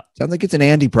 Yeah. Sounds like it's an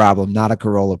Andy problem, not a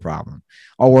Corolla problem.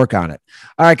 I'll work on it.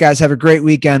 All right, guys, have a great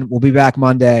weekend. We'll be back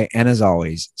Monday. And as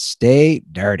always, stay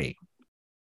dirty.